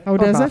Buffer. Oh, Or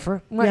does Buffer.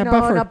 it? Well, Yeah, no,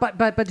 Buffer. no, but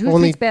Hootsuite's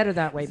Only- better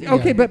that way.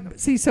 Okay, but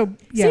see, so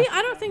yeah. See,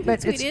 I don't think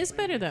But Hootsuite it's- is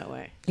better that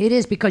way. It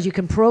is, because you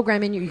can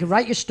program in, you can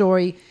write your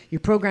story, you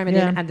program it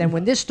Yeah. in, and then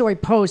when this story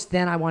posts,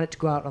 then I want it to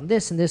go out on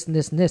this and this and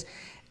this and this.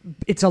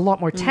 It's a lot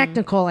more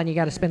technical, and you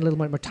got to spend a little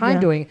bit more time Yeah.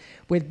 doing.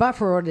 With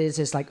Buffer, it is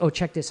just like, oh,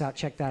 check this out,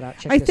 check that out,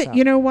 check I this think out.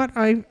 you know what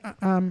I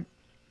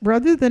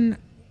rather than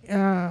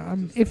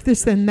if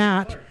this then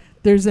that,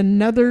 there's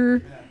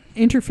another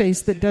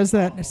interface that does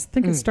that. I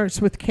think it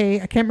starts with K.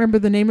 I can't remember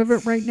the name of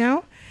it right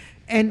now.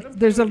 And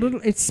there's a little.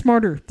 It's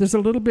smarter. There's a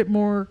little bit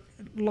more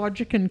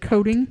logic and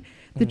coding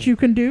that you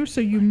can do. So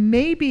you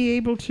may be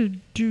able to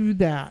do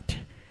that.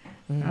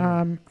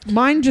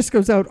 Mine just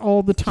goes out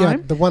all the yeah,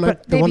 time. the one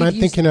but the one maybe I'm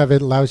use- thinking of,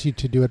 it allows you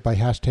to do it by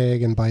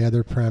hashtag and by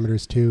other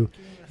parameters too,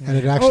 and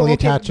it actually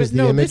attaches but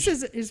the no, image.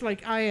 this is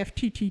like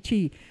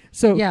IFTTT.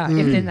 So yeah,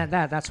 if then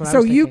that's what I so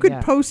was thinking. you could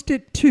yeah. post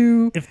it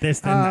to If this,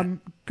 then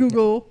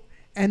Google,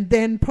 and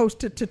then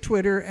post it to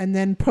Twitter, and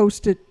then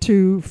post it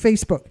to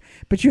Facebook.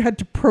 But you had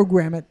to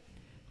program it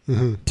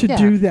to Yeah,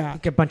 do that.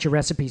 like a bunch of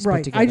recipes put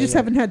Right. together. I just yeah.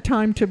 haven't had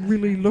time to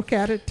really look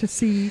at it to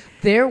see.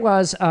 There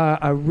was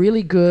a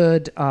really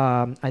good,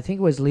 I think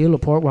it was Leo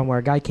Laporte one, where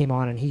a guy came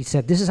on and he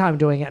said, this is how I'm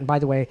doing it. And by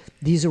the way,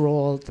 these are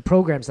all the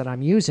programs that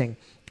I'm using.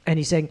 And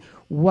he's saying,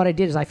 what I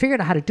did is I figured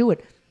out how to do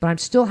it, but I'm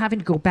still having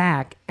to go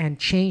back and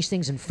change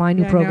things and find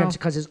new Yeah, I programs know.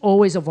 because it's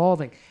always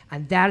evolving.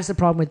 And that is the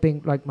problem with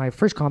being, like my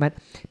first comment,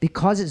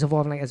 because it's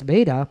evolving as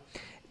beta,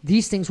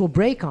 these things will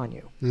break on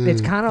you. It's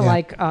kind of yeah.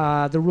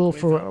 like the rule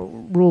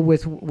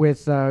with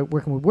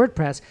working with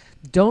WordPress.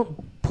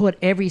 Don't put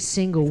every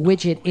single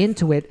widget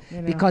into it,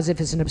 because if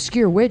it's an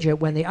obscure widget,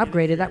 when they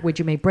upgrade it, that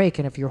widget may break.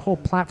 And if your whole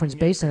platform's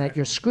based on that,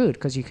 you're screwed,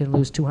 because you can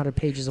lose 200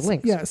 pages of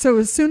links. Yeah. So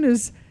as soon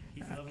as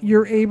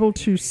you're able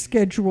to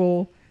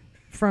schedule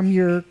from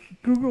your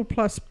Google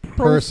Plus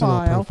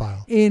Personal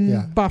profile. in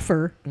Yeah.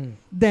 Buffer,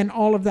 then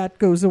all of that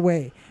goes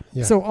away.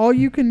 Yeah. So all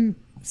you can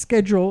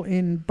schedule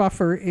in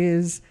Buffer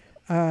is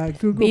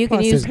Google But you can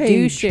Plus use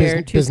page.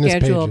 DoShare to Business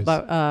schedule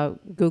pages.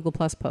 Google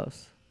Plus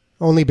posts.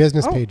 Only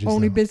business Oh, pages.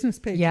 only though. business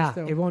pages. Yeah,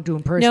 though. it won't do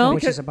in personal, No.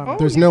 which is a bummer.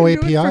 There's you no can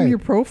do it API. from your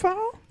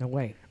profile. No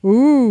way.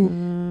 Ooh,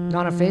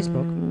 Not on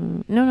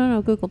Facebook.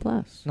 No, Google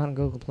Plus. Not on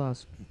Google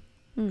Plus.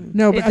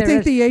 no, but If I there think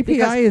is- the API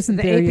because isn't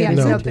the there API yet.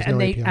 No, is out there's there, no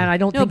and, API. and I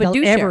don't No, think but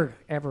they'll DoShare.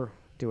 ever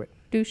do it.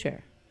 DoShare.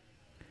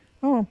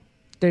 Oh,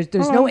 There's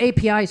Oh, no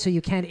API, so you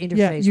can't interface.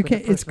 yeah, you with can.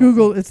 the It's personal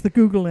Google. thing. It's the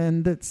Google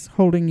end that's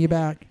holding you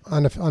back.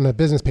 On a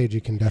business page,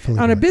 you can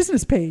definitely On do a it.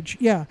 business page,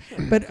 yeah,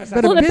 but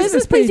Well, a on a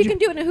business page, you can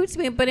do it in a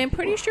Hootsuite, but I'm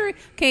pretty sure,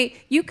 okay,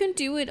 you can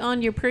do it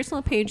on your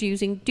personal page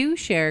using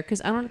DoShare,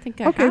 because I don't think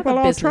I Okay, have well,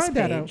 a I'll business try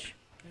that page.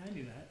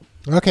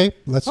 out. Okay,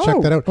 let's check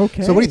Oh, that out.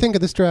 okay. So, what do you think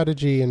of the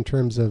strategy in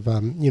terms of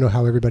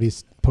how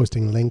everybody's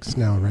posting links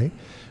now, right?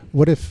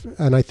 What if?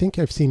 And I think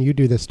I've seen you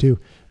do this too,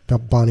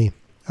 Bonnie.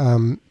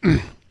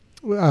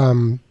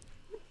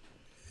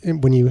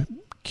 When you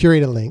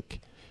curate a link,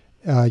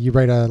 you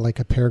write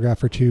a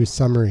paragraph or two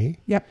summary.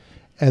 Yep.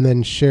 And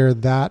then share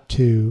that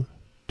to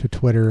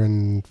Twitter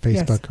and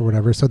Facebook or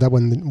whatever, so that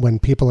when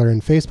people are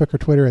in Facebook or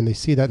Twitter and they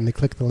see that and they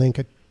click the link,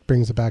 it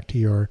brings it back to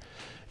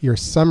your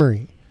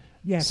summary.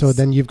 Yes. So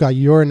then you've got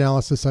your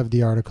analysis of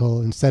the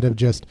article instead of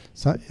just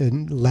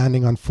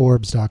landing on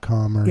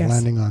Forbes.com or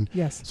landing on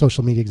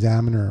Social Media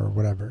Examiner or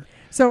whatever.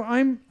 So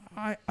I'm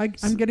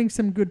getting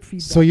some good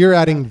feedback. So you're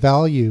adding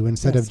value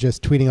instead of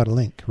just tweeting out a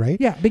link, right?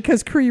 Yeah,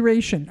 because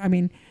curation. I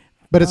mean,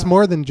 but it's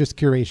more than just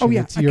curation. Oh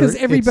yeah, because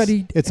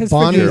everybody it's has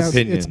Bonnie's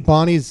figured out. it's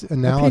Bonnie's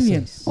analysis.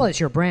 Opinion. Well,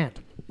 it's your brand.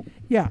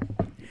 Yeah.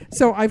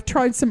 So I've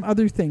tried some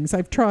other things.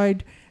 I've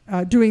tried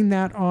doing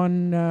that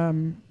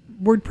on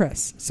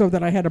WordPress, so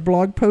that I had a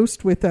blog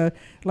post with a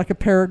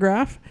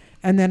paragraph,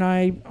 and then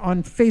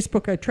on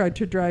Facebook I tried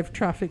to drive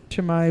traffic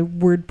to my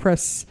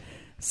WordPress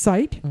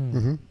site,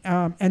 and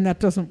that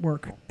doesn't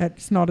work.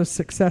 It's not as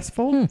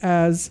successful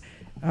as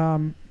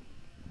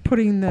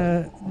putting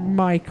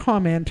my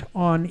comment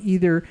on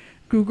either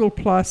Google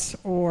Plus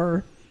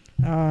or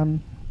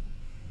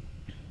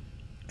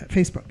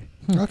Facebook.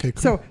 Okay,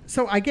 cool.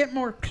 So I get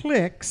more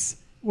clicks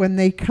when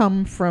they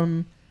come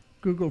from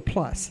Google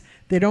Plus.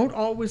 They don't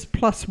always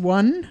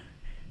 +1,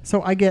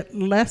 so I get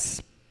less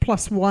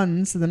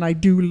 +1s than I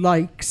do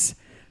likes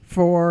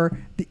for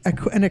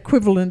an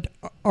equivalent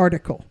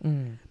article.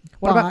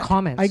 What about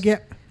comments? I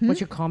get. What's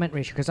your comment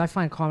ratio? Because I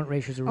find comment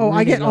ratios are Oh, really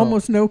I get low.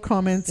 almost no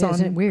comments Yeah,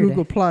 isn't it on weird,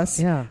 Google eh? Plus.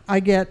 Yeah. I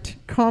get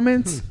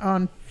comments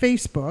on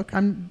Facebook.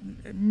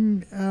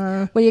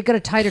 Well, you got a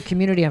tighter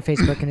community on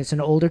Facebook, and it's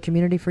an older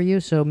community for you,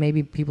 so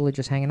maybe people are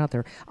just hanging out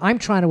there. I'm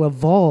trying to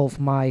evolve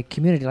my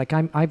community. Like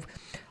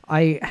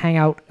I hang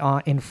out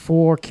in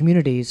 4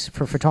 communities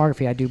for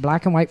photography. I do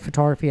black and white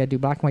photography. I do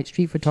black and white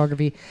street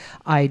photography.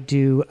 I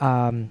do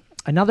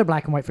another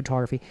black and white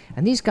photography.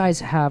 And these guys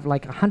have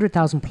like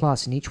 100,000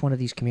 plus in each one of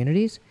these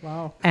communities.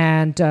 Wow.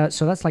 And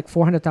so that's like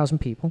 400,000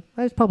 people.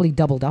 That's probably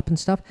doubled up and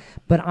stuff.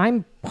 But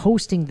I'm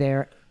posting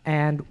there,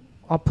 and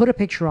I'll put a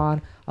picture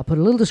on, I'll put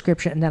a little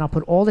description, and then I'll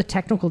put all the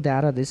technical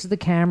data. This is the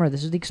camera,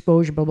 this is the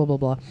exposure, blah, blah, blah,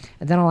 blah.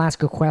 And then I'll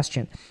ask a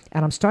question.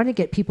 And I'm starting to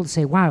get people to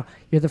say, wow,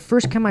 you're the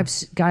first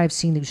guy I've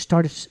seen who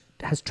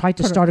has tried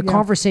to start a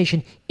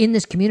conversation in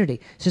this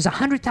community. So there's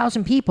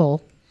 100,000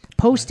 people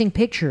posting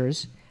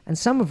pictures, and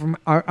some of them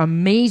are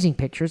amazing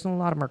pictures, and a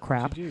lot of them are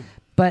crap.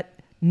 But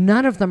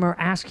none of them are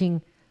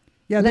asking,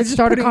 Yeah, let's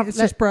start a it's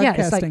just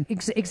broadcasting. Yeah,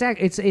 it's like,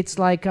 exactly. It's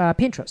like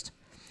Pinterest.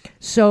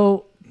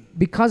 So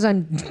because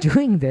I'm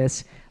doing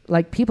this,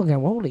 like people go,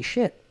 holy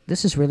shit,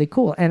 this is really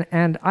cool.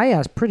 And I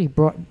ask pretty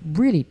broad,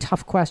 really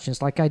tough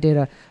questions. Like I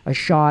did a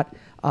shot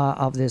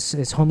of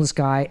this homeless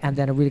guy, and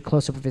then a really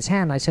close up of his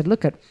hand. I said,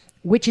 look at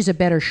which is a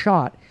better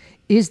shot.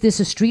 Is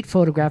this a street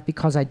photograph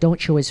because I don't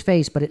show his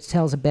face, but it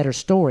tells a better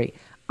story?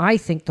 I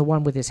think the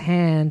one with his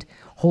hand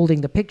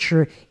holding the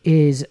picture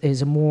is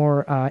a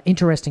more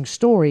interesting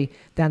story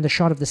than the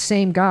shot of the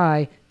same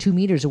guy 2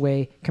 meters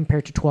away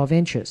compared to 12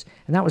 inches.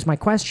 And that was my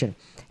question.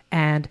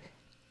 And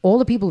all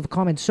the people who have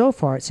commented so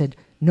far said,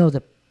 no,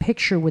 the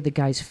picture with the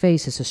guy's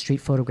face is a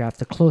street photograph.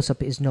 The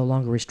close-up is no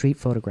longer a street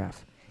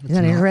photograph. Isn't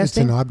that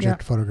interesting? It's an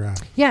object photograph.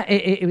 Yeah,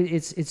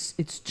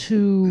 it's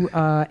too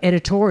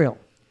editorial.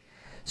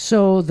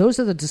 So those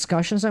are the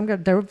discussions I'm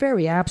going. They're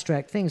very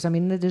abstract things. I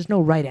mean, there's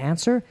no right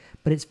answer,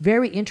 but it's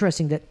very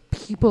interesting that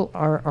people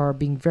are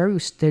being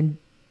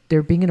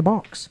they're being in a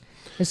box.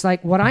 It's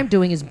like what I'm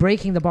doing is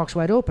breaking the box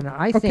wide open.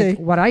 I think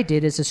what I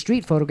did is a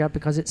street photograph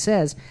because it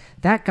says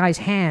that guy's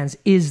hands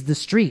is the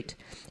street.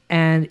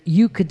 And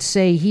you could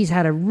say he's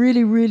had a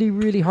really, really,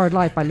 really hard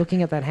life by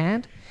looking at that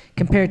hand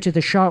compared to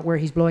the shot where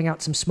he's blowing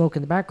out some smoke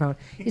in the background.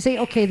 You say,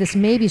 okay, this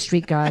may be a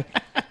street guy,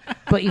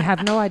 but you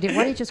have no idea.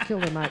 Why don't you just kill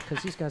them out?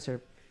 Because these guys are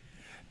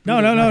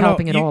not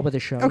helping at all with the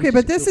show. Okay,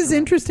 but this is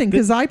interesting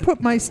because I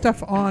put my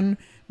stuff on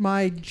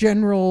my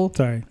general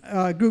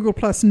Google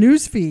Plus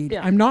news feed.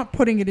 Yeah. I'm not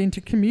putting it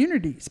into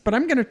communities, but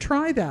I'm going to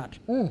try that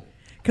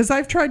because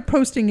I've tried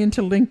posting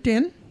into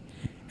LinkedIn,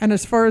 and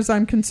as far as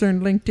I'm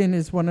concerned, LinkedIn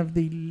is one of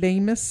the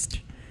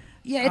lamest.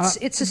 Yeah,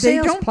 it's a they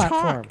sales don't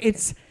platform. talk.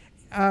 It's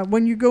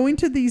when you go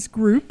into these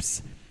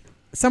groups,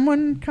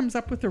 someone comes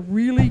up with a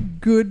really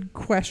good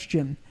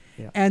question,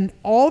 and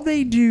all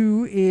they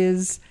do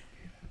is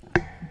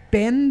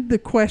bend the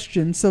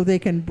question so they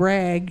can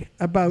brag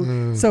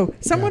about. So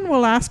someone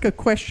will ask a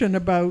question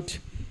about,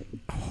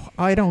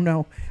 I don't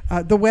know,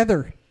 the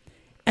weather.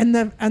 And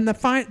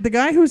the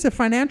guy who's a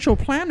financial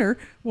planner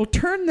will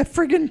turn the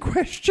friggin'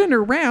 question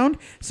around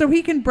so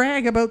he can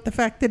brag about the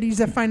fact that he's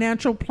a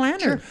financial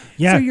planner. Sure.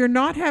 Yeah. So you're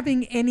not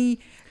having any.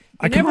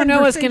 You never know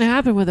what's going to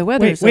happen with the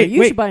weather. You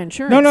should buy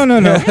insurance.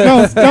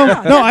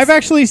 No. I've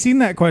actually seen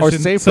that question.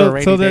 Or save for a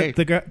rainy day.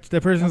 The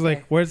person's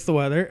like, "Where's the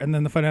weather?" And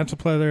then the financial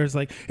planner is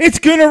like, "It's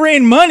gonna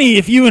rain money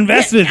if you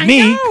invest with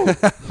me."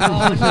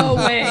 Oh, no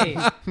way.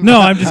 No,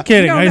 I'm just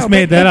kidding. I just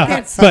made that up.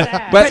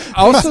 But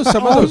also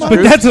some of those But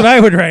groups, that's what I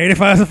would write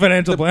if I was a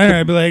financial planner.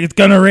 I'd be like, "It's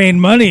gonna rain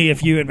money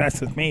if you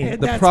invest with me."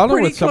 That's problem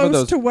pretty with some of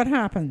close those- to what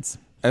happens.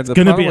 and the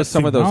gonna problem be a with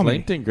some of those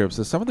tsunami. LinkedIn groups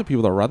is some of the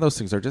people that run those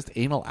things are just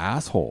anal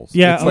assholes.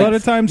 Yeah, It's a lot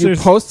of times you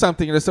there's- post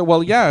something and they say,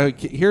 "Well, yeah,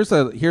 here's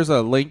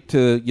a link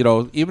to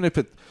even if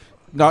it's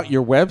not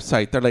your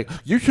website." They're like,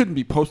 "You shouldn't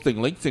be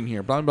posting links in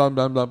here." Blah blah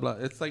blah blah blah.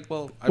 It's like,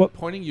 well, I'm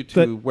pointing you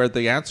to where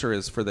the answer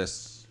is for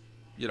this.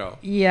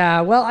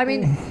 Yeah, well, I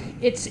mean,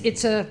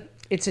 it's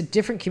a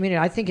different community.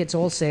 I think it's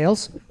all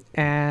sales,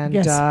 and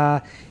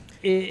Yes.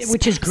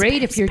 which is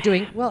great if you're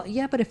doing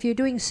but if you're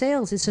doing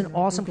sales, it's an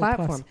awesome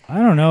platform. I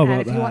don't know And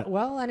about if you that.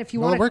 want, and if you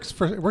Well, want, it works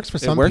for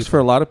some It works people. for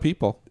a lot of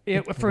people.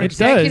 for It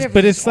executives, does,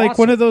 but it's like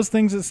awesome. one of those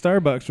things at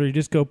Starbucks where you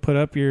just go put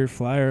up your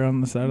flyer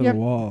on the side of Yep. the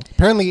wall.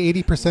 Apparently,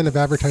 80% of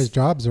advertised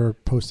jobs are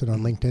posted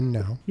on LinkedIn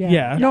now.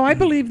 Yeah. No, I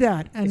believe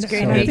that. And, It's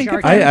great and in I think HR.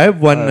 if I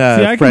have one See,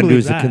 I can friend believe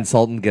who's that. a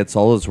consultant, gets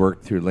all his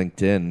work through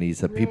LinkedIn.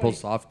 He's a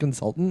PeopleSoft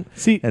consultant.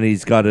 See- and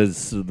he's got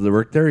the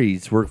work there.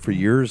 He's worked for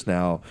years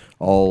now,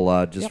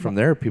 all just from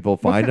there. People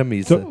find him.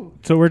 He's So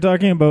we're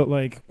talking about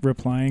like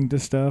replying to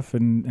stuff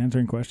and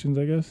answering questions,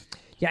 I guess.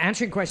 Yeah,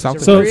 answering questions.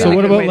 Something Are So really so what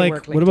good about way to like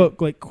work what LinkedIn.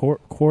 about like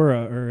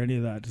Quora or any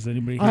of that? Does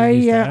anybody here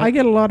use that? I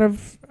get a lot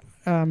of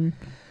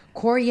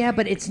Core? Yeah,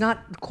 but it's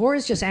not. Core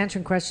is just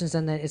answering questions,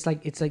 and then it's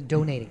like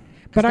donating.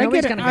 'Cause but I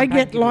nobody's get gonna come back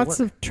and give you lots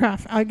work. of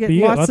traffic. I get But you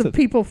get lots lots of of-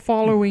 people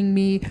following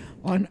me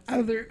on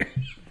other.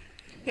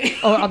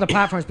 other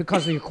platforms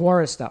because of your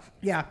Quora stuff.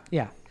 Yeah.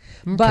 Yeah.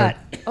 But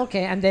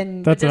okay, and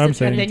then That's what I'm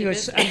saying. And then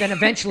and then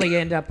eventually you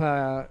end up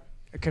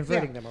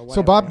converting them or whatever.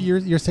 So, Bob,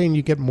 you're saying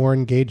you get more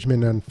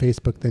engagement on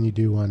Facebook than you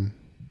do on.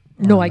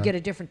 No, I get a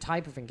different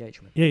type of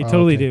engagement. Yeah, you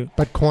totally okay. do.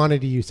 But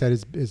quantity, you said,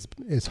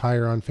 is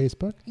higher on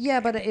Facebook?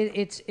 Yeah, but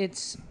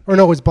it's Or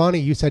no, it was Bonnie.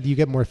 You said you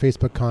get more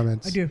Facebook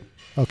comments. I do.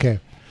 Okay.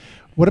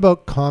 What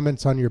about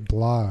comments on your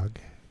blog?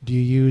 Do you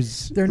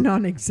use? They're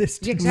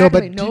non-existent.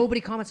 exactly but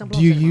nobody comments on blogs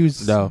Do you anymore.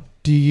 use? No.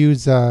 Do you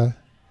use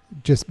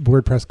just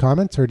WordPress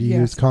comments, or do you Yes.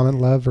 use Comment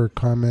Love or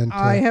Comment?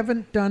 I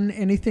haven't done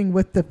anything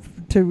with the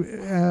to I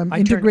turned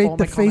integrate all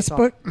the my comments off.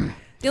 Facebook.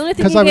 The only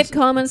thing 'Cause you I get was-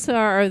 comments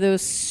are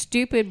those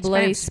stupid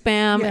bloody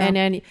spam, Yeah. and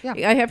then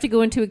Yeah. I have to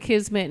go into a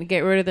Kismet and get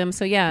rid of them.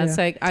 So yeah, it's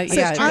Yeah. like So it'd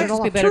I,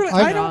 just be better truly, to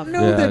turn I it off. don't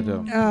know Yeah, I that.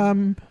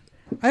 don't.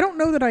 I don't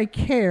know that I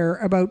care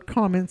about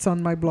comments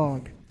on my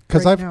blog.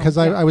 Because right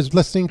now. I was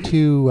listening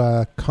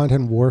to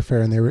Content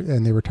Warfare, and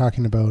they were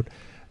talking about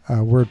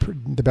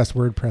the best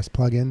WordPress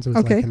plugins. It was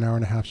Okay. like an hour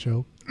and a half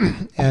show,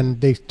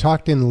 and they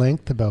talked in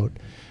length about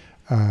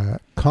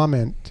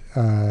comment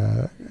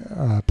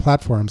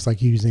platforms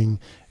like using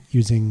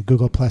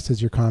Google Plus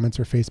as your comments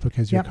or Facebook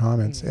as your Yep.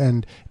 comments,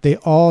 and they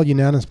all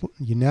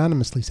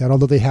unanimously said,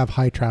 although they have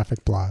high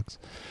traffic blogs,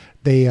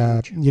 they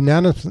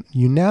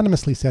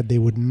unanimously said they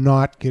would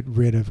not get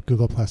rid of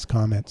Google Plus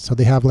comments. So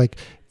they have like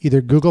either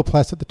Google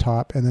Plus at the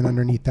top, and then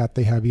underneath that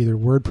they have either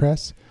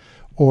WordPress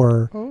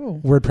or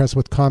WordPress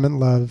with Comment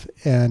Love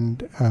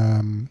and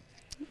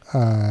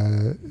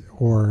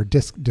or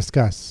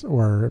Discuss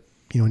or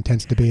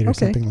Intense Debate or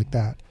Okay. something like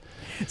that.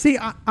 See,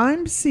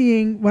 I'm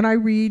seeing when I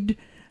read,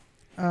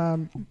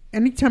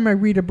 anytime I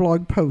read a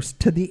blog post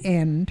to the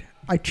end,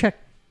 I check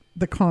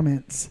the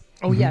comments.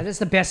 Oh yeah, that's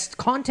the best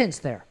contents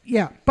there.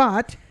 Yeah,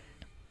 but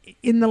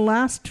in the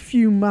last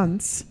few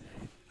months,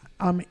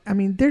 I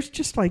mean, there's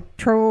just like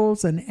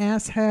trolls and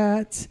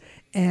asshats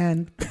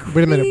and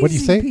Wait a minute, what do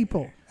you crazy say?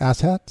 People,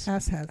 Asshats?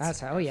 asshats.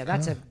 That's yeah,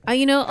 that's a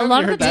A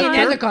lot of the Ian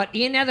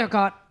time,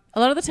 Nethercott. a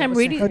lot of the time,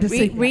 reading Oh, just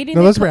say- reading.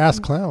 No, the those were com- Ass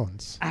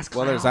Clowns. Ask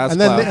Well, there's Clown. Ask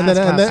And then, Clown. and then,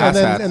 and then, and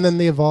then, Asshats. and then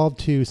they evolved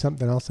to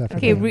something else after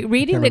Okay, that. I reading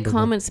can't the remember what.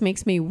 comments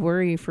makes me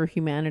worry for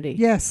humanity.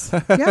 Yes,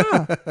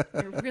 yeah.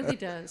 It really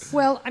does.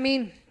 Well, I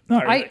mean,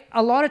 Not really.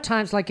 a lot of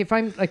times, like if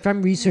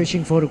I'm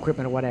researching photo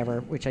equipment or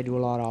whatever, which I do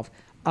a lot of,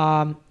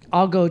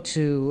 I'll go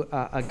to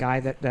a guy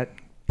that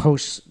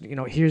posts,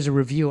 here's a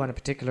review on a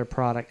particular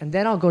product, and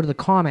then I'll go to the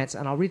comments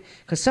and I'll read,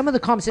 because some of the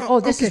comments say,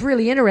 this is okay.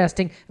 really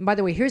interesting, and by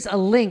the way, here's a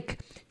link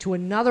to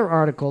another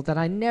article that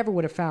I never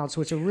would have found, so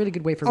it's a really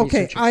good way for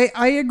Okay, researching.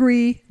 I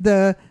agree.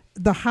 The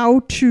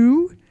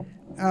how-to,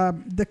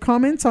 the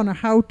comments on a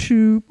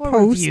how-to Or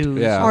post reviews.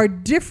 Yeah. are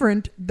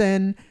different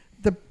than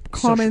the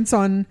comments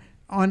on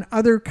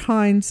other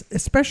kinds,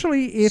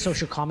 especially if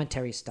social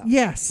commentary stuff.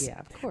 Yes. Yeah,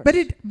 of course.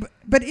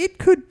 But it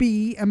could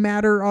be a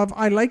matter of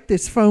I like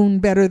this phone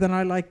better than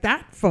I like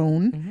that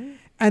phone,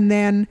 and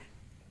then,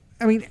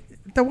 I mean,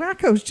 the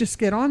wackos just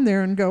get on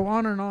there and go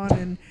on,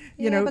 and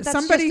you know, but that's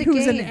somebody just a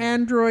who's an game.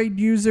 Android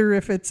user,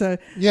 if it's a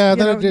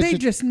they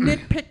just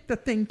nitpick the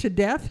thing to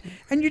death,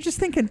 and you're just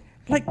thinking,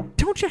 like,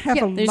 don't you have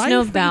a there's life?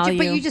 no value.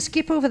 But you just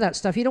skip over that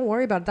stuff. You don't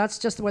worry about it. That's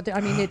just what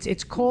I mean.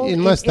 It's called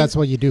Unless that's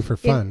what you do for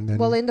fun. then.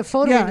 Well, in the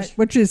photo industry,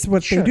 which is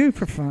what Sure. they do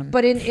for fun.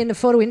 But in the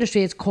photo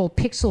industry, it's called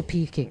pixel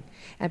peeking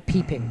and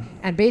peeping.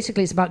 And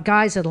basically, it's about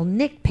guys that'll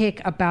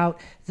nitpick about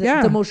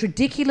the most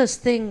ridiculous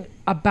thing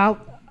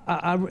about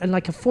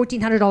like a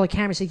 $1,400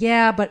 camera. Say,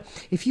 yeah, but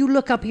if you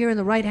look up here in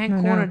the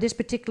right-hand corner, this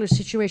particular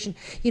situation,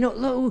 you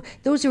know,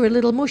 those are a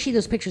little mushy,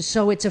 those pictures,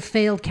 so it's a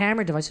failed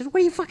camera device. What are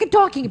you fucking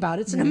talking about?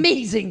 It's an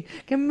amazing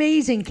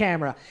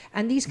camera.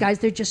 And these guys,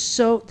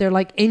 they're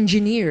like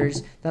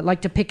engineers that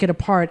like to pick it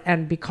apart,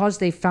 and because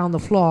they found the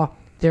flaw,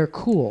 they're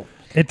cool.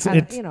 It's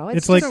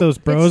it's like just- those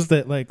bros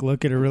that like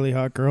look at a really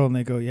hot girl and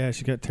they go, "Yeah,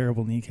 she got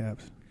terrible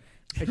kneecaps."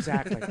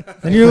 Exactly.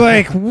 And you're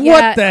like,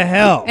 "What the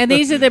hell?" And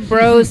these are the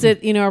bros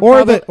that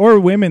are or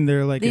women.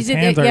 They're like, his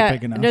hands aren't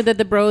big enough. No, that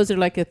the bros are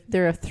like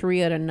they're a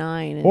 3 out of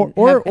 9. And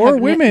Or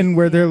women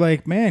where they're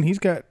like, "Man, he's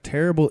got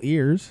terrible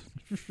ears."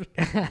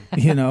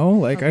 You know,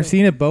 like I've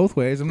seen it both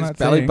ways. I'm His not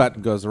belly saying.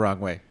 button goes the wrong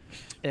way.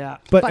 Yeah.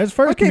 But as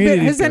far as okay, but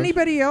community has goes,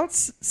 anybody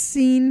else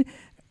seen?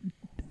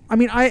 I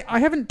mean, I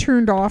haven't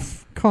turned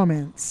off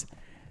comments.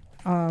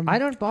 I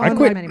don't bother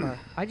them anymore.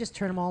 I just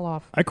turn them all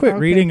off. I quit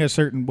reading a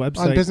certain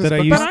website that I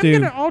But used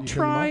to. I'll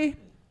try.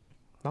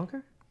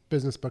 Bunker?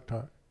 Business Book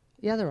Talk.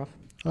 Yeah, they're off.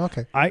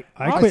 Okay.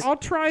 I'll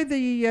try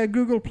the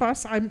Google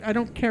Plus. I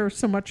don't care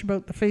so much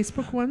about the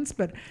Facebook ones,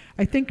 but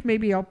I think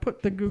maybe I'll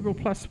put the Google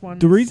Plus ones.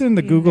 The reason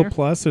the in Google there.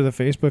 Plus or the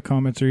Facebook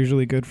comments are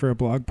usually good for a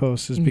blog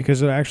post is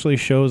because it actually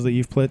shows that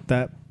you've put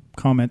that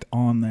comment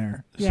on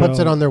there. Puts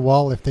it on their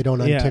wall if they don't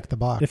untick the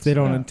box. If they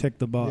don't untick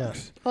the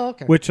box. Oh,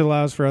 okay. Which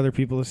allows for other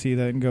people to see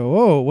that and go,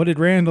 "Oh, what did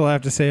Randall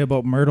have to say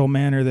about Myrtle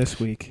Manor this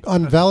week?"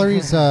 On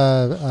Valerie's,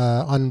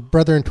 on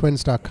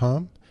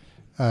brotherandswins.com,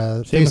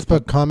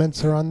 Facebook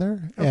comments are on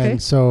there. Okay.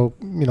 And so,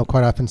 you know,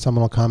 quite often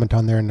someone will comment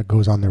on there and it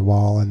goes on their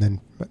wall, and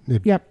then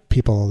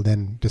people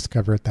then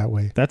discover it that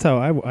way. That's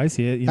how I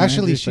see it. You know,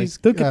 Actually, it's like, she's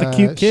look at the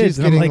cute kids. she's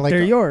And I'm getting like,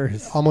 they're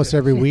yours. Almost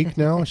every week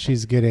now,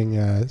 she's getting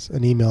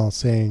an email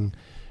saying,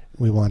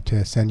 "We want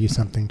to send you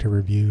something to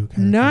review." kind of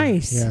thing.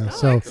 Nice. Yeah. Oh,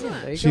 so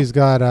excellent. There you she's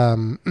got.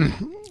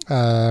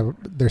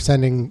 They're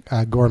sending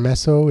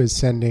Gourmesso is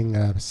sending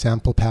a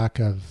sample pack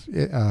of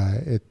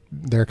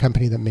They're a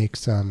company that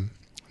makes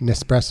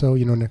Nespresso.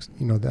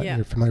 That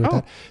you're familiar with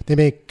that. They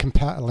make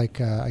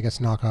I guess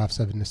knockoffs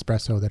of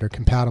Nespresso that are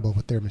compatible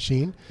with their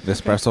machine.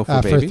 Nespresso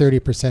for for babies?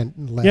 30%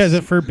 less. Yeah, is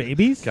it for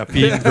babies?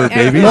 Caffeine for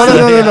babies?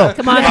 No.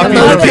 Come on, I've a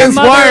got mother, kids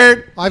mother-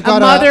 wired. I've got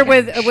a mother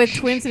with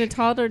twins and a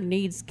toddler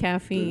needs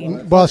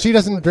caffeine. Well, she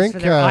doesn't drink for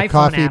their iPhone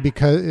coffee app.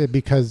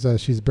 because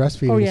she's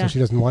breastfeeding, Oh, yeah. so she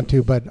doesn't want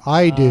to. But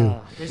I do,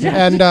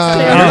 Yeah. and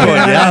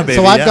yeah, baby,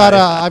 so I've got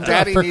yeah.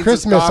 Daddy for needs his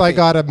Christmas I coffee.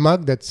 got a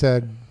mug that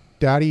said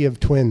 "Daddy of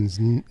twins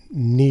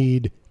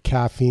need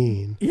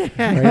caffeine." Yeah.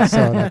 Right?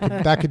 So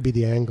that could be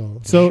the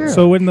angle.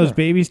 So when those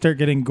babies start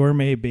getting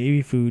gourmet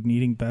baby food and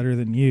eating better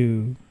than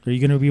you, are you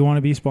going to want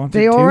to be sponsored?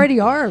 They too? already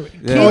are. Oh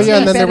Kids yeah, eat and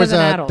then better there was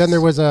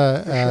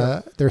than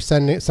adults. they're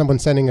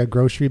sending a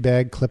grocery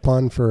bag clip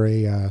on for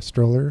a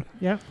stroller.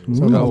 Yeah.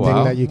 So a Ooh. little Oh, thing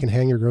wow. that you can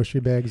hang your grocery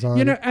bags on.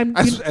 You know,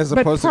 As but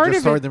opposed to part just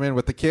of throwing it- them in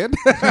with the kid.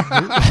 Well,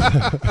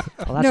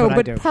 that's no, what I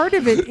but do. part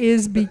of it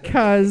is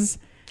because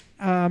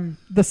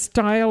the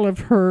style of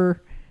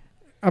her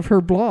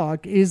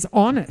blog is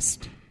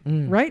honest,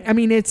 right? I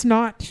mean, it's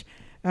not.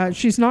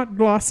 She's not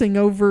glossing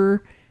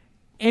over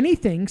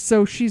anything,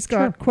 so she's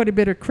got quite a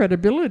bit of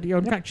credibility.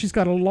 In fact, she's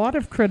got a lot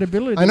of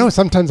credibility. I know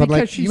sometimes I'm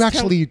because like, she's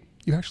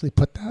you actually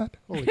put that?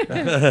 Holy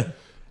crap.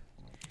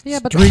 Yeah,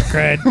 but Street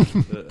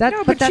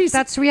cred.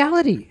 That's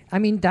reality. I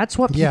mean, that's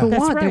what Yeah. people That's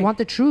want. They right. want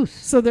the truth.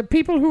 So the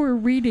people who are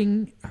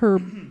reading her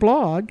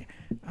blog,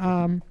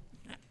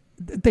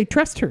 they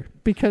trust her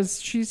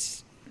because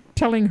she's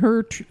telling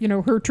her,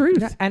 her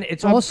truth. And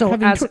it's of also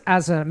having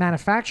as a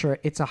manufacturer,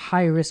 it's a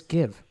high risk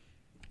give.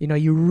 You know,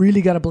 you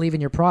really got to believe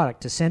in your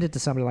product to send it to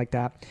somebody like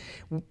that.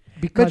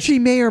 Because but she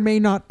may or may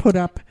not put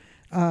up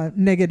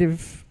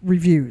negative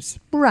reviews.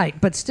 right,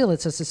 but still,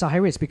 it's a high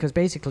risk because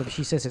basically, if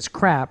she says it's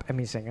crap, I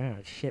mean, saying oh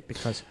shit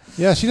because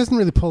Yeah, she doesn't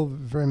really pull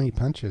very many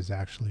punches,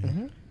 actually.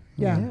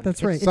 Yeah,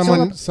 that's right.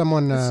 Someone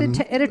it's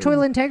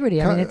editorial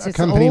integrity. I mean, it's a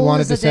company old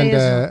wanted as to the day send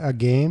as a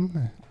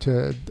game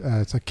to.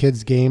 It's a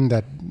kids game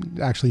that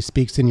actually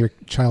speaks in your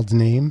child's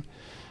name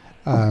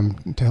to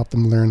help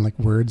them learn like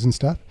words and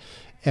stuff.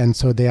 And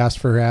so they asked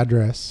for her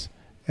address,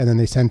 and then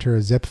they sent her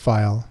a zip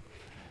file,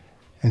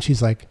 and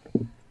she's like,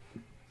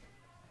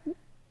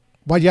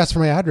 "Why'd you ask for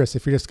my address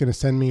if you're just going to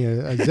send me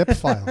a zip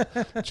file?"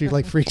 She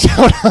like freaked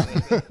out.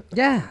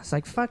 Yeah, it's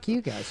like, fuck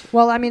you guys.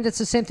 Well, I mean, it's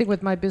the same thing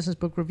with my business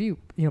book review.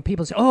 You know,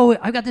 people say, oh,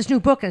 I've got this new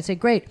book. And I say,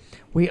 great.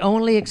 We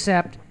only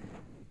accept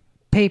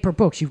paper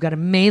books. You've got to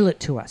mail it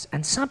to us.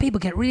 And some people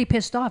get really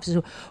pissed off. They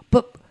say,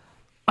 but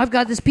I've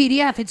got this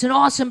PDF. It's an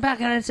awesome back.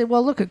 And I said,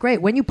 well, look,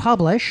 great. When you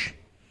publish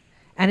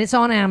and it's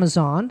on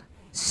Amazon,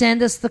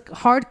 send us the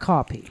hard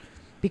copy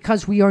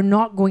because we are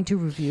not going to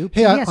review PDFs.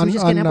 Hey, We're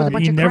just going to end up with a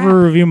bunch You of never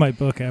crap. review my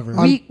book ever.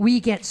 I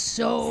get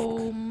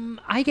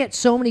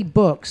so many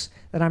books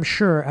that I'm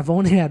sure I've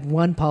only had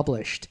one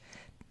published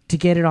to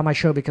get it on my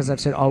show because I've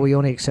said, oh, we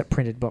only accept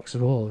printed books.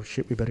 Oh,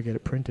 shit, we better get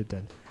it printed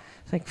then.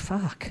 It's like,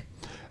 fuck.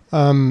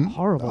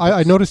 Horrible.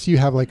 I noticed you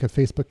have like a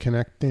Facebook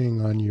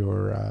connecting on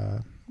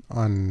your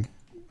on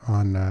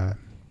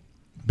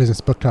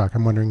Business Book Talk.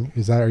 I'm wondering,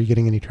 are you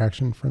getting any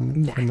traction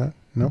from that?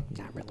 No?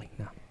 Not really,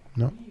 no.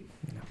 No?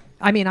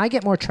 I mean, I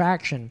get more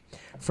traction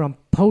from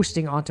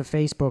posting onto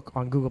Facebook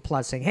on Google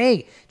Plus saying,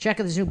 hey, check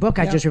out this new book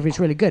I just reviewed. It's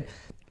really good.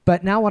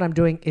 But now what I'm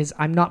doing is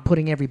I'm not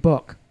putting every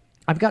book.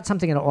 I've got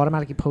something that'll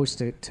automatically post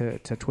to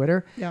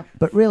Twitter. Yeah.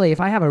 But really, if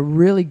I have a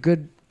really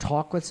good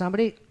talk with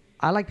somebody,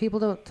 I like people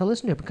to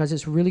listen to it because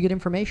it's really good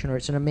information or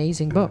it's an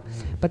amazing book.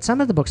 But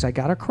some of the books I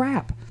got are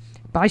crap.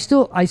 But I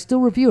still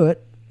review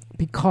it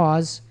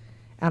because,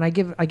 and I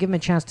give them a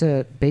chance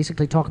to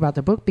basically talk about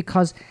the book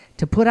because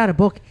to put out a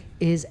book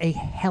is a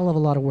hell of a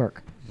lot of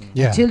work.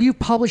 Yeah. Until you've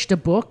published a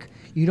book,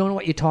 you don't know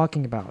what you're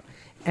talking about.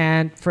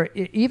 And for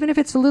even if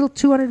it's a little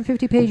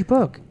 250-page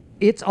book,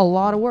 it's a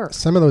lot of work.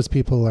 Some of those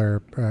people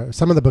are,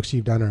 some of the books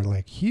you've done are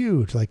like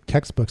huge, like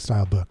textbook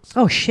style books.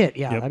 Oh shit!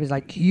 Yeah, that was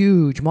like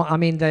huge. I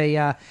mean,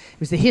 it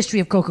was the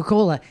history of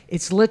Coca-Cola.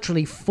 It's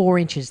literally 4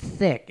 inches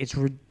thick. It's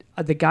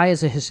the guy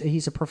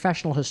he's a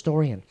professional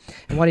historian,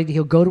 and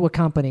he'll go to a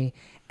company,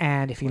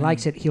 and if he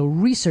likes it, he'll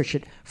research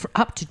it for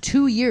up to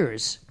 2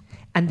 years,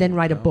 and then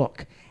write a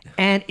book.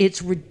 And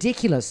it's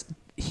ridiculous.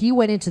 He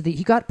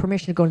got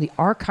permission to go into the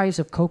archives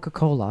of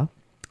Coca-Cola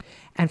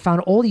and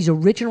found all these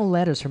original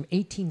letters from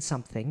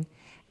 18-something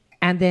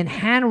and then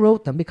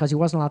hand-wrote them because he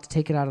wasn't allowed to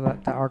take it out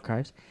of the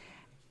archives.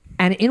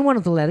 And in one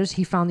of the letters,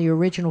 he found the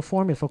original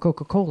formula for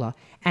Coca-Cola.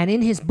 And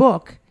in his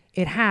book,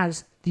 it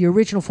has the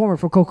original formula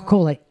for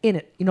Coca-Cola in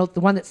it. You know, the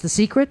one that's the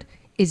secret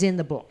is in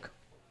the book.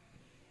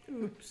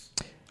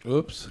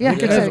 Oops. Yeah,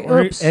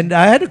 oops. And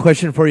I had a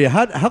question for you.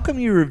 How come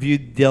you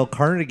reviewed Dale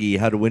Carnegie,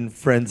 How to Win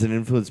Friends and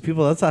Influence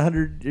People? That's a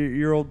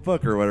 100-year-old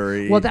book or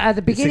whatever. Well, at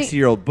the beginning,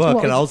 60-year-old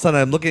book, and all of a sudden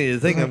I'm looking at the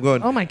thing, I'm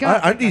going, oh my God.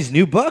 aren't these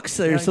new books?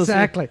 That you're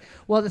Exactly.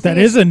 Well, that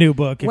is a new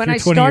book if when you're I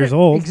 20 started, years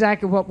old.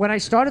 Exactly. Well, when I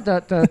started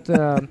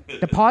the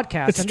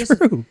podcast, It's and this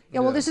true.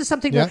 this is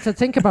something to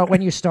think about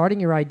when you're starting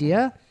your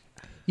idea.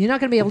 You're not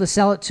going to be able to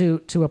sell it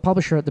to a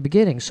publisher at the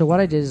beginning. So what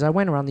I did is I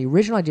went around. The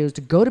original idea was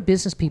to go to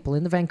business people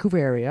in the Vancouver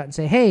area and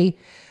say, hey,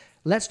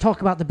 let's talk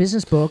about the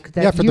business book.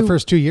 That for the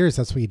first 2 years,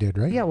 that's what you did,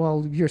 right? Yeah,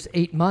 well, yours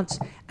 8 months.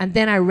 And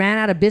then I ran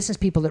out of business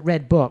people that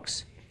read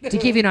books. To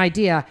give you an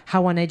idea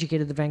how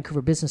uneducated the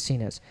Vancouver business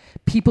scene is.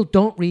 People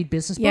don't read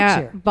business books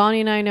here. Bonnie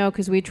and I know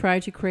because we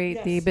tried to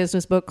create the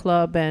business book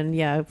club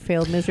and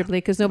failed miserably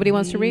because nobody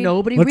wants to read.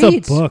 Nobody What's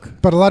reads. a book?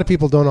 But a lot of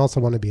people don't also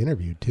want to be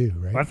interviewed too,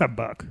 right? What's a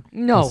book?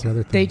 No, That's the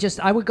other they thing. just.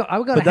 I would go.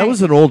 But that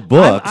was an old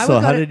book, I so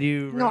would how go to- did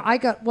you... No,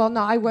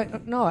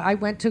 I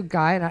went to a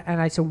guy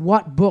and I said,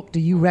 "What book do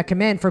you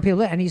recommend for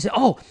people?" And he said,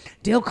 "Oh,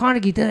 Dale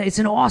Carnegie. It's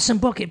an awesome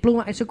book. It blew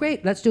my." I said,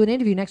 "Great, let's do an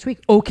interview next week."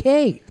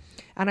 Okay.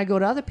 And I go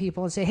to other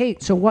people and say, "Hey,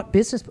 so what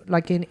business?"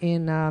 Like in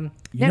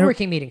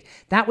networking meetings,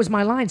 that was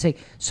my line. Say,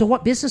 "So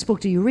what business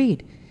book do you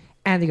read?"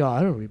 And they go,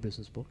 "I don't read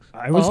business books."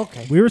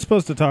 Okay. We were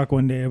supposed to talk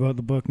one day about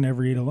the book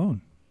Never Eat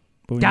Alone,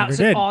 but we That never was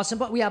did. awesome.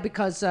 But yeah,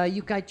 because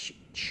you guys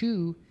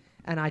Chu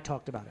and I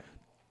talked about it.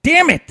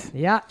 Damn it!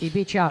 Yeah, he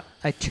beat you out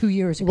 2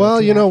 years ago. Well,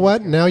 2 you know years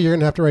what? ago. Now you're going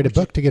to have to write a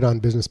book to get on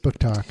Business Book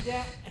Talk.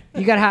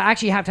 You got to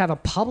actually have to have a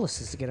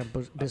publicist to get a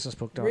business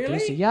book done.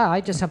 Really? Yeah,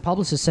 I just have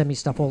publicists send me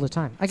stuff all the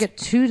time. I get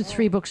 2 to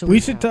 3 books a week. We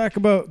should now. talk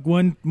about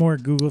one more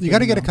Google. You got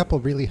to thing, get a though. couple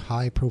really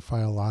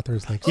high-profile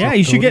authors like. Yeah, Seth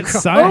you should Godin. get Oh,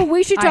 Simon.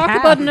 we should I talk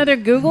have. about another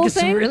Google Get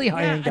some thing. really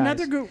high-end guys.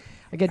 Another group.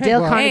 I got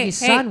Dale Hey, Carnegie's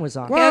hey. son was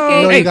on. Okay, No,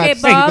 okay, you okay, got,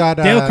 you Bob. got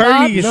Dale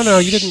Carnegie is- No,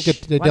 you didn't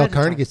get One Dale at a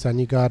time. Carnegie's son.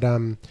 You got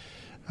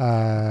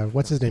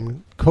what's his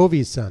name?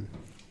 Covey's son.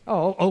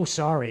 Oh,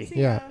 sorry.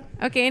 Yeah.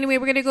 Okay, anyway,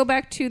 we're going to go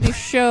back to the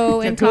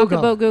show and talk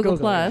about Google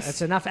Plus.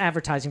 That's enough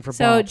advertising for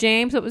So, Bob.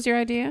 James, what was your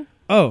idea?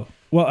 Oh,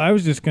 well, I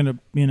was just gonna,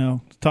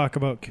 talk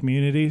about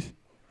communities.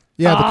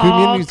 Yeah, the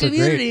communities are great.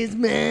 communities,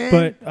 man.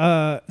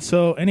 But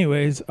so,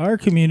 anyways, our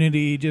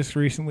community just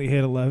recently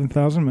hit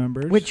 11,000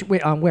 members. Wait,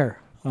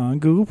 where? on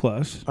Google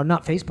Plus? Oh,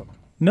 not Facebook.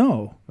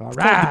 No, All it's called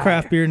the right.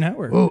 Craft Beer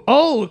Network.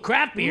 Oh,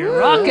 craft beer,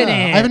 rocking it.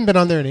 I haven't been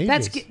on there in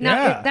ages.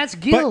 That's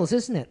Gills,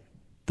 isn't it?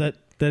 That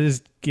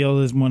is Gil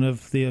is one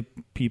of the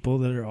people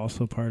that are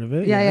also part of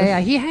it. Yeah, yes. yeah.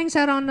 He hangs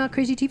out on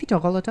Crazy TV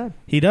Talk all the time.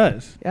 He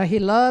does. Yeah, he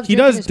loves. He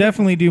drinking does his-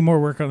 definitely do more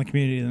work on the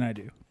community than I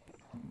do.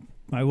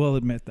 I will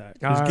admit that.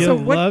 'Cause All right. Gil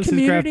So what loves his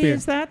craft community beer.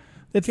 is that?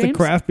 It's the James?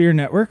 Craft Beer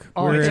Network.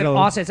 Oh, where it's it'll-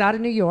 awesome. It's out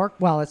of New York.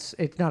 Well, it's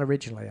not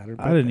originally out of.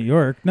 out of New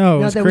York. No,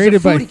 No, it was there was a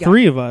created by foodie guy.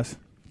 3 of us.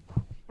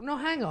 No,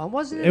 hang on.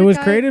 Wasn't it? It a was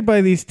guy- created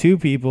by these 2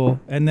 people,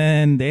 and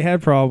then they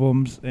had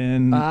problems,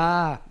 and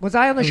Was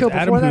I on the It show was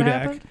Adam before that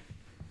Hudak. happened?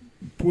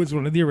 was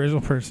one of the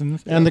original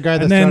persons, And the guy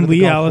that and then started the Lee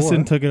Golf Allison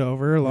 4. took it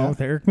over along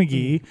with Eric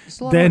McGee.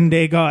 Slow. Then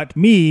they got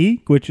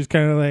me, which is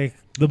kind of like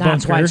the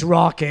That's bunker. why it's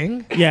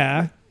rocking.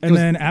 Yeah. And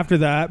then after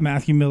that,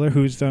 Matthew Miller,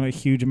 who's done a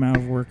huge amount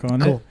of work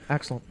on Cool. it.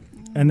 Excellent.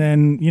 And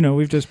then,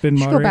 we've just been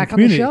You should go moderating back on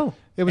the community. show.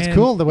 It was And-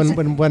 cool that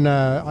when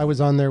I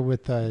was on there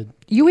with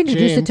You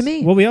introduced it to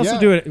James. me. Well, we also Yeah.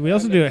 do it. We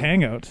also do it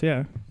hangouts.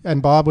 Yeah. and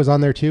Bob was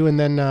on there too, and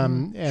then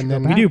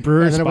then We do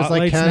brewer and then it was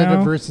like spotlights Canada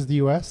now. versus the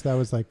U.S. That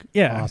was like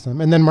Yeah. awesome.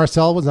 And then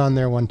Marcel was on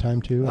there one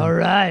time too. All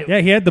right. Yeah,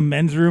 he had the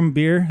men's room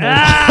beer.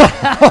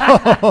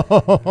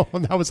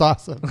 That was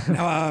awesome.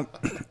 Now,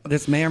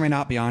 this may or may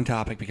not be on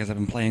topic because I've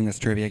been playing this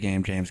trivia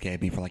game James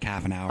gave me for like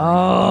half an hour.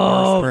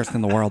 Oh. The worst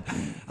person in the world.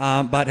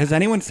 But has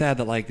anyone said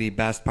that like the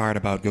best part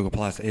about Google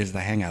Plus is the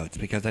Hangouts?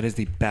 Because that is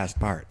the best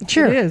part.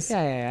 Sure. It is.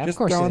 Yeah. Just of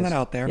course throwing it is. that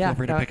out there. Yeah, Feel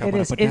free to pick up it what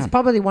I is. put It's down.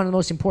 probably one of the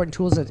most important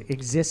tools that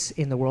exists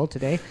in the world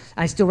today.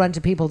 I still run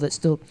into people that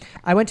still.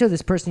 I went to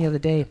this person the other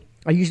day.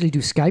 I usually do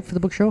Skype for the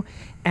book show,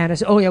 and I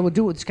said, "Oh yeah, we'll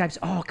do it with Skype."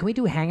 Oh, can we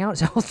do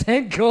Hangouts? Oh,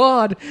 thank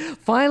God!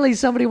 Finally,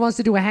 somebody wants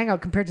to do a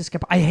Hangout compared to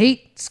Skype. I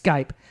hate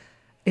Skype.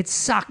 It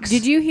sucks.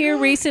 Did you hear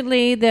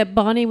recently that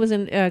Bonnie was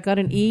got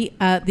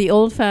the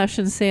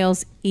old-fashioned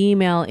sales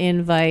email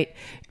invite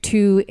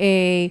to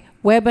a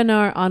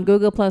webinar on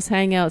Google Plus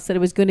Hangouts that it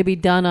was going to be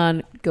done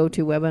on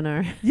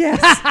GoToWebinar? Yes.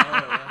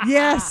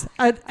 Yes.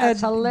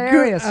 That's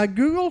hilarious. A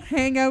Google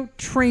Hangout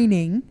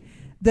training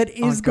that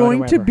is On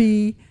going to GoToWebinar.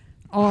 be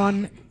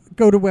on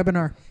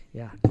GoToWebinar.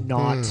 Yeah,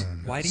 not.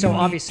 Why do So you need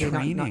obviously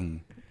not-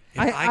 training? If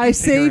I can figure it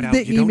saved out,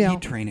 the you email.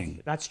 don't need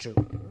training. That's true.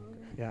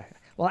 Yeah.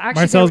 Well,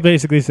 actually, Marcel's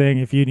basically saying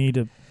if you need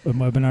a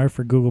webinar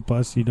for Google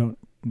Plus, you don't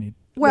need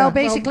well, Yeah,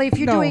 basically, if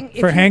you're no. doing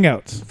for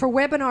Hangouts. for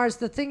webinars,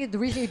 the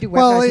reason you do webinars,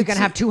 Well, you it's-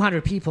 can have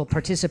 200 people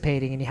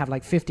participating, and you have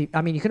like 50.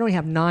 I mean, you can only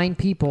have 9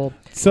 people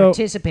So-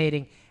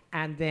 participating,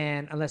 and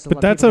then unless. But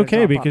that's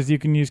okay because you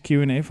can use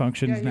Q&A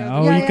functions Yeah, yeah.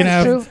 now. Yeah, you yeah, can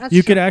that's have true. That's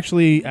you true. could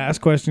actually ask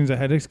questions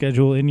ahead of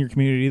schedule in your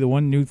community. The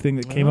one new thing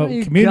that came Well, out you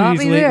with communities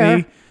got me lately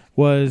there.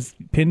 was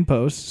pin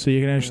posts. So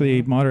you can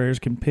actually moderators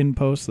can pin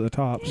posts to the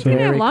top. So You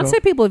have Very lots cool.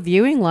 of people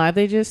viewing live.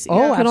 They just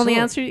Oh, could only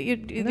absolutely.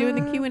 answer you doing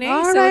the Q&A.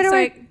 All So right, it's all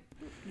right. like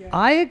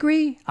I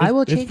agree. I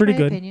will it's change pretty my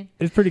good. opinion.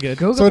 It's pretty good.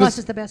 Google So Plus does-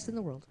 is the best in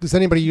the world. Does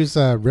anybody use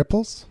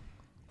Ripples?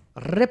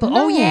 Ripple.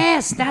 Oh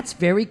yes, that's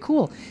very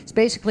cool. It's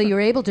basically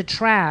you're able to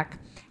track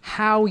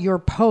how your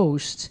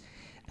post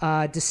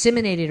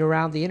disseminated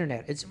around the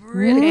internet. It's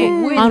really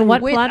cool. With, On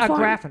what with platform?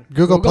 A graphic.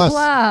 Google Plus.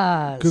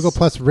 Plus. Google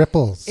Plus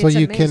Ripples, so It's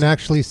you amazing. can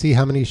actually see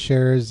how many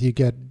shares you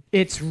get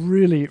It's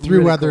really through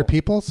really other cool.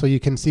 people, so you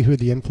can see who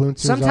the influencers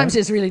Sometimes are.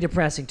 it's really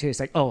depressing too. It's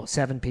like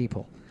 7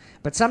 people,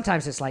 but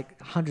sometimes it's like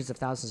hundreds of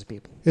thousands of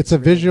people. It's a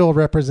visual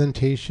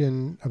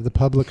representation of the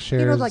public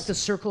shares. You know, like the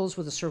circles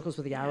with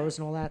the arrows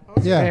and all that.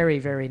 It's Yeah. very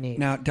very neat.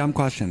 Now, dumb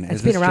question. It's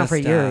Is been this around just, for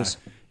years.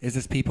 Is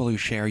this people who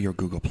share your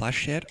Google Plus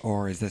shit,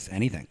 or is this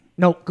anything?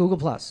 No, Google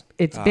Plus.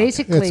 It's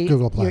basically It's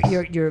Google Plus.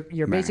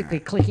 You're basically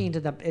clicking into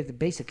the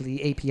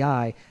basically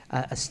API,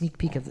 a sneak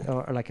peek of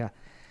or like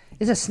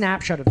it's a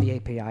snapshot of the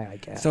API, I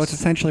guess. So it's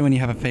essentially when you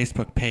have a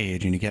Facebook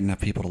page and you get enough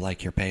people to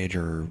like your page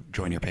or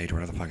join your page or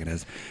whatever the fuck it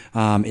is,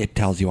 it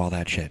tells you all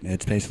that shit.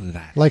 It's basically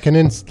that. like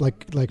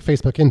like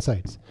Facebook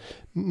Insights.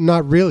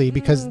 Not really,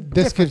 because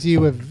this gives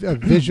you a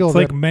visual. It's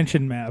like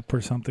mention map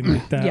or something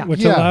like that, Yeah. which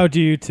Yeah. allowed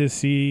you to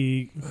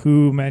see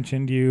who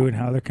mentioned you and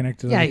how they're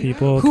connected to yeah, other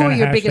people. who are kinda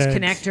your biggest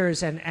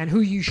hashtags. connectors and who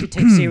you should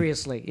take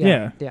seriously.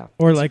 Yeah. Yeah.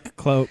 Or like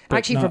clout. but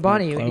Actually, not for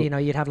Bonnie, like clout. you know,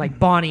 you'd have like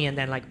Bonnie, and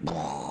then like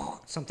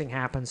something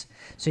happens.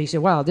 So you say,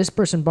 "Wow, this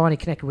person Bonnie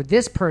connected with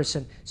this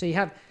person." So you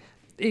have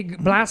it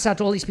blasts out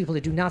to all these people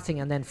that do nothing,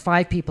 and then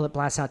 5 people it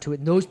blasts out to it,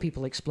 and those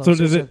people explode. So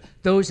does it-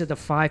 Those are the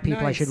 5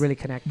 people I Nice. should really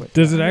connect with.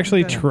 Does it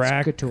actually It's a It's a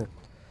track good tool.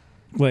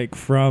 like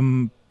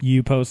from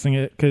you posting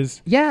it?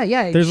 Because Yeah,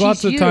 yeah. there's she's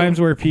lots of you. times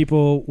where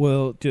people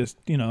will just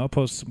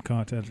post some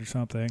content or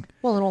something,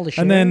 Well, and all the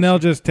shares. and then they'll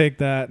just take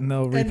that and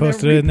they'll And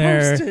repost they'll it in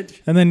there, repost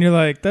it. and then you're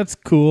like, "That's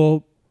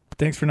cool.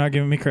 Thanks for not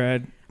giving me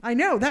cred." I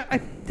know that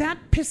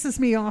pisses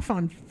me off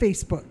on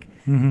Facebook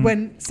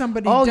when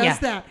somebody Oh, does yeah.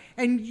 that,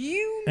 and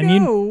you And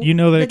know, you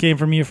know that it came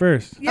from you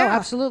first. Yeah, Oh,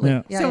 absolutely.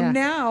 Yeah. Yeah, so yeah.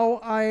 now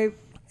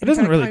It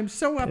doesn't really I'm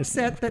so piss me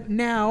upset that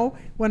now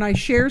when I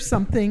share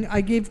something, I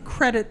give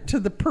credit to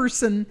the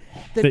person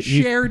that, That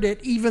you- shared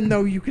it, even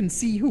though you can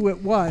see who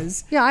it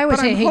was. Yeah, I always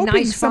But say, I'm "Hey, hoping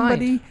nice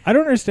somebody. I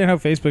don't understand how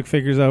Facebook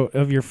figures out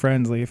of your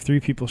friends, like if 3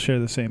 people share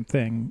the same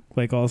thing,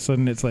 like all of a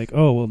sudden it's like,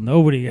 oh well,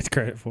 nobody gets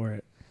credit for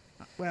it.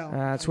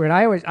 Well, It's weird.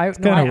 I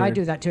kinda weird.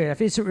 do that too.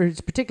 If it's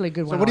particularly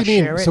good So when what do I'll you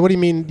mean? share it. So what do you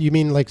mean? You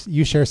mean like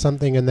you share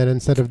something and then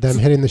instead of them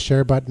hitting the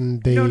share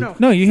button, they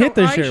No, you So hit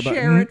the I share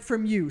button. it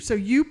from you. So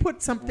you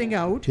put something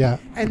out, Yeah.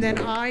 and then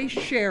I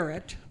share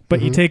it.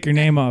 But you take your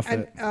name off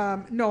And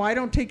it. no, I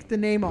don't take the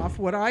name off.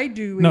 What I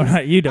do is No,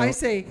 not you don't. I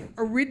say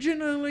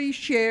originally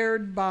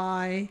shared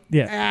by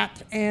Yeah.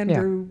 at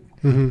Andrew,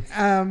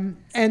 Mm-hmm.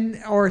 and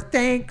or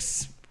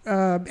thanks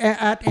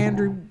at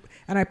Andrew,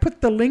 and I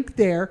put the link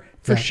there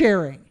for Yeah.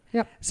 sharing.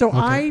 Yep. So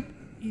I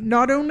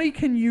not only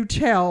can you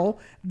tell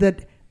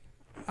that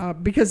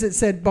because it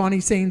said Bonnie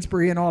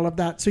Sainsbury and all of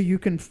that, so you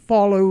can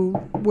follow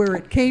where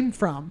it came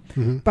from.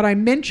 Mm-hmm. But I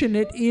mention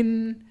it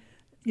in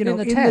the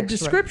the text,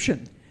 description,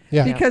 right.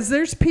 Yeah. because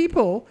there's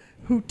people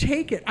who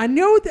take it. I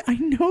know they I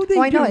know.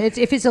 do.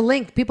 If it's a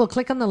link, people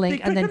click on the link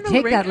They and click then on the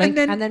take link that link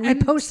and and then then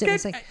repost it. get-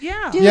 It's like,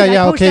 yeah. dude, Yeah, I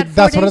yeah, posted okay. that 4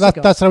 That's days what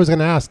ago. that's what I was going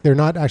to ask. They're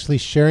not actually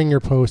sharing your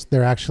post.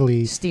 They're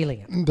actually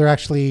Stealing it. They're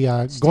actually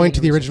going to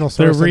the original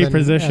They're source and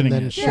then- repositioning and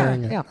then it.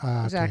 sharing it. Yeah,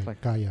 Okay, exactly.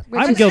 got you.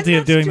 Which I'm is- guilty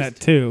of that's doing just-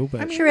 that too.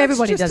 But I mean, Sure, that's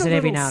everybody just does a it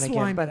every little now and again,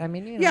 slime. but I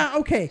mean, Yeah,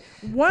 okay.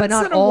 Once but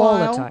not in a all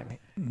while, the time. but-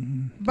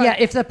 Yeah,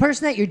 if the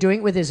person that you're doing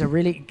it with is a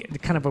really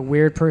kind of a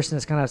weird person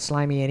that's kind of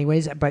slimy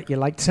anyways, but you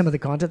like some of the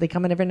content they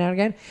come in every now and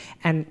again,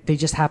 and they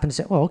just happen to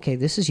say, oh, okay,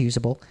 this is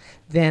usable,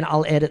 then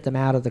I'll edit them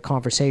out of the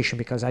conversation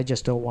because I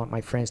just don't want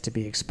my friends to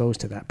be exposed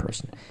to that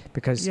person.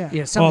 Because some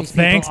well, of these people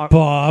thanks, are,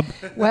 Bob.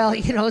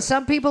 Well,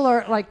 some people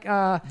are like...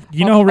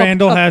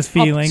 Randall has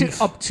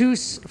feelings.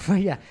 Obtuse.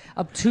 Yeah,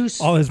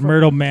 obtuse. All his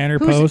Myrtle Manor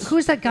posts.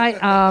 Who's that guy?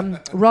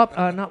 Rob,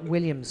 not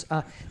Williams.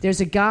 There's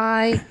a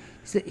guy...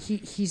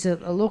 He's a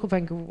local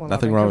Vancouver. Well,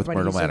 Nothing wrong with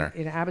Myrtle Manor.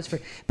 In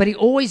Abbotsford, but he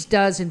always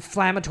does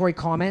inflammatory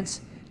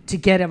comments to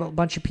get a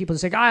bunch of people to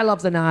say, "I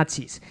love the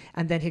Nazis,"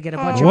 and then he'll get a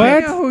bunch of I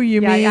people. know who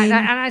you Yeah, mean. and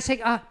I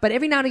say, but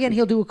every now and again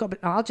he'll do a couple.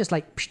 I'll just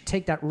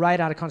take that right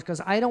out of context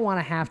because I don't want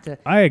to have to.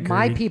 I agree.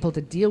 My people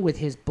to deal with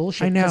his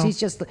bullshit. I know.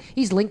 Because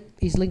he's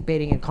link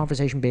baiting and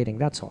conversation baiting.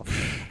 That's all.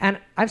 And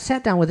I've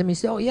sat down with him. He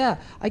said, "Oh yeah,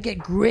 I get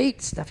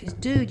great stuff." He's,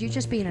 dude, you're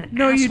just being an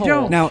No, you asshole.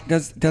 don't. Now,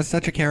 does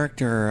such a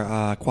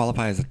character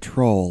qualify as a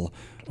troll,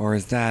 or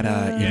is that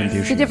even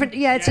It's a douchey? different.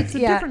 Yeah, it's a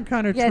different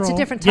kind of Yeah, it's a troll.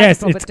 different type. Yes, of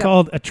troll, it's but,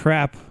 called a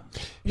trap.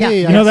 Yeah,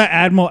 Hey, You know that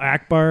Admiral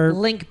Akbar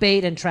link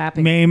bait and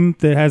trapping. meme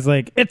that has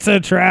like "it's a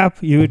trap"?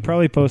 You would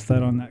probably post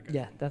that on that.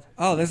 Yeah, that's.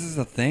 Oh, this is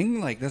a thing.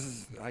 Like this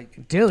is.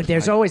 Dude,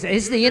 there's always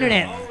it's the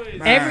internet.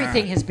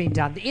 Everything has been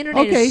done. The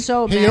internet Okay. is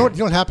so. Hey, mad. you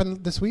know what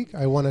happened this week?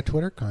 I won a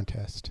Twitter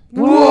contest.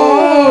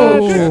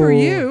 Whoa, good for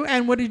you.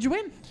 And what did you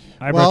win?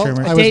 Eyebrow Well,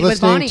 trimmer. I was Date with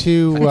listening Bonnie.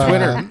 to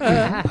Twitter.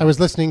 I was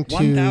listening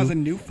 1,000 to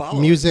new followers.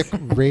 Music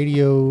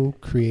Radio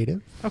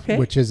Creative, Okay.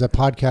 which is a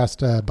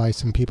podcast by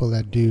some people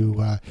that do.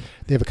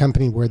 They have a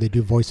company where they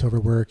do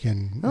voiceover work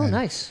and Oh, and,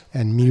 nice.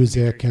 and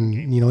music and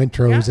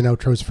intros and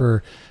outros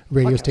for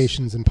radio Podcasts.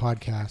 stations and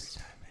podcasts.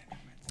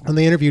 And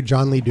they interviewed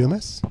John Lee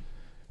Dumas,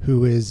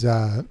 who is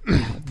the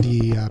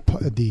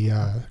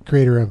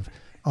creator of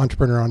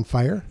Entrepreneur on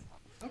Fire.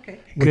 Okay.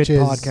 Which Good is,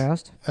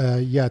 podcast.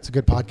 Yeah, it's a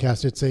good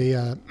podcast. It's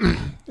a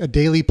a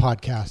daily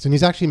podcast, and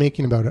he's actually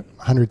making about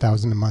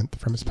 $100,000 a month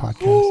from his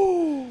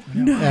podcast.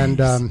 Nice.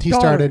 And he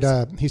started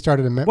a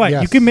What?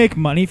 yes. You can make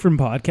money from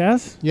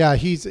podcasts? Yeah,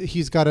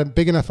 he's got a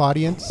big enough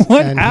audience,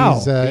 What? and Ow.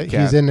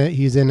 he's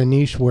in a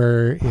niche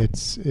where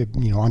it's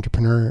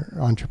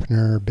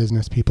entrepreneur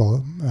business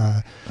people,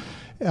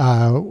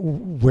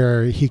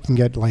 where he can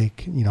get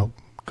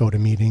go to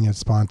meeting as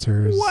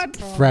sponsors,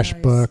 fresh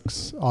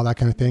books, all that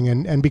kind of thing,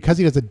 and because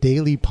he does a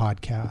daily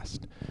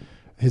podcast,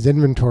 his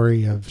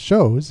inventory of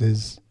shows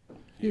is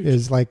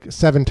like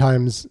 7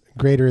 times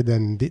greater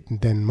than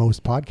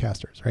most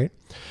podcasters, right?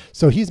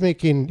 So he's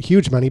making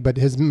huge money, but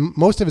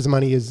most of his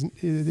money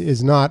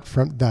is not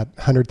from that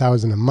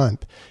 $100,000 a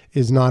month,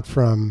 is not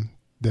from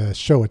the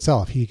show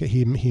itself.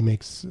 He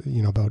makes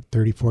about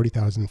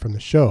 $30,000-$40,000 from the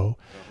show,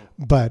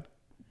 but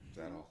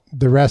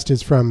the rest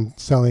is from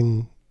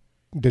selling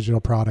digital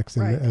products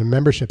and a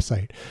membership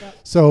site. Yep.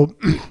 So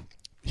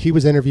he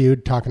was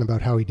interviewed talking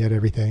about how he did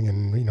everything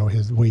and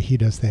his way he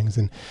does things,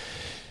 and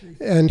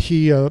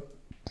he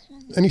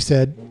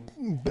said,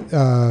 and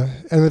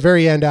at the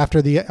very end,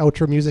 after the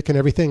outro music and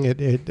everything,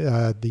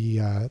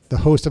 the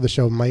host of the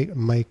show,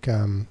 Mike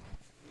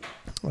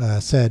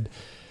said,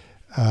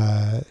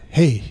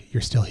 "Hey,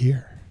 you're still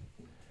here.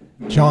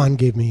 John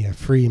gave me a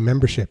free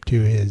membership to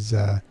his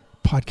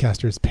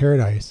Podcaster's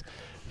Paradise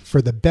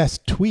for the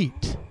best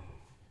tweet,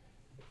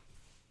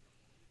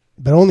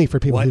 but only for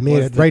people who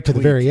made it right to the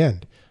very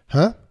end."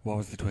 Huh? What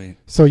was the tweet?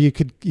 So you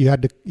went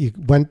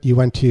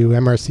to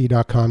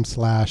mrc.com/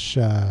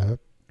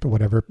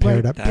 whatever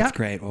paired up. That's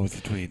great. What was the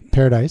tweet?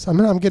 Paradise.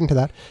 I'm getting to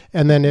that.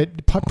 And then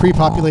it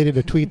pre-populated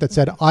a tweet that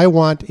said, "I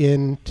want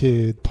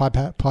into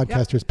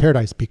Podcaster's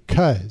Paradise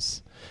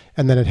because,"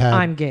 and then it had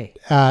I'm gay.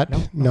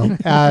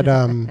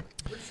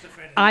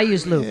 I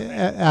use lube.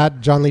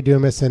 At John Lee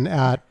Dumas and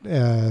at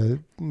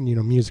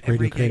Music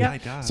Radio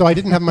Creative. So I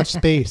didn't have much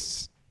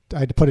space. I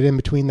had to put it in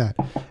between that,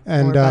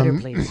 and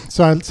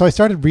so I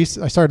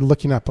started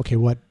looking up. Okay,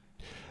 what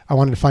I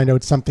wanted to find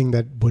out something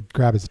that would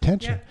grab his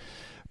attention,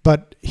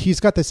 but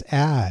he's got this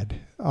ad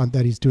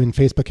that he's doing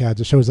Facebook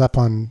ads. It shows up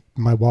on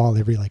my wall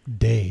every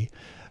day,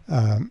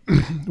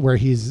 where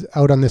he's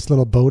out on this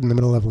little boat in the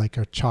middle of like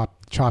a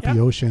choppy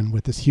ocean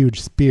with this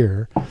huge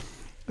spear,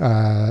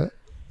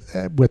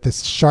 with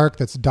this shark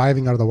that's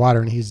diving out of the water,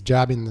 and he's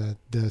jabbing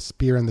the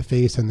spear in the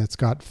face, and it's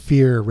got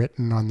fear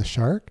written on the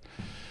shark.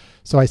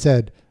 So I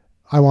said,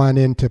 I want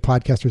into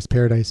Podcaster's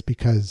Paradise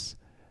because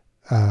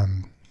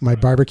my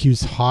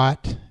barbecue's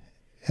hot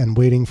and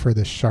waiting for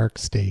the shark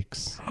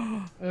steaks.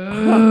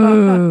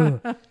 And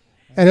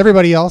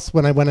everybody else,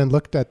 when I went and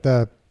looked at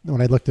the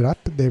when I looked it up,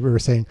 they were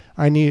saying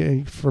I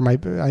need for my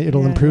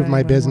it'll improve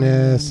my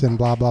business and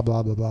blah blah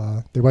blah blah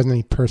blah. There wasn't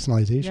any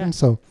personalization,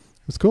 so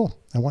it was cool.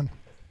 I won.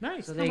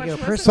 Nice. So there you go. How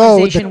much was it?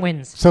 Personalization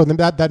wins. So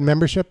that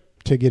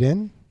membership to get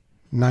in,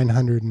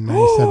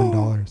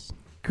 $997.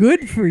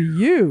 Good for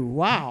you.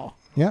 Wow.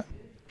 Yeah.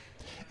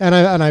 And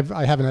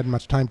I haven't had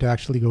much time to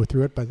actually go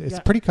through it, but it's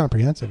pretty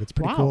comprehensive. It's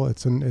pretty cool.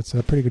 It's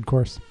a pretty good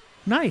course.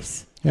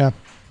 Nice. Yeah.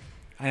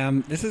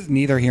 This is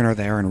neither here nor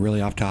there and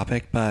really off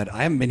topic, but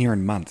I haven't been here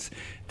in months.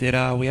 Did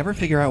we ever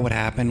figure out what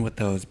happened with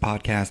those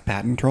podcast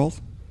patent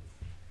trolls?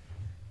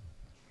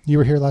 You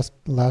were here last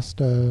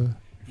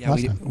Yeah,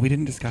 time. we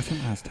didn't discuss it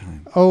last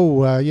time.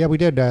 Oh, yeah, we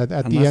did. At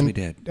the end, we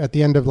did. At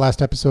the end of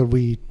last episode,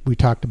 we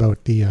talked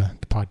about the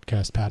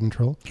podcast patent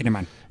troll. Okay, never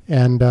mind.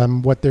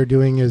 And what they're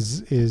doing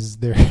is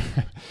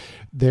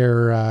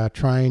they're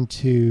trying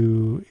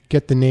to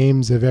get the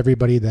names of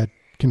everybody that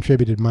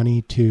contributed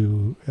money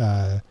to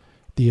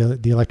the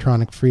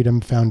Electronic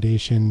Freedom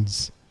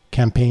Foundation's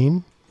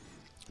campaign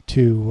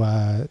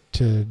to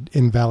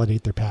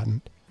invalidate their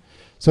patent.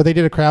 So they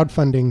did a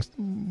crowdfunding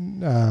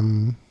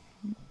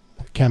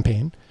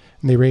campaign,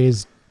 and they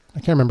raised, I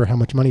can't remember how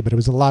much money, but it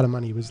was a lot of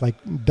money. It was like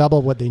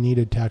double what they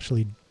needed to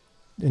actually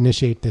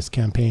initiate this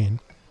campaign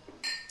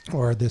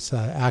or this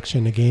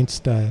action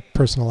against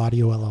Personal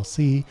Audio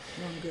LLC.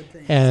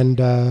 And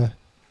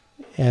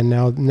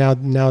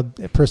now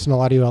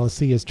Personal Audio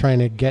LLC is trying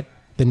to get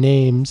the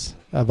names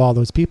of all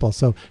those people.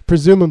 So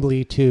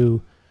presumably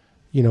to,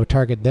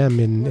 target them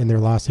in their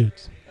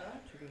lawsuits.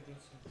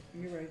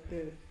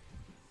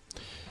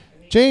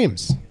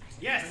 James.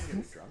 Yes.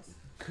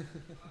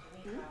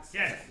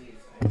 Yes.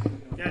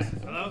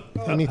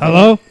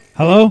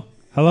 Hello.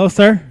 Hello,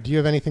 sir. Do you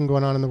have anything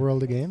going on in the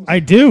world of games? I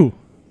do.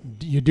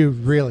 You do,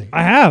 really?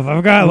 I have.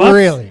 I've got lots.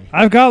 Really?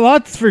 I've got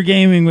lots for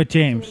gaming with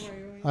James.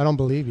 I don't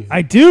believe you.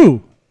 I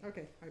do.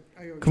 Okay.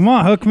 Come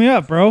on, hook me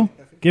up, bro.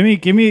 Give me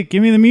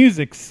the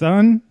music,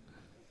 son.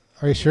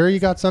 Are you sure you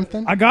got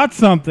something? I got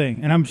something,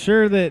 and I'm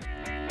sure that.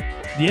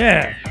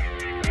 Yeah.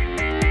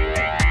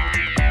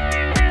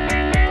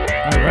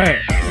 All right.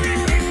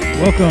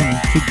 Welcome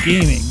to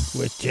Gaming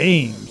with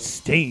James.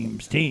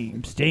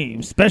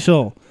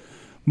 Special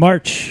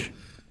March.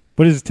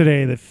 What is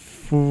today? The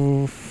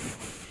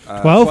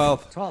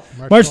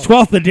 12th? March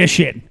 12th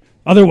edition.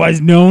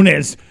 Otherwise known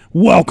as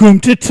Welcome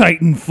to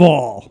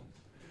Titanfall.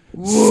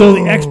 Whoa, so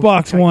the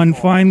Xbox One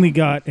finally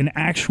got an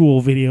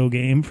actual video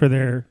game for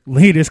their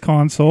latest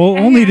console,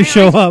 only to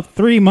show up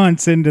 3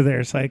 months into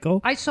their cycle.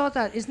 I saw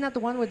that. Isn't that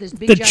the one with this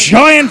big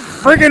giant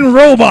friggin'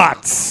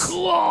 robots?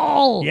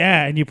 Cool.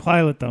 Yeah, and you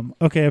pilot them.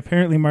 Okay,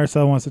 apparently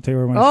Marcel wants to take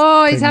over my...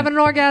 Oh, he's having an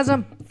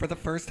orgasm. For the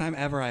first time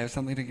ever, I have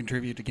something to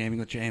contribute to Gaming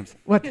with James.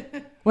 What?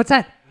 What's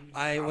that?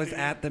 I was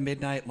at the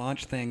midnight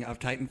launch thing of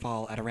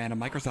Titanfall at a random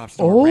Microsoft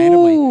store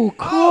randomly. Oh,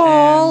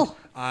 cool.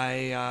 And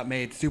I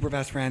made super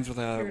best friends with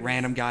a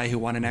random guy who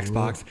won an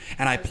Xbox,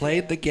 and I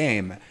played the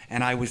game,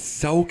 and I was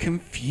so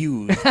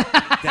confused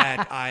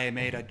that I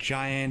made a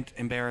giant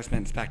embarrassment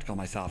and spectacle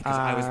myself because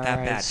I was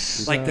that bad.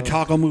 Like the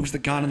toggle moves the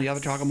gun and the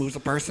other toggle moves the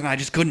person. I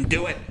just couldn't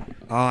do it.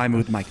 Oh, I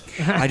moved the mic.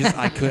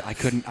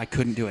 I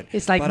couldn't do it.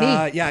 It's like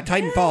me. Yeah,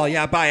 Titanfall.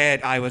 Yeah, buy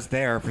it. I was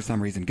there for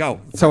some reason.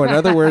 Go. So in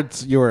other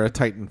words, you were a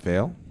Titan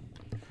fail.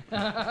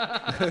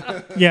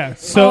 Yeah.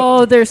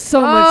 So there's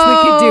so much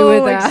we could do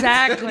with that.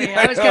 Exactly.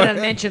 I was going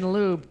to mention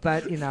lube,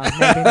 but maybe not.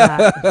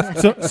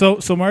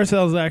 So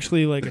Marcel's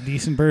actually like a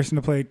decent person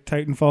to play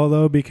Titanfall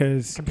though,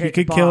 because Compared he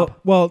could to kill. Bob.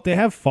 Well, they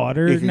have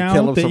fodder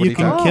now that you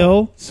can times.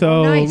 kill.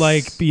 So nice.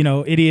 like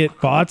idiot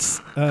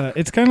bots.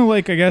 It's kind of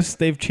like, I guess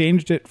they've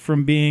changed it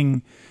from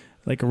being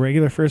like a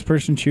regular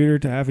first-person shooter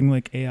to having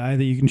like AI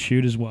that you can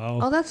shoot as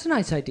well. Oh, that's a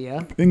nice idea.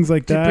 Things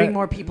like to that. bring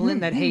more people in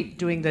that hate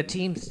doing the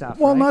team stuff.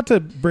 Well, right? not to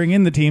bring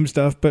in the team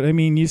stuff, but I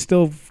mean, you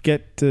still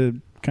get to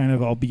kind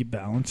of all be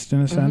balanced in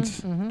a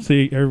sense. So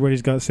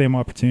everybody's got the same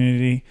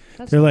opportunity.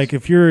 They're like,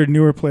 if you're a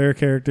newer player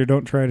character,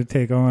 don't try to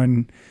take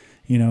on,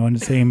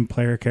 the same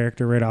player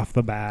character right off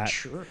the bat.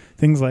 Sure.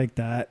 Things like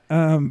that.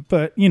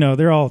 But,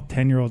 they're all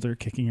 10-year-olds that are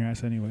kicking your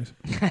ass anyways.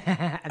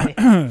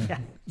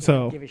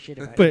 So, give a shit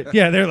about but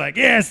yeah, they're like,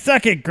 yeah,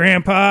 suck it,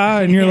 Grandpa.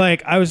 And you're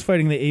like, I was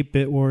fighting the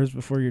 8-bit wars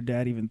before your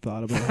dad even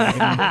thought about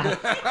having me.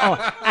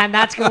 Oh, and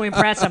that's going to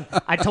impress him.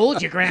 I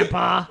told you,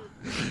 Grandpa.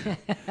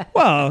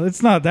 Well,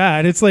 it's not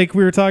that. It's like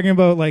we were talking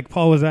about, like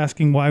Paul was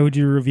asking, why would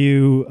you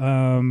review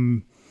How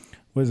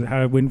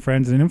to Win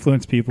Friends and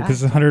Influence People,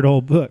 because it's a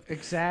 100-old book.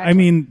 Exactly. I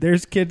mean,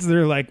 there's kids that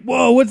are like,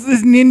 whoa, what's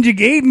this Ninja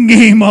Gaiden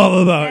game all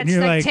about? It's and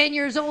you're like 10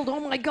 years old. Oh,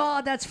 my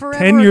God, that's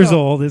forever 10 years ago.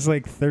 old is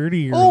like 30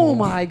 years Oh, old.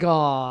 my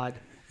God.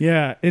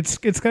 Yeah, it's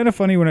kind of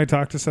funny when I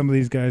talk to some of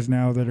these guys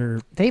now that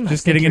are They must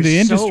just think getting into the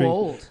you're so industry.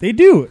 old. They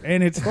do,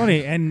 and it's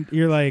funny. And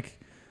you're like,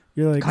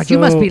 God, so you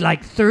must be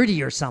like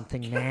 30 or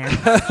something, man.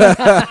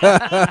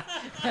 I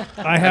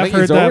have think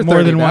heard he's that over more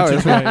 30 than now, once or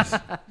isn't he? twice.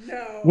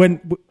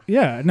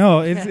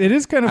 It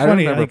is kind of I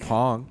funny. remember Like,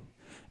 Pong.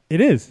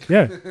 it is,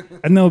 yeah.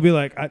 And they'll be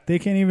like, they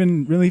can't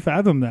even really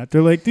fathom that.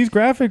 They're like, these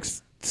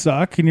graphics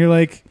suck, and you're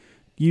like,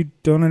 you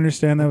don't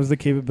understand that was the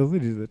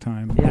capabilities at the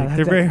time. Yeah, Like,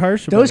 they're very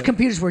harsh about Those it.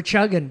 computers were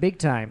chugging big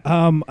time.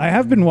 I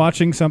have been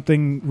watching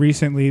something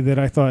recently that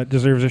I thought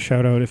deserves a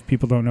shout out if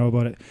people don't know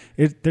about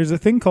it. There's a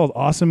thing called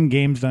Awesome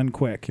Games Done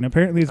Quick, and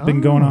apparently it's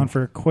been going on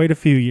for quite a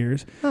few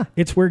years. Huh.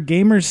 It's where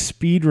gamers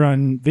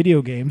speedrun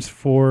video games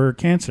for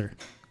cancer.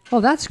 Oh,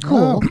 that's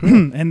cool.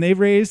 And they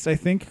raised, I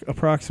think,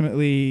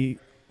 approximately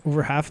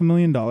over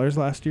 $500,000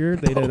 last year.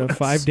 They did a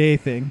 5-day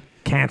thing.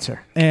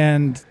 Cancer.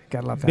 And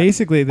Gotta love that.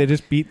 basically, they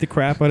just beat the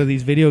crap out of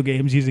these video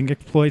games using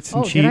exploits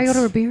and Oh, cheats. did I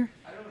order a beer?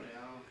 I don't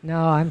know.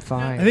 No, I'm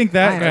fine. I think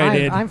that guy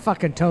did. I'm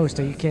fucking toast.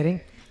 Are you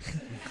kidding?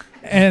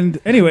 And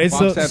anyway,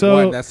 Mom said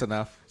one, that's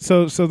enough.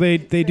 So they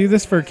do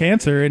this for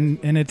cancer, and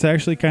it's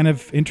actually kind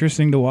of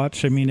interesting to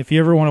watch. I mean, if you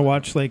ever want to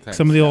watch like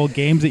some of the old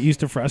games that used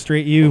to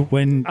frustrate you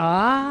when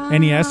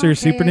NES or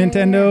Super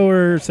Nintendo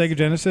or Sega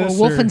Genesis,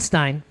 Or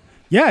Wolfenstein.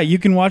 Yeah, you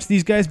can watch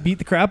these guys beat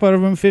the crap out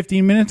of them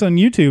 15 minutes on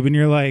YouTube, and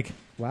you're like,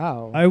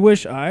 wow. I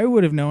wish I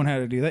would have known how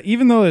to do that.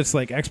 Even though it's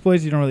like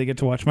exploits, you don't really get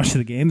to watch much of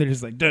the game. They're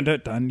just like, dun,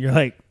 dun, dun. You're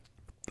like,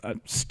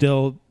 I'm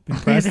still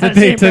impressed that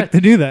they took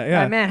to do that.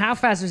 Yeah. Man, how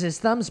fast was his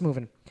thumbs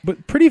moving?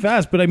 But pretty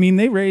fast. But I mean,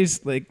 they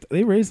raised like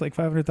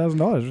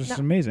 $500,000, which is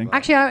amazing.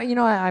 Actually,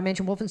 I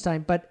mentioned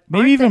Wolfenstein, but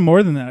Maybe even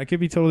more than that. I could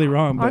be totally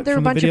wrong. But aren't there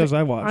from a the bunch videos of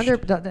I watched,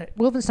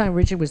 Wolfenstein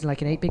originally was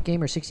like an 8-bit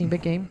game or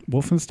 16-bit game?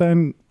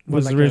 Wolfenstein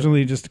was like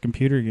originally just a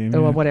computer game.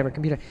 Oh, yeah. whatever,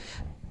 computer.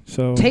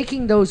 So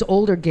Taking those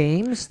older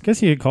games. I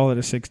guess you could call it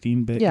a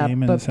 16-bit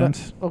game in a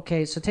sense.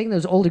 Okay, so taking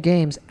those older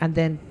games and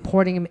then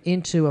porting them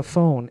into a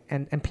phone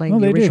and playing No,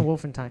 the they original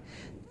Wolfenstein.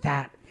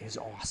 That is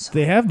awesome.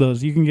 They have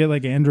those. You can get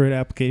like Android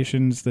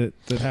applications that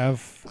have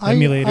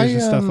emulators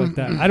and stuff like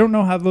that. I don't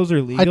know how those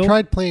are legal. I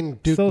tried playing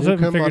Duke Still haven't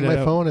Nukem figured on it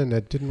my out. phone, and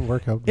it didn't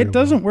work out. It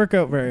doesn't work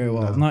out very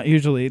well. No. Not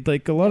usually.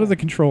 Like a lot of the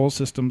control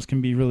systems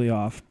can be really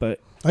off.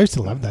 But I used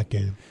to love that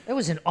game. It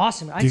was an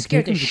awesome. I Duke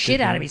scared the Nukem's a shit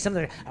good out of game. me. Some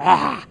of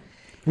the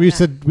We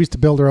used to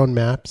build our own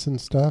maps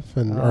and stuff,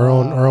 and our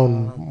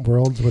own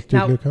worlds with Duke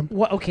now,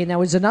 Nukem. okay, now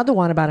there's another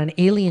one about an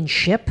alien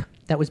ship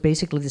that was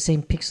basically the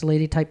same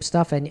pixelated type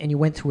stuff, and you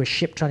went through a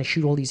ship trying to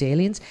shoot all these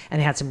aliens,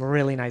 and it had some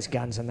really nice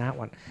guns in that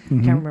one.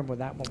 Can't remember what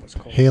that one was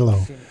called. Halo.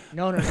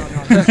 No.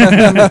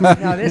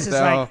 No, this is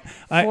No.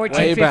 like 14,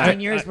 Way 15 back.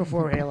 years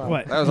before Halo.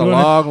 what? That was You a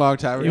wanna- long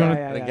time ago. wanna-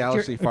 in a yeah.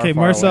 galaxy far, Okay,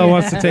 far Marcel away.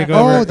 wants to take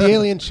over. Oh, the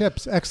alien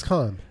ships,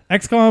 XCOM.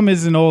 XCOM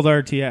is an old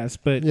RTS,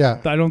 but Yeah.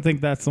 I don't think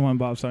that's the one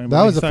Bob's talking about.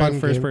 That was He's a talking fun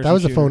game. first-person That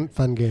was a shooter.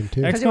 fun game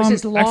too. Because it was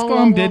this long, XCOM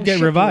long, did long get ship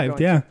you were revived,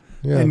 going yeah.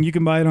 Yeah. And you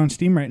can buy it on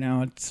Steam right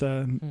now. It's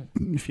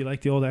if you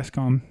like the old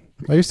XCOM.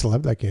 I used to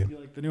love that game. You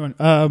like the new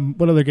one.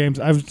 What other games?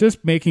 I was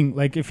just making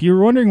like if you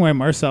were wondering why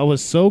Marcel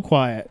was so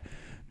quiet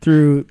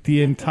through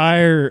the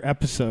entire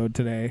episode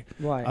today,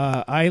 Why?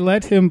 I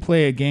let him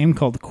play a game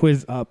called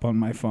Quiz Up on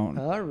my phone.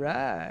 All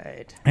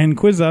right. And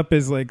Quiz Up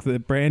is like the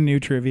brand new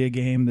trivia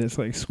game that's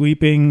like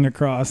sweeping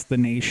across the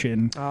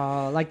nation.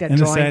 Like that In a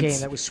drawing sense- game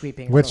that was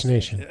sweeping. Which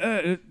across the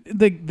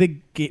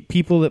nation?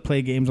 People that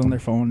play games on their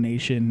phone,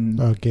 Nation.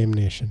 Oh, Game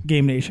Nation.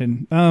 Game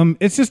Nation.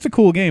 It's just a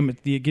cool game.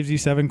 It gives you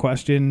 7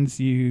 questions.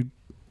 You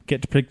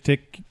get to pick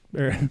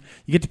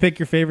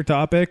your favorite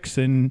topics,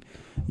 and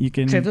you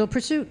can. Trivial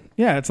Pursuit.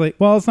 Yeah, it's like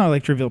it's not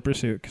like Trivial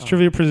Pursuit because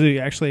Trivial Pursuit you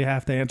actually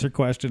have to answer a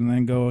question and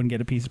then go and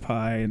get a piece of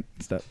pie and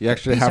stuff. You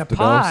actually Piece have of to know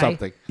pie?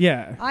 something.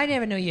 Yeah, I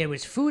never knew there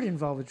was food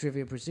involved with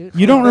Trivial Pursuit.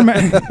 you don't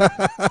remember.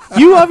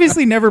 You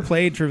obviously never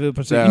played Trivial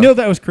Pursuit. No. You know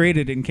that was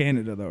created in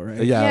Canada, though,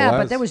 right? Yeah, it but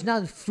was. there was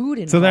not food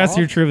involved. So that's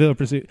your Trivial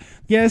Pursuit.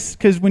 Yes,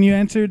 because when you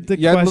answered the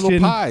You had question,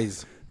 little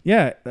pies.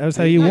 yeah, that was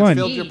how you guys won.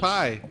 filled your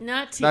pie.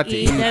 Not to Not to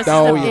eat. eat. That's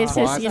No, the, you it's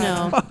just, twat. you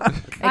know,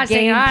 I a think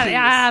game I piece.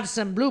 have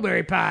some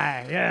blueberry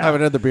pie. Yeah. Have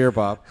another beer,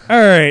 Bob. All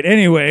right.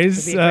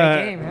 Anyways, Could be a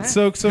great game, huh?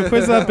 so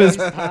Quiz Up is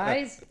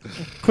Pies?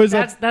 Quiz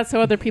Up. That's how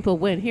other people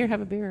win. Here,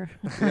 have a beer.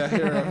 Yeah,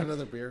 here, have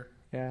another beer.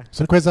 Yeah.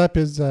 So Quiz Up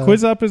is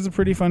Quiz Up is a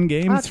pretty fun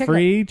game. Oh, It's check it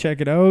free. Check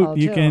it out. I'll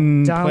You check it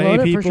can out. play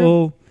Download it for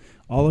people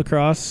all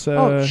across.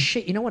 Oh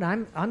shit! You know what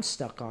I'm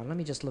stuck on? Let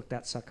me just look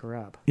that sucker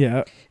up.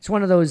 Yeah, It's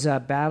one of those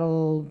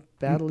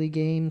battle-y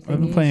game I've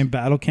been thingies. playing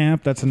Battle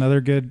Camp. That's another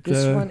good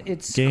This one,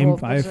 it's game.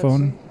 called- what's that iPhone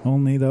thing?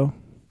 only though.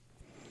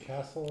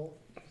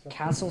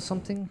 Castle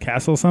something.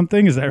 Castle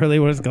something is that really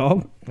what it's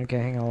called? Okay,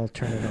 hang on. I'll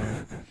turn it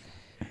on.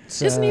 It's,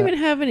 Doesn't even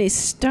have any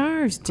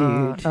stars,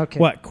 dude. Okay.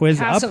 What Quiz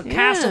Castle, Up?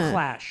 Castle Yeah.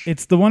 Clash.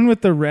 It's the one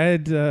with the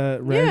red.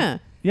 Yeah.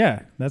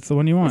 Yeah, that's the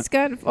one you want. It's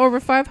got over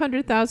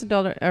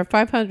 $500,000 or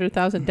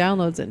 500,000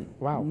 downloads and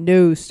Wow.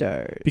 no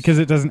stars. Because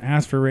it doesn't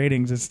ask for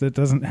ratings. It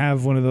doesn't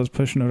have one of those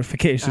push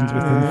notifications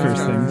within the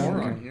first things.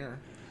 More on here.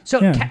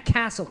 So Yeah.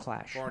 Castle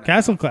Clash.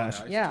 Castle Clash.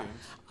 Yeah.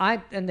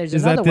 And there's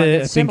Is another that one the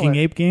that's Thinking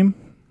similar. Ape game?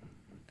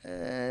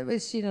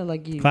 It's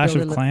like you Clash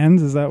build of a li-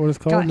 Clans? Is that what it's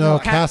called? No, no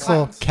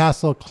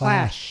Castle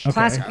Clash.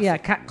 Okay.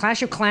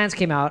 Clash of Clans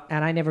came out,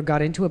 and I never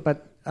got into it,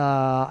 but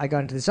I got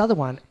into this other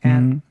one,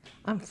 and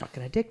I'm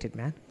fucking addicted,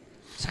 man.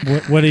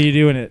 What do you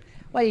do in it?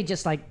 Well, you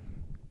just like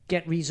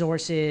get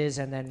resources,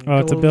 and then Oh,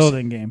 it's a go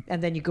building game.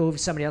 and then you go with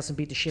somebody else and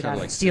beat the shit Kinda out of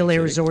like it, steal their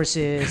SimCity.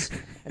 resources,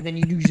 and then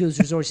you use those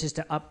resources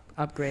to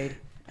upgrade.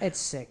 It's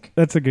sick.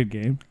 That's a good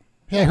game.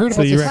 Yeah, I heard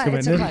So about you this.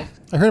 recommend it?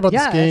 I heard about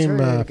Yeah, this it's game,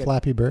 really, really good.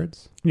 Flappy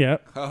Birds. Yeah.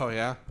 Oh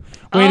yeah.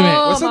 Wait a minute.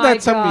 Oh, Wasn't my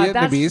that some God,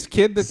 that's Vietnamese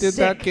kid that did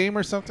that sick. game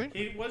or something?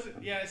 He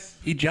wasn't. Yes.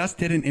 He just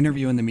did an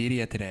interview in the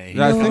media today.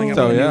 Yeah, I He's think coming up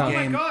so, with a new yeah. Oh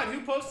my game. God!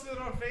 Who posted it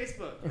on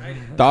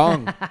Facebook?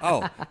 Dong.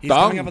 Oh, he's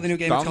Dong. coming up with a new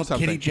game. It's Dong called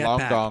Kitty something. Long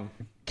Jetpack. dong.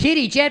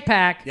 Kitty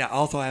Jetpack. Yeah.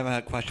 Also, I have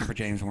a question for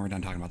James when we're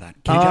done talking about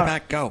that. Kitty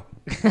Jetpack, go.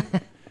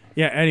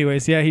 Yeah.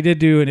 Anyways, yeah, he did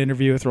do an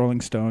interview with Rolling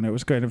Stone. It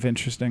was kind of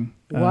interesting.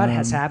 What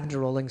has happened to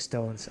Rolling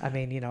Stones? I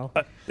mean,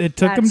 It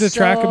took him to That's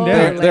track him so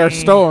down. They're lame.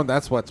 stoned.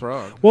 That's what's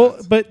wrong. Well,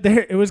 but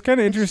it was kind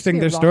of interesting. be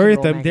a Their rock story and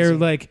with roll them, they're magazine.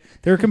 like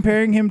they were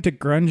comparing him to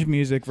grunge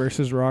music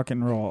versus rock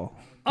and roll.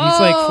 He's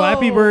like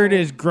Flappy Bird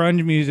is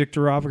grunge music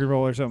to rock and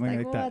roll or something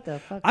like what that. the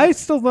fuck? I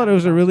still thought it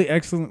was a really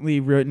excellently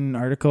written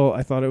article.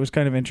 I thought it was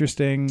kind of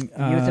interesting.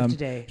 Youth of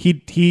today.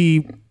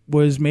 He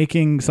was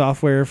making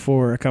software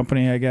for a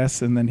company, I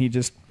guess, and then he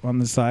just on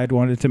the side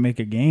wanted to make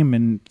a game,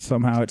 and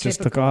somehow it just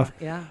took Typical, off.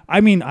 yeah.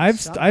 I mean,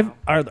 Somehow.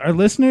 our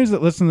listeners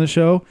that listen to the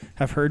show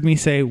have heard me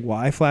say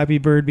why Flappy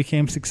Bird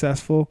became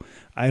successful.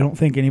 I don't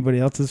think anybody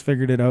else has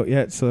figured it out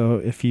yet. So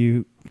if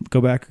you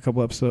go back a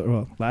couple episodes,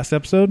 well, last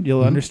episode,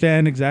 you'll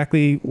understand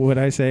exactly what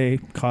I say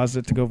caused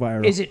it to go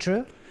viral. Is it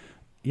true?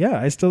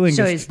 Yeah, I still think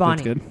So it's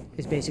Bonnie. good.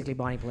 It's basically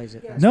Bonnie plays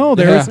it. No,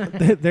 there's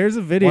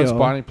a video. Once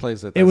Bonnie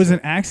plays it, It was that's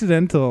an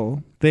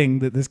accidental thing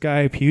that this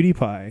guy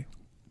PewDiePie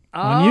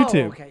on Oh,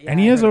 YouTube, okay. Yeah, and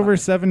he I has heard over about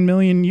 7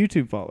 million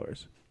YouTube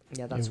followers.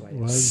 Yeah, that's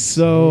why.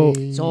 So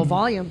It's all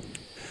volume.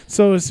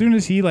 So as soon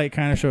as he like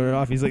kind of showed it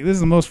off, he's like, "This is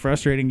the most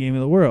frustrating game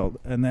in the world."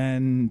 And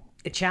then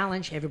A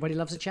challenge. Everybody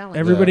loves a challenge.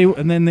 everybody,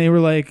 and then they were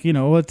like,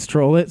 let's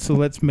troll it. So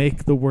let's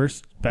make the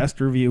best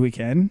review we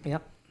can.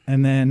 Yep.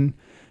 And then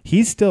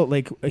he's still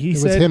like he It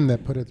said, was him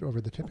that put it over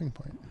the tipping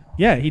point.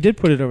 yeah, he did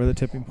put it over the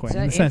tipping point. So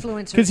in a sense.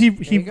 influencers, Because there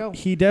you go.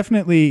 he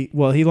definitely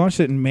he launched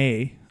it in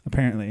May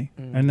apparently,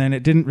 and then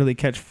it didn't really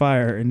catch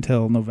fire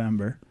until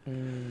November.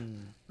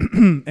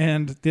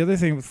 And the other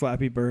thing with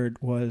Flappy Bird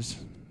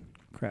was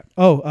crap.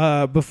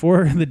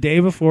 Before the day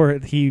before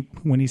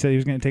when he said he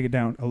was going to take it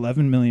down,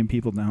 11 million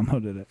people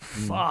downloaded it.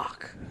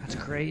 Fuck. That's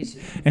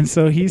crazy. And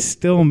so he's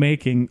still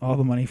making all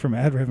the money from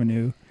ad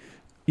revenue,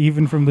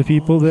 even from the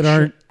people that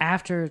aren't.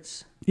 After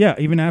it's. Yeah,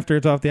 even after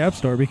it's off the App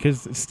Store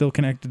because it's still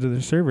connected to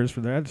their servers for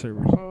their ad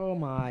servers. Oh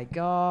my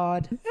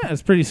God. Yeah,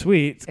 it's pretty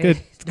sweet. It's good.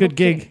 It's a good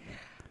Okay. gig.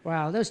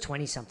 Wow, those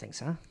 20-somethings,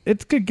 huh?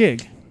 It's a good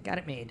gig. Got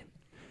it made.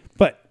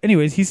 But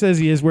anyways, he says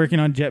he is working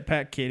on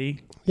Jetpack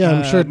Kitty. Yeah,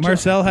 I'm sure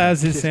Marcel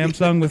has his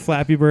Samsung with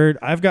Flappy Bird.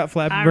 I've got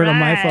Flappy Bird on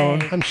my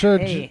phone. I'm sure.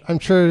 Hey. I'm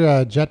sure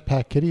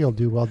Jetpack Kitty will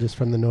do well just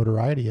from the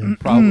notoriety. Of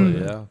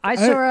Probably, yeah. I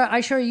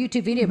saw a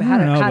YouTube video about I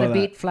don't know how to about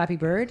beat Flappy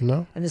Bird.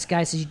 No. And this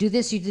guy says, you do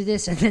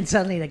this, and then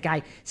suddenly the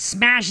guy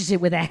smashes it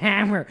with a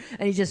hammer,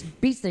 and he just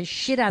beats the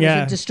shit out of it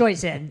Yeah. and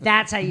destroys it. And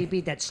that's how you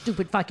beat that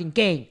stupid fucking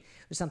game.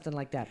 Or something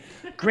like that.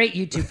 Great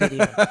YouTube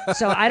video.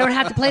 So I don't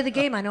have to play the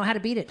game. I know how to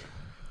beat it.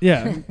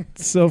 Yeah.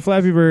 So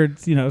Flappy Bird,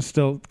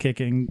 still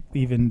kicking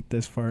even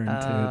this far into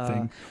the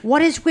thing.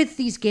 What is with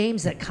these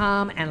games that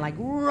come and like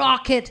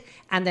rocket,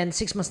 and then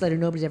 6 months later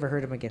nobody's ever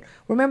heard of them again?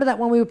 Remember that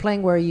one we were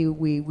playing where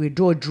we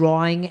do a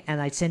drawing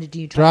and I'd send it to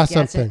you. Draw to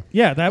guess something. It?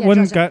 Yeah, that Yeah, one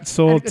draw something. got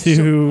sold And it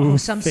to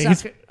some Facebook.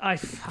 sucker.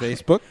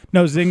 Facebook?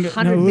 No, Zynga.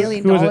 $100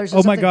 million who was it? or Oh my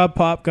something? God,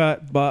 Pop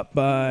got bought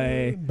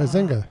by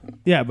Bazinga.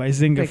 by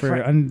Zynga Like for for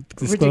an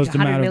undisclosed $100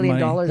 amount of million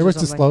money. It was or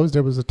something. disclosed.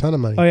 It was a ton of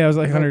money. Oh yeah, it was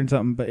like 100 and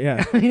something, but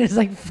yeah. I mean, it's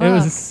like fuck. It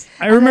was.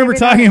 I remember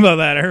talking about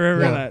that. I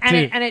remember that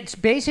too. And it's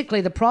basically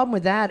the problem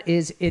with that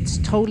is it's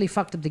totally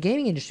fucked up the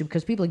gaming industry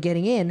because people are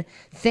getting in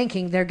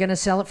thinking they're going to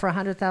sell it for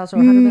 $100,000 or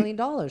 $100 million,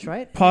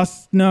 right?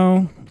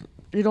 No,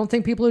 You don't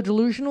think people are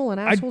delusional and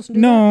assholes? and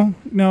do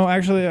no.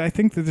 Actually, I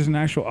think that there's an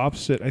actual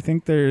opposite. I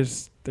think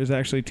there's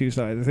actually two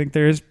sides. I think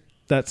there's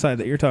that side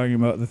that you're talking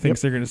about that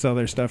thinks they're going to sell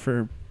their stuff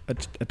for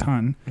a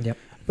ton. Yep.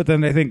 But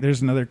then I think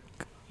there's another,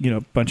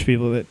 bunch of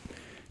people that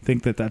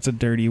think that that's a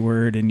dirty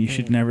word and you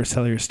should never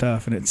sell your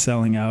stuff and it's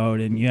selling out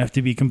and you have to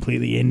be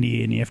completely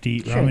indie and you have to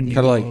eat ramen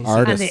Kinda like noodles.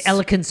 art- And the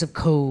elegance of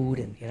code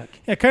and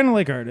Yeah, kind of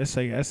like artists,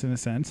 I guess, in a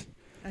sense.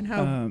 And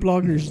how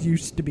bloggers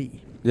used to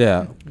be.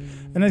 Yeah.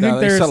 And I Yeah, think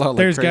they there's sell out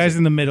like guys crazy.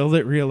 in the middle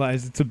that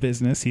realize it's a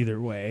business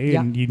either way, Yeah.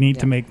 and you need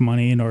to Yeah. make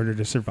money in order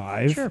to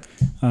survive. Sure.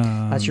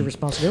 That's your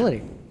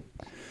responsibility.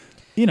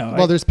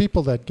 Well, there's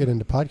people that get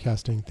into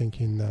podcasting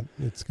thinking that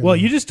it's going well,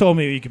 you just told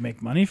me you could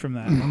make money from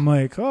that. I'm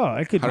like,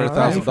 I could.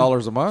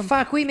 $100,000 a month.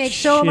 Fuck, we make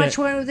so Shit. much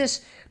money with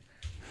this.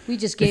 We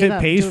just gave If it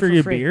up. pays Do for it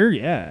your free. beer,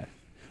 yeah.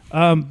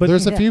 But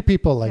there's a few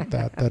people like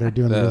that are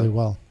doing really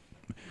well.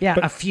 Yeah,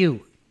 a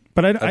few.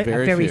 But A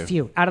very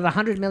few. Out of the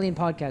 100 million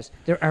podcasts,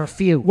 there are a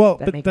few. Well,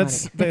 that but make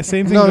that's money. the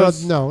same thing.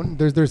 No.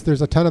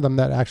 There's a ton of them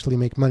that actually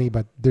make money,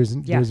 but there's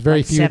very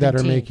like few that are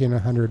 17. making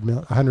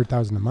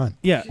 100,000 a month.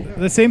 Yeah,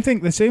 the same thing.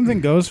 The same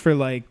thing goes for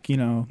the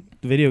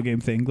video game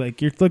thing.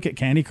 Like you look at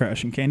Candy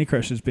Crush, and Candy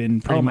Crush has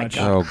been pretty Oh my much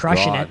God,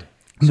 crushing God. it.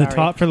 the Sorry.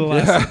 top for the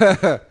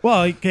last.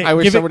 Well, okay, I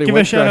wish give somebody a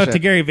would shout crush out to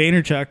it. Gary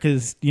Vaynerchuk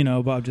because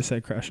Bob just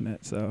said crushing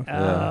it. So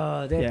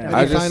Oh, Yeah.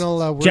 I just- Final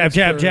words jab,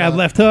 jab, for, jab,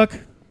 left hook.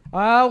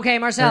 Okay,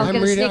 Marcel, I'm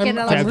gonna reading, sneak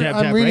into Jab, jab,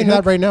 I'm jab, reading right that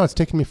hook. right now. It's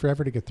taking me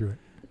forever to get through it.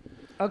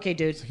 Okay,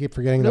 dude. I keep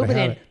forgetting that I Lube it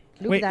have in. it.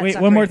 Lube Wait, that wait,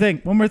 sucker one more in.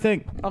 thing. One more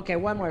thing. Okay,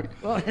 one more.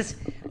 Oh,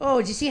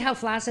 did you see how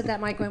flaccid that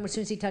mic went as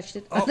soon as he touched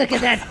it? Oh. Look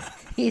at that.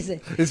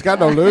 He's got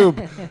no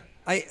lube.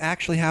 I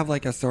actually have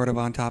like a sort of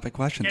on-topic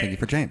question. Thank you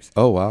for James.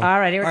 Oh wow! All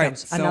right, here it All right,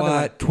 comes. so Another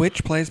one.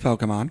 Twitch plays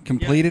Pokemon,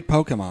 completed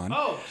Pokemon.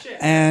 Oh, shit.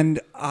 And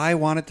I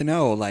wanted to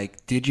know,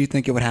 like, did you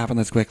think it would happen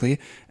this quickly?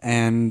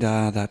 And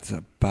that's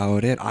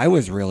about it. I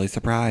was really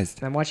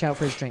surprised. And watch out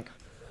for his drink.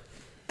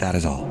 That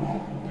is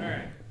all.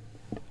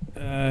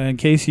 In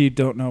case you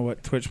don't know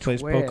what Twitch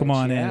plays Twitch,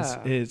 Pokemon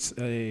yeah. is,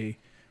 we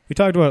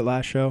talked about it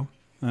last show.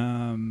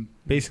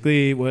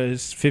 Basically, it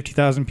was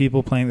 50,000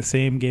 people playing the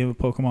same game of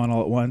Pokemon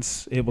all at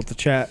once, able to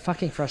chat,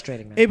 Fucking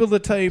frustrating, man. able to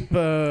type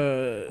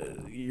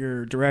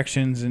your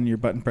directions and your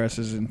button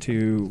presses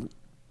into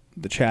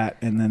the chat,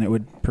 and then it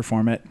would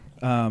perform it.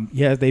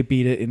 Yeah, they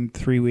beat it in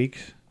 3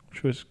 weeks,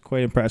 which was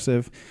quite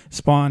impressive.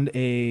 Spawned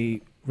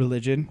a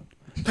religion.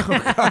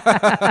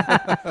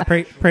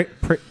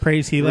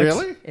 Praise Helix.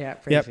 Really? Yeah,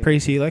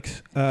 Praise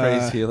Helix.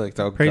 Praise Helix.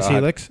 Oh, Praise God.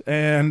 Helix.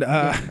 And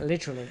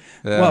literally.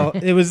 Yeah. well,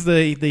 it was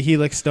the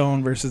Helix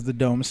Stone versus the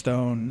Dome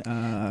Stone.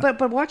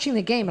 But watching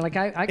the game, like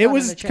I got it on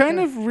was the chat, kind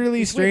of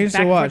really it's weird, strange back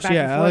to and watch. forth, back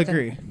and Yeah, I'll forth, and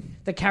agree.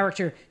 The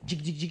character,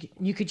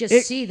 you could just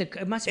It- see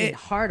it must have been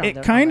hard on It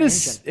the kind on of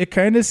the engine. it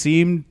kind of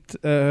seemed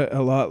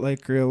a lot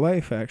like real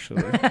life,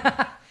 actually.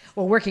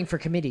 Well, working for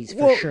committees for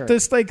Well, sure.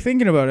 just like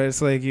thinking about it, it's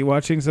like you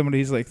watching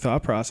somebody's like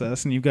thought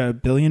process, and you've got a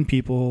billion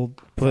people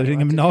putting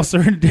him in all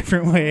sorts of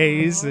different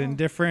ways and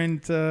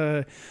different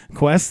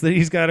quests that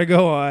he's got to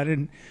go on,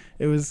 and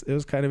it was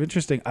kind of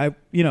interesting.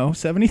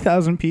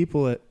 70,000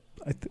 people at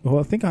I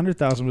think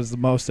 100,000 was the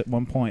most at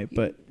one point,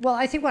 but Well,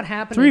 I think what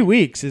happened 3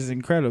 weeks is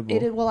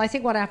incredible. Well, I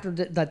think what after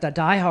the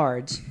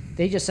diehards,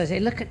 they just said, "Hey,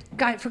 look,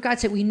 for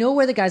God's sake, we know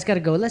where the guy's got to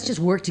go. Let's just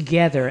work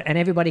together." And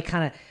everybody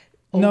kind of.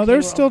 No,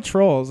 there's still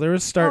trolls. There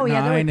was Start Oh,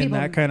 yeah, there were 9 and people-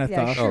 that kind of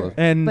yeah, stuff. sure.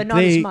 And But not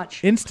they as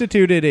much.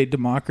 instituted a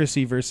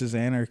democracy versus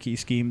anarchy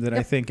scheme that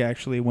I think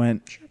actually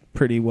went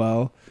pretty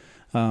well.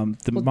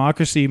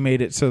 Democracy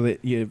made it so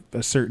that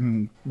a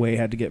certain way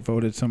had to get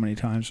voted so many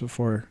times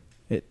before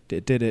it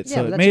did it. Yeah, So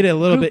but it that's made it a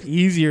little group- bit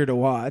easier to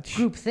watch.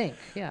 Group think,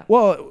 yeah.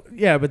 Well,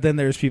 yeah, but then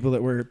there's people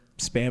that were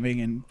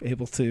spamming and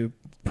able to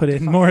put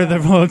in more of their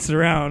votes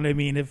around. I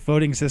mean, if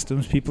voting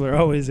systems, people are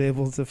always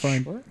able to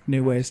find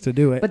new ways to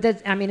do it. But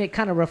that, I mean, it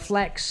kind of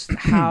reflects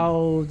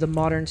how the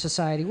modern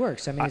society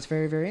works. I mean, it's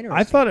very, very interesting.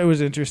 I thought it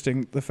was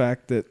interesting the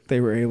fact that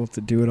they were able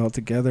to do it all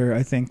together.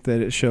 I think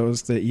that it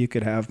shows that you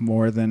could have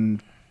more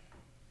than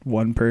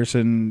one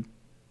person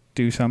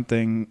do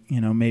something.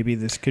 Maybe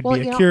this could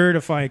be a cure to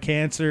fight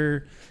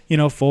cancer.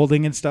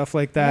 Folding and stuff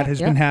like that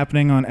has been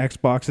happening on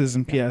Xboxes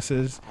and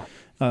PSs.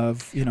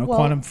 Of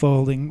quantum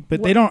folding,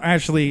 but they don't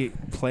actually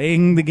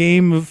playing the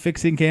game of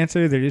fixing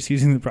cancer. They're just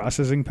using the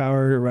processing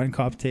power to run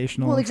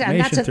computational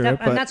information through it.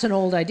 And that's an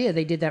old idea.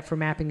 They did that for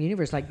mapping the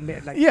universe like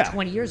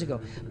 20 years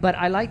ago. But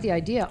I like the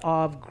idea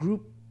of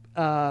group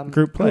play.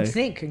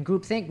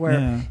 Group think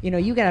where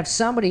you gotta have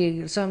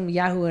somebody, some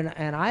Yahoo in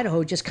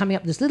Idaho just coming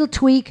up with this little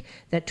tweak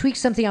that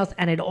tweaks something else,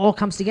 and it all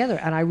comes together.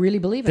 And I really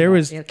believe in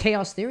that.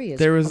 Chaos theory is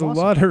there was awesome. a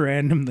lot of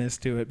randomness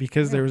to it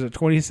because there was a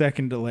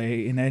 20-second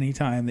delay in any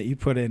time that you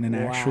put in an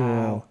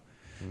actual.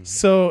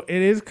 So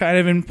it is kind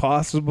of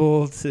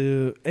impossible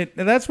to. And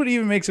that's what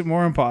even makes it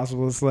more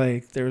impossible. It's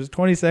like there was a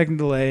 20-second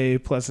delay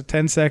plus a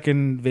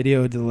 10-second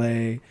video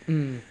delay.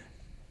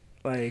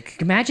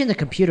 Like imagine the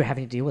computer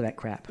having to deal with that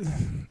crap.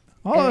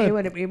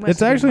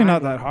 It's actually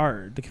not that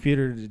hard, the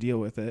computer, to deal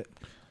with it.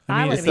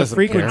 I mean, it's the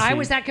frequency. If I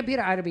was that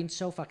computer, I'd have been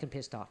so fucking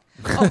pissed off.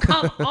 Oh,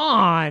 come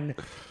on.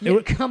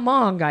 Come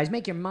on, guys.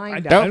 Make your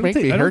mind up. I don't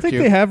think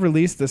they have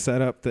released the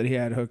setup that he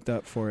had hooked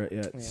up for it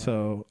yet. Yeah.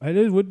 So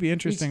it would be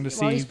interesting to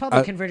see. Well, he's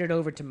probably converted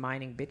over to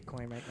mining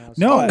Bitcoin right now.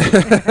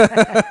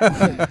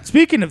 So. No.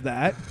 Speaking of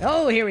that.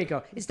 Oh, here we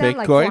go. It's down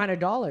Bitcoin? like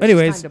 $400.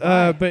 Anyways,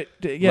 but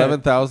yeah.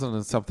 11,000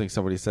 and something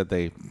somebody said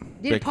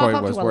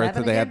Bitcoin was worth,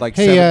 and they had like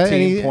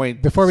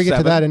 17 before we get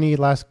to that, any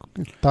last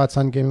thoughts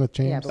on Gaming with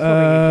James?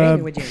 Yeah,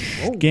 Gaming with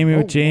James. Gaming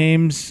with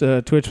James,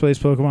 Twitch plays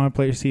Pokemon,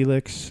 plays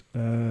Helix.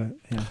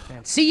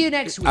 See you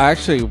next week.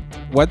 Actually,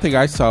 one thing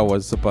I saw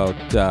was about.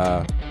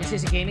 Is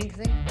this a gaming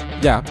thing?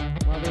 Yeah.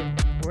 Well,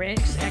 we're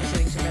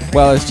exiting some better.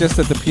 Well, it's just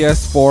that the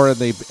PS4 and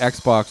the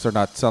Xbox are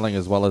not selling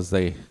as well as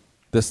the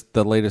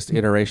latest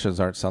iterations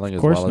aren't selling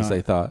as well as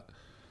they thought.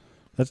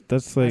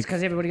 That's like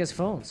because everybody gets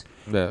phones.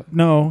 Yeah.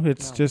 No,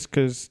 it's just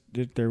because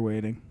they're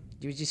waiting.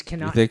 You just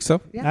cannot. You think so?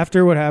 Yeah.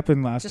 After what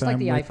happened last Just time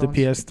like the with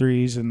the iPhones.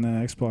 PS3s and the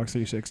Xbox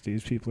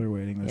 360s, people are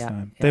waiting this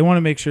time. Yeah. They want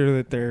to make sure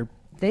that their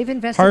They've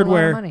invested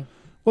hardware. a lot of money.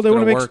 Well, they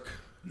want to work.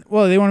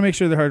 They want to make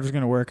sure the hardware's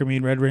going to work. I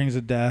mean, Red Rings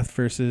of Death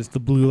versus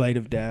the Blue Light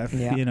of Death.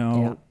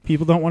 Yeah.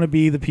 People don't want to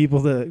be the people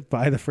that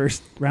buy the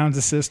first rounds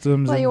of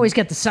systems. Well, you always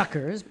get the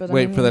suckers, but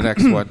wait for the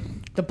next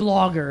one. The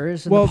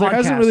bloggers and well, the there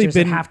hasn't really podcasters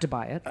been that have to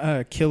buy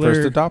it. Killer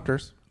First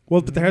adopters.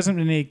 Well, but there hasn't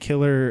been any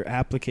killer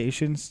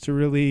applications to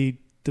really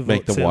devote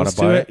Make them sales wanna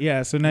to buy it. it?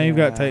 Yeah, so now you've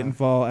got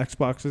Titanfall.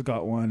 Xbox has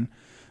got one.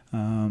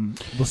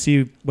 We'll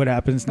see what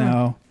happens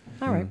now.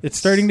 All right. It's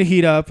starting to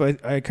heat up.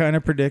 I kind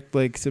of predict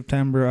like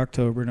September,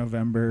 October,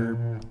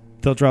 November.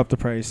 They'll drop the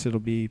price. It'll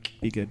be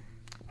good.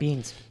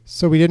 Beans.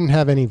 So we didn't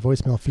have any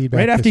voicemail feedback.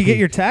 Right after this you get week.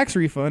 your tax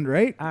refund,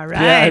 right? All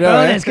right.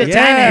 Bonus. Good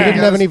timing. We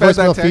didn't have any Spend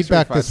that voicemail tax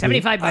feedback refund. this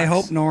week. $75. I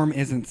hope Norm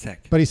isn't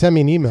sick. But he sent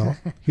me an email.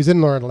 He's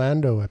in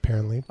Orlando,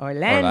 apparently.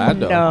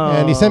 Orlando.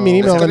 And he sent me an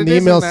email, Let's go and to the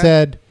email Disneyland.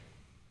 said,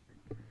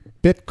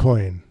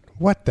 Bitcoin.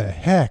 What the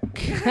heck?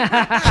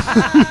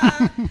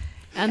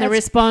 And the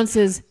response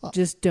is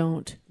just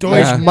don't.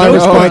 Yeah. My Don't-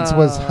 response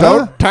was, huh?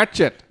 Don't touch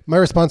it. My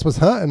response was,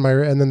 huh?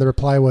 And then the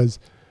reply was,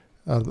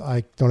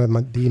 I don't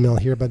have the email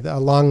here, but a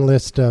long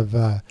list of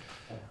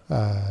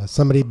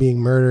somebody being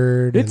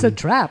murdered. It's a and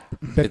trap.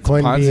 It's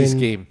Bitcoin Ponzi being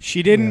scheme.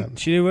 She didn't.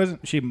 She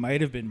wasn't. She might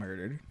have been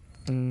murdered.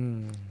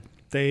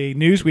 The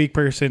Newsweek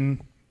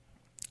person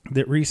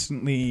that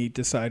recently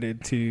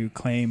decided to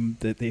claim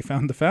that they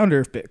found the founder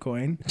of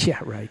Bitcoin Yeah,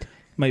 right.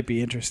 might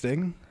be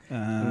interesting.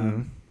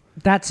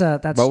 That's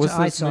What was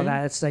I his saw name?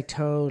 that. It's like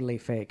totally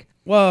fake.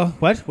 Well,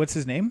 what's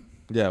his name?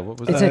 Yeah, what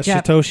was It's that? a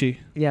Jap- Satoshi.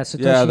 Yeah,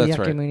 Satoshi Yeah, that's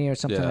right. Yakamuni or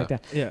something Yeah. like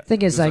that. Yeah.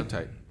 Thing is, It was like, on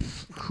tight.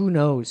 who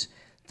knows?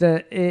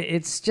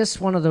 It's just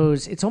one of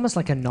those. It's almost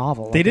like a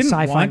novel. They like a didn't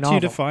sci-fi want novel.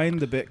 you to find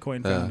the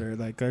Bitcoin Yeah. founder.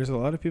 Like, there's a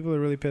lot of people that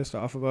are really pissed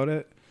off about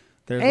it.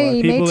 There's a lot Hey, of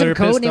he people made that some are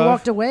code pissed and he off.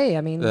 walked away.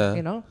 I mean, Yeah.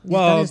 you know. he's done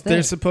Well, his thing.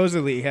 there's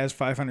supposedly he has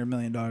 $500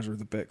 million worth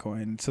of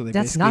Bitcoin, so they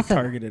That's basically nothing.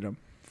 targeted him.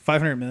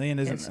 500 million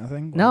isn't It's-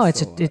 nothing. No, Well, it's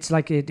still a lot. it's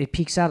like it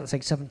peaks out. It's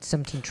like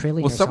 17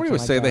 trillion. Well, or somebody something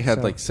was like saying that, they had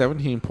so- like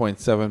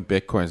 17.7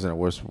 bitcoins and it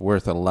was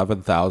worth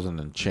 11,000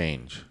 and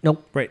change.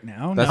 Nope. right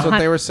now. That's no. what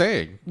they were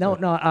saying. No.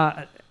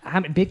 How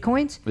many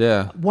bitcoins?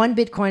 Yeah. One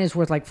bitcoin is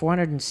worth like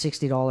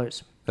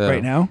 $460.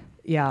 right now,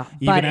 Yeah,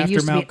 even but it after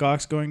used Mount to be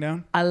Gox going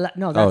down.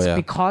 no. That's yeah.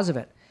 because of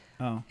it.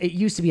 Oh, It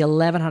used to be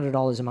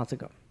 $1,100 a month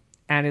ago,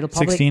 and it'll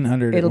probably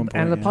 $1,600 at one point,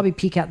 and it'll yeah. probably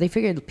peak out. They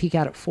figure it'll peak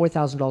out at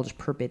 $4,000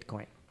 per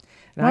bitcoin.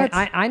 And What?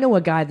 I know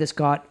a guy that's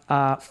got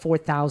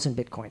 4,000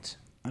 bitcoins.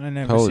 I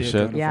never Holy see it shit.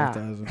 going to Yeah,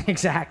 4,000.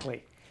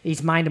 exactly.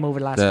 He's mined them over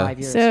the last Yeah. 5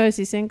 years. So is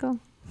he single?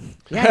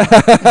 yeah, Yeah,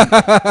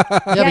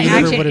 but you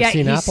never would have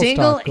seen he's Apple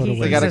single. stock go to He's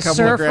They got a a couple of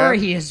surfer.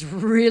 grand. He is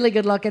really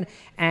good looking,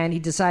 and he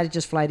decided to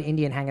just fly to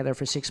India and hang out there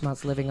for 6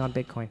 months, living on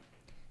Bitcoin.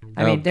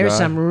 I Oh, mean, there's God.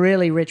 some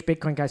really rich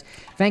Bitcoin guys.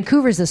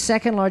 Vancouver is the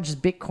second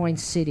largest Bitcoin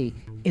city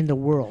in the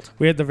world.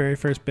 We had the very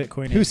first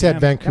Bitcoin. Who ATM. said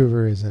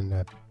Vancouver isn't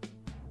a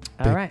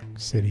All big right.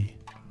 city?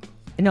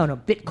 No, Yeah.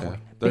 Bitcoin.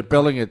 They're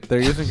building it.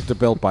 They're using it to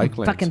build bike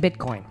lanes. Fucking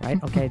Bitcoin,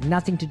 right? Okay,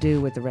 nothing to do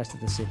with the rest of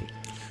the city.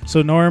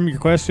 So Norm, your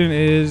question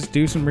is: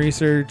 do some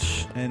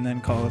research and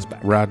then call us back.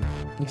 Run.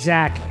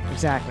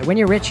 Exactly. When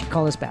you're rich,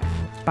 call us back.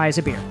 Buy us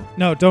a beer.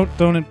 No, don't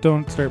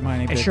start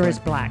mining. It sure Bitcoin. is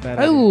black. Bad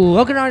idea. Oh,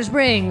 Okanagan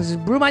Springs,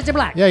 Brewmeister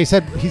Black. Yeah, he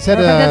said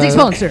Fantastic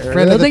sponsor.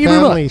 friend of the Thank you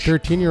very family, much.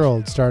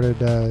 13-year-old, started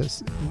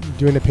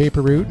doing a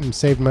paper route and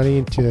saved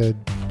money to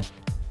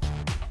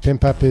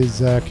pimp up his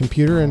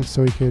computer, and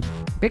so he could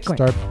Bitcoin.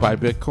 start Buy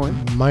Bitcoin.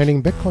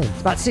 mining Bitcoin.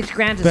 It's about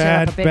 $6,000 to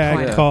set up a Bad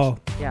Bitcoin. Yeah. call.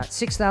 Yeah,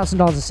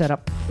 $6,000 to set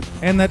up.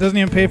 And that doesn't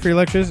even pay for your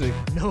electricity.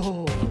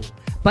 No.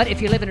 But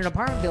if you live in an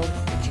apartment building,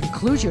 which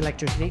includes your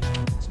electricity,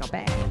 it's not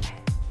bad.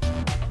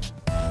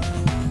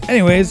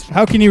 Anyways,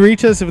 how can you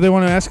reach us if they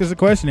want to ask us a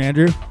question,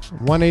 Andrew?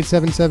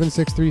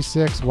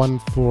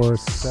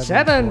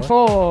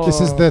 1-877-636-1474.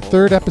 This is the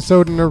third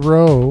episode in a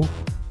row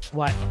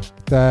What?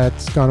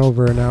 that's gone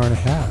over an hour and a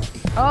half.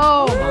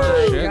 Oh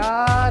my shit.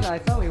 God! I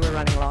thought we were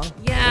running along.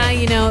 Yeah,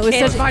 you know, it was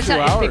It's, such.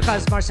 Marcel, it's hours.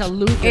 because Marcel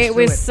Lucas. It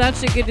was threw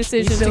such a good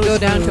decision He's to so go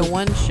down to smooth.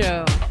 one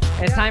show.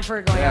 It's time for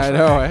it going. Yeah, I out.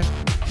 know. Eh?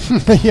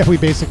 Yeah, we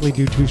basically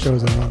do 2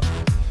 shows a month.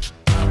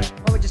 Well,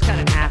 we just cut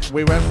it in half.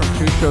 We went from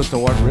 2 shows to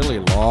one really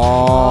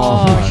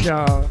long. Oh,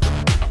 show.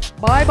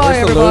 Bye,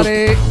 bye, Where's the loop?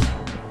 everybody.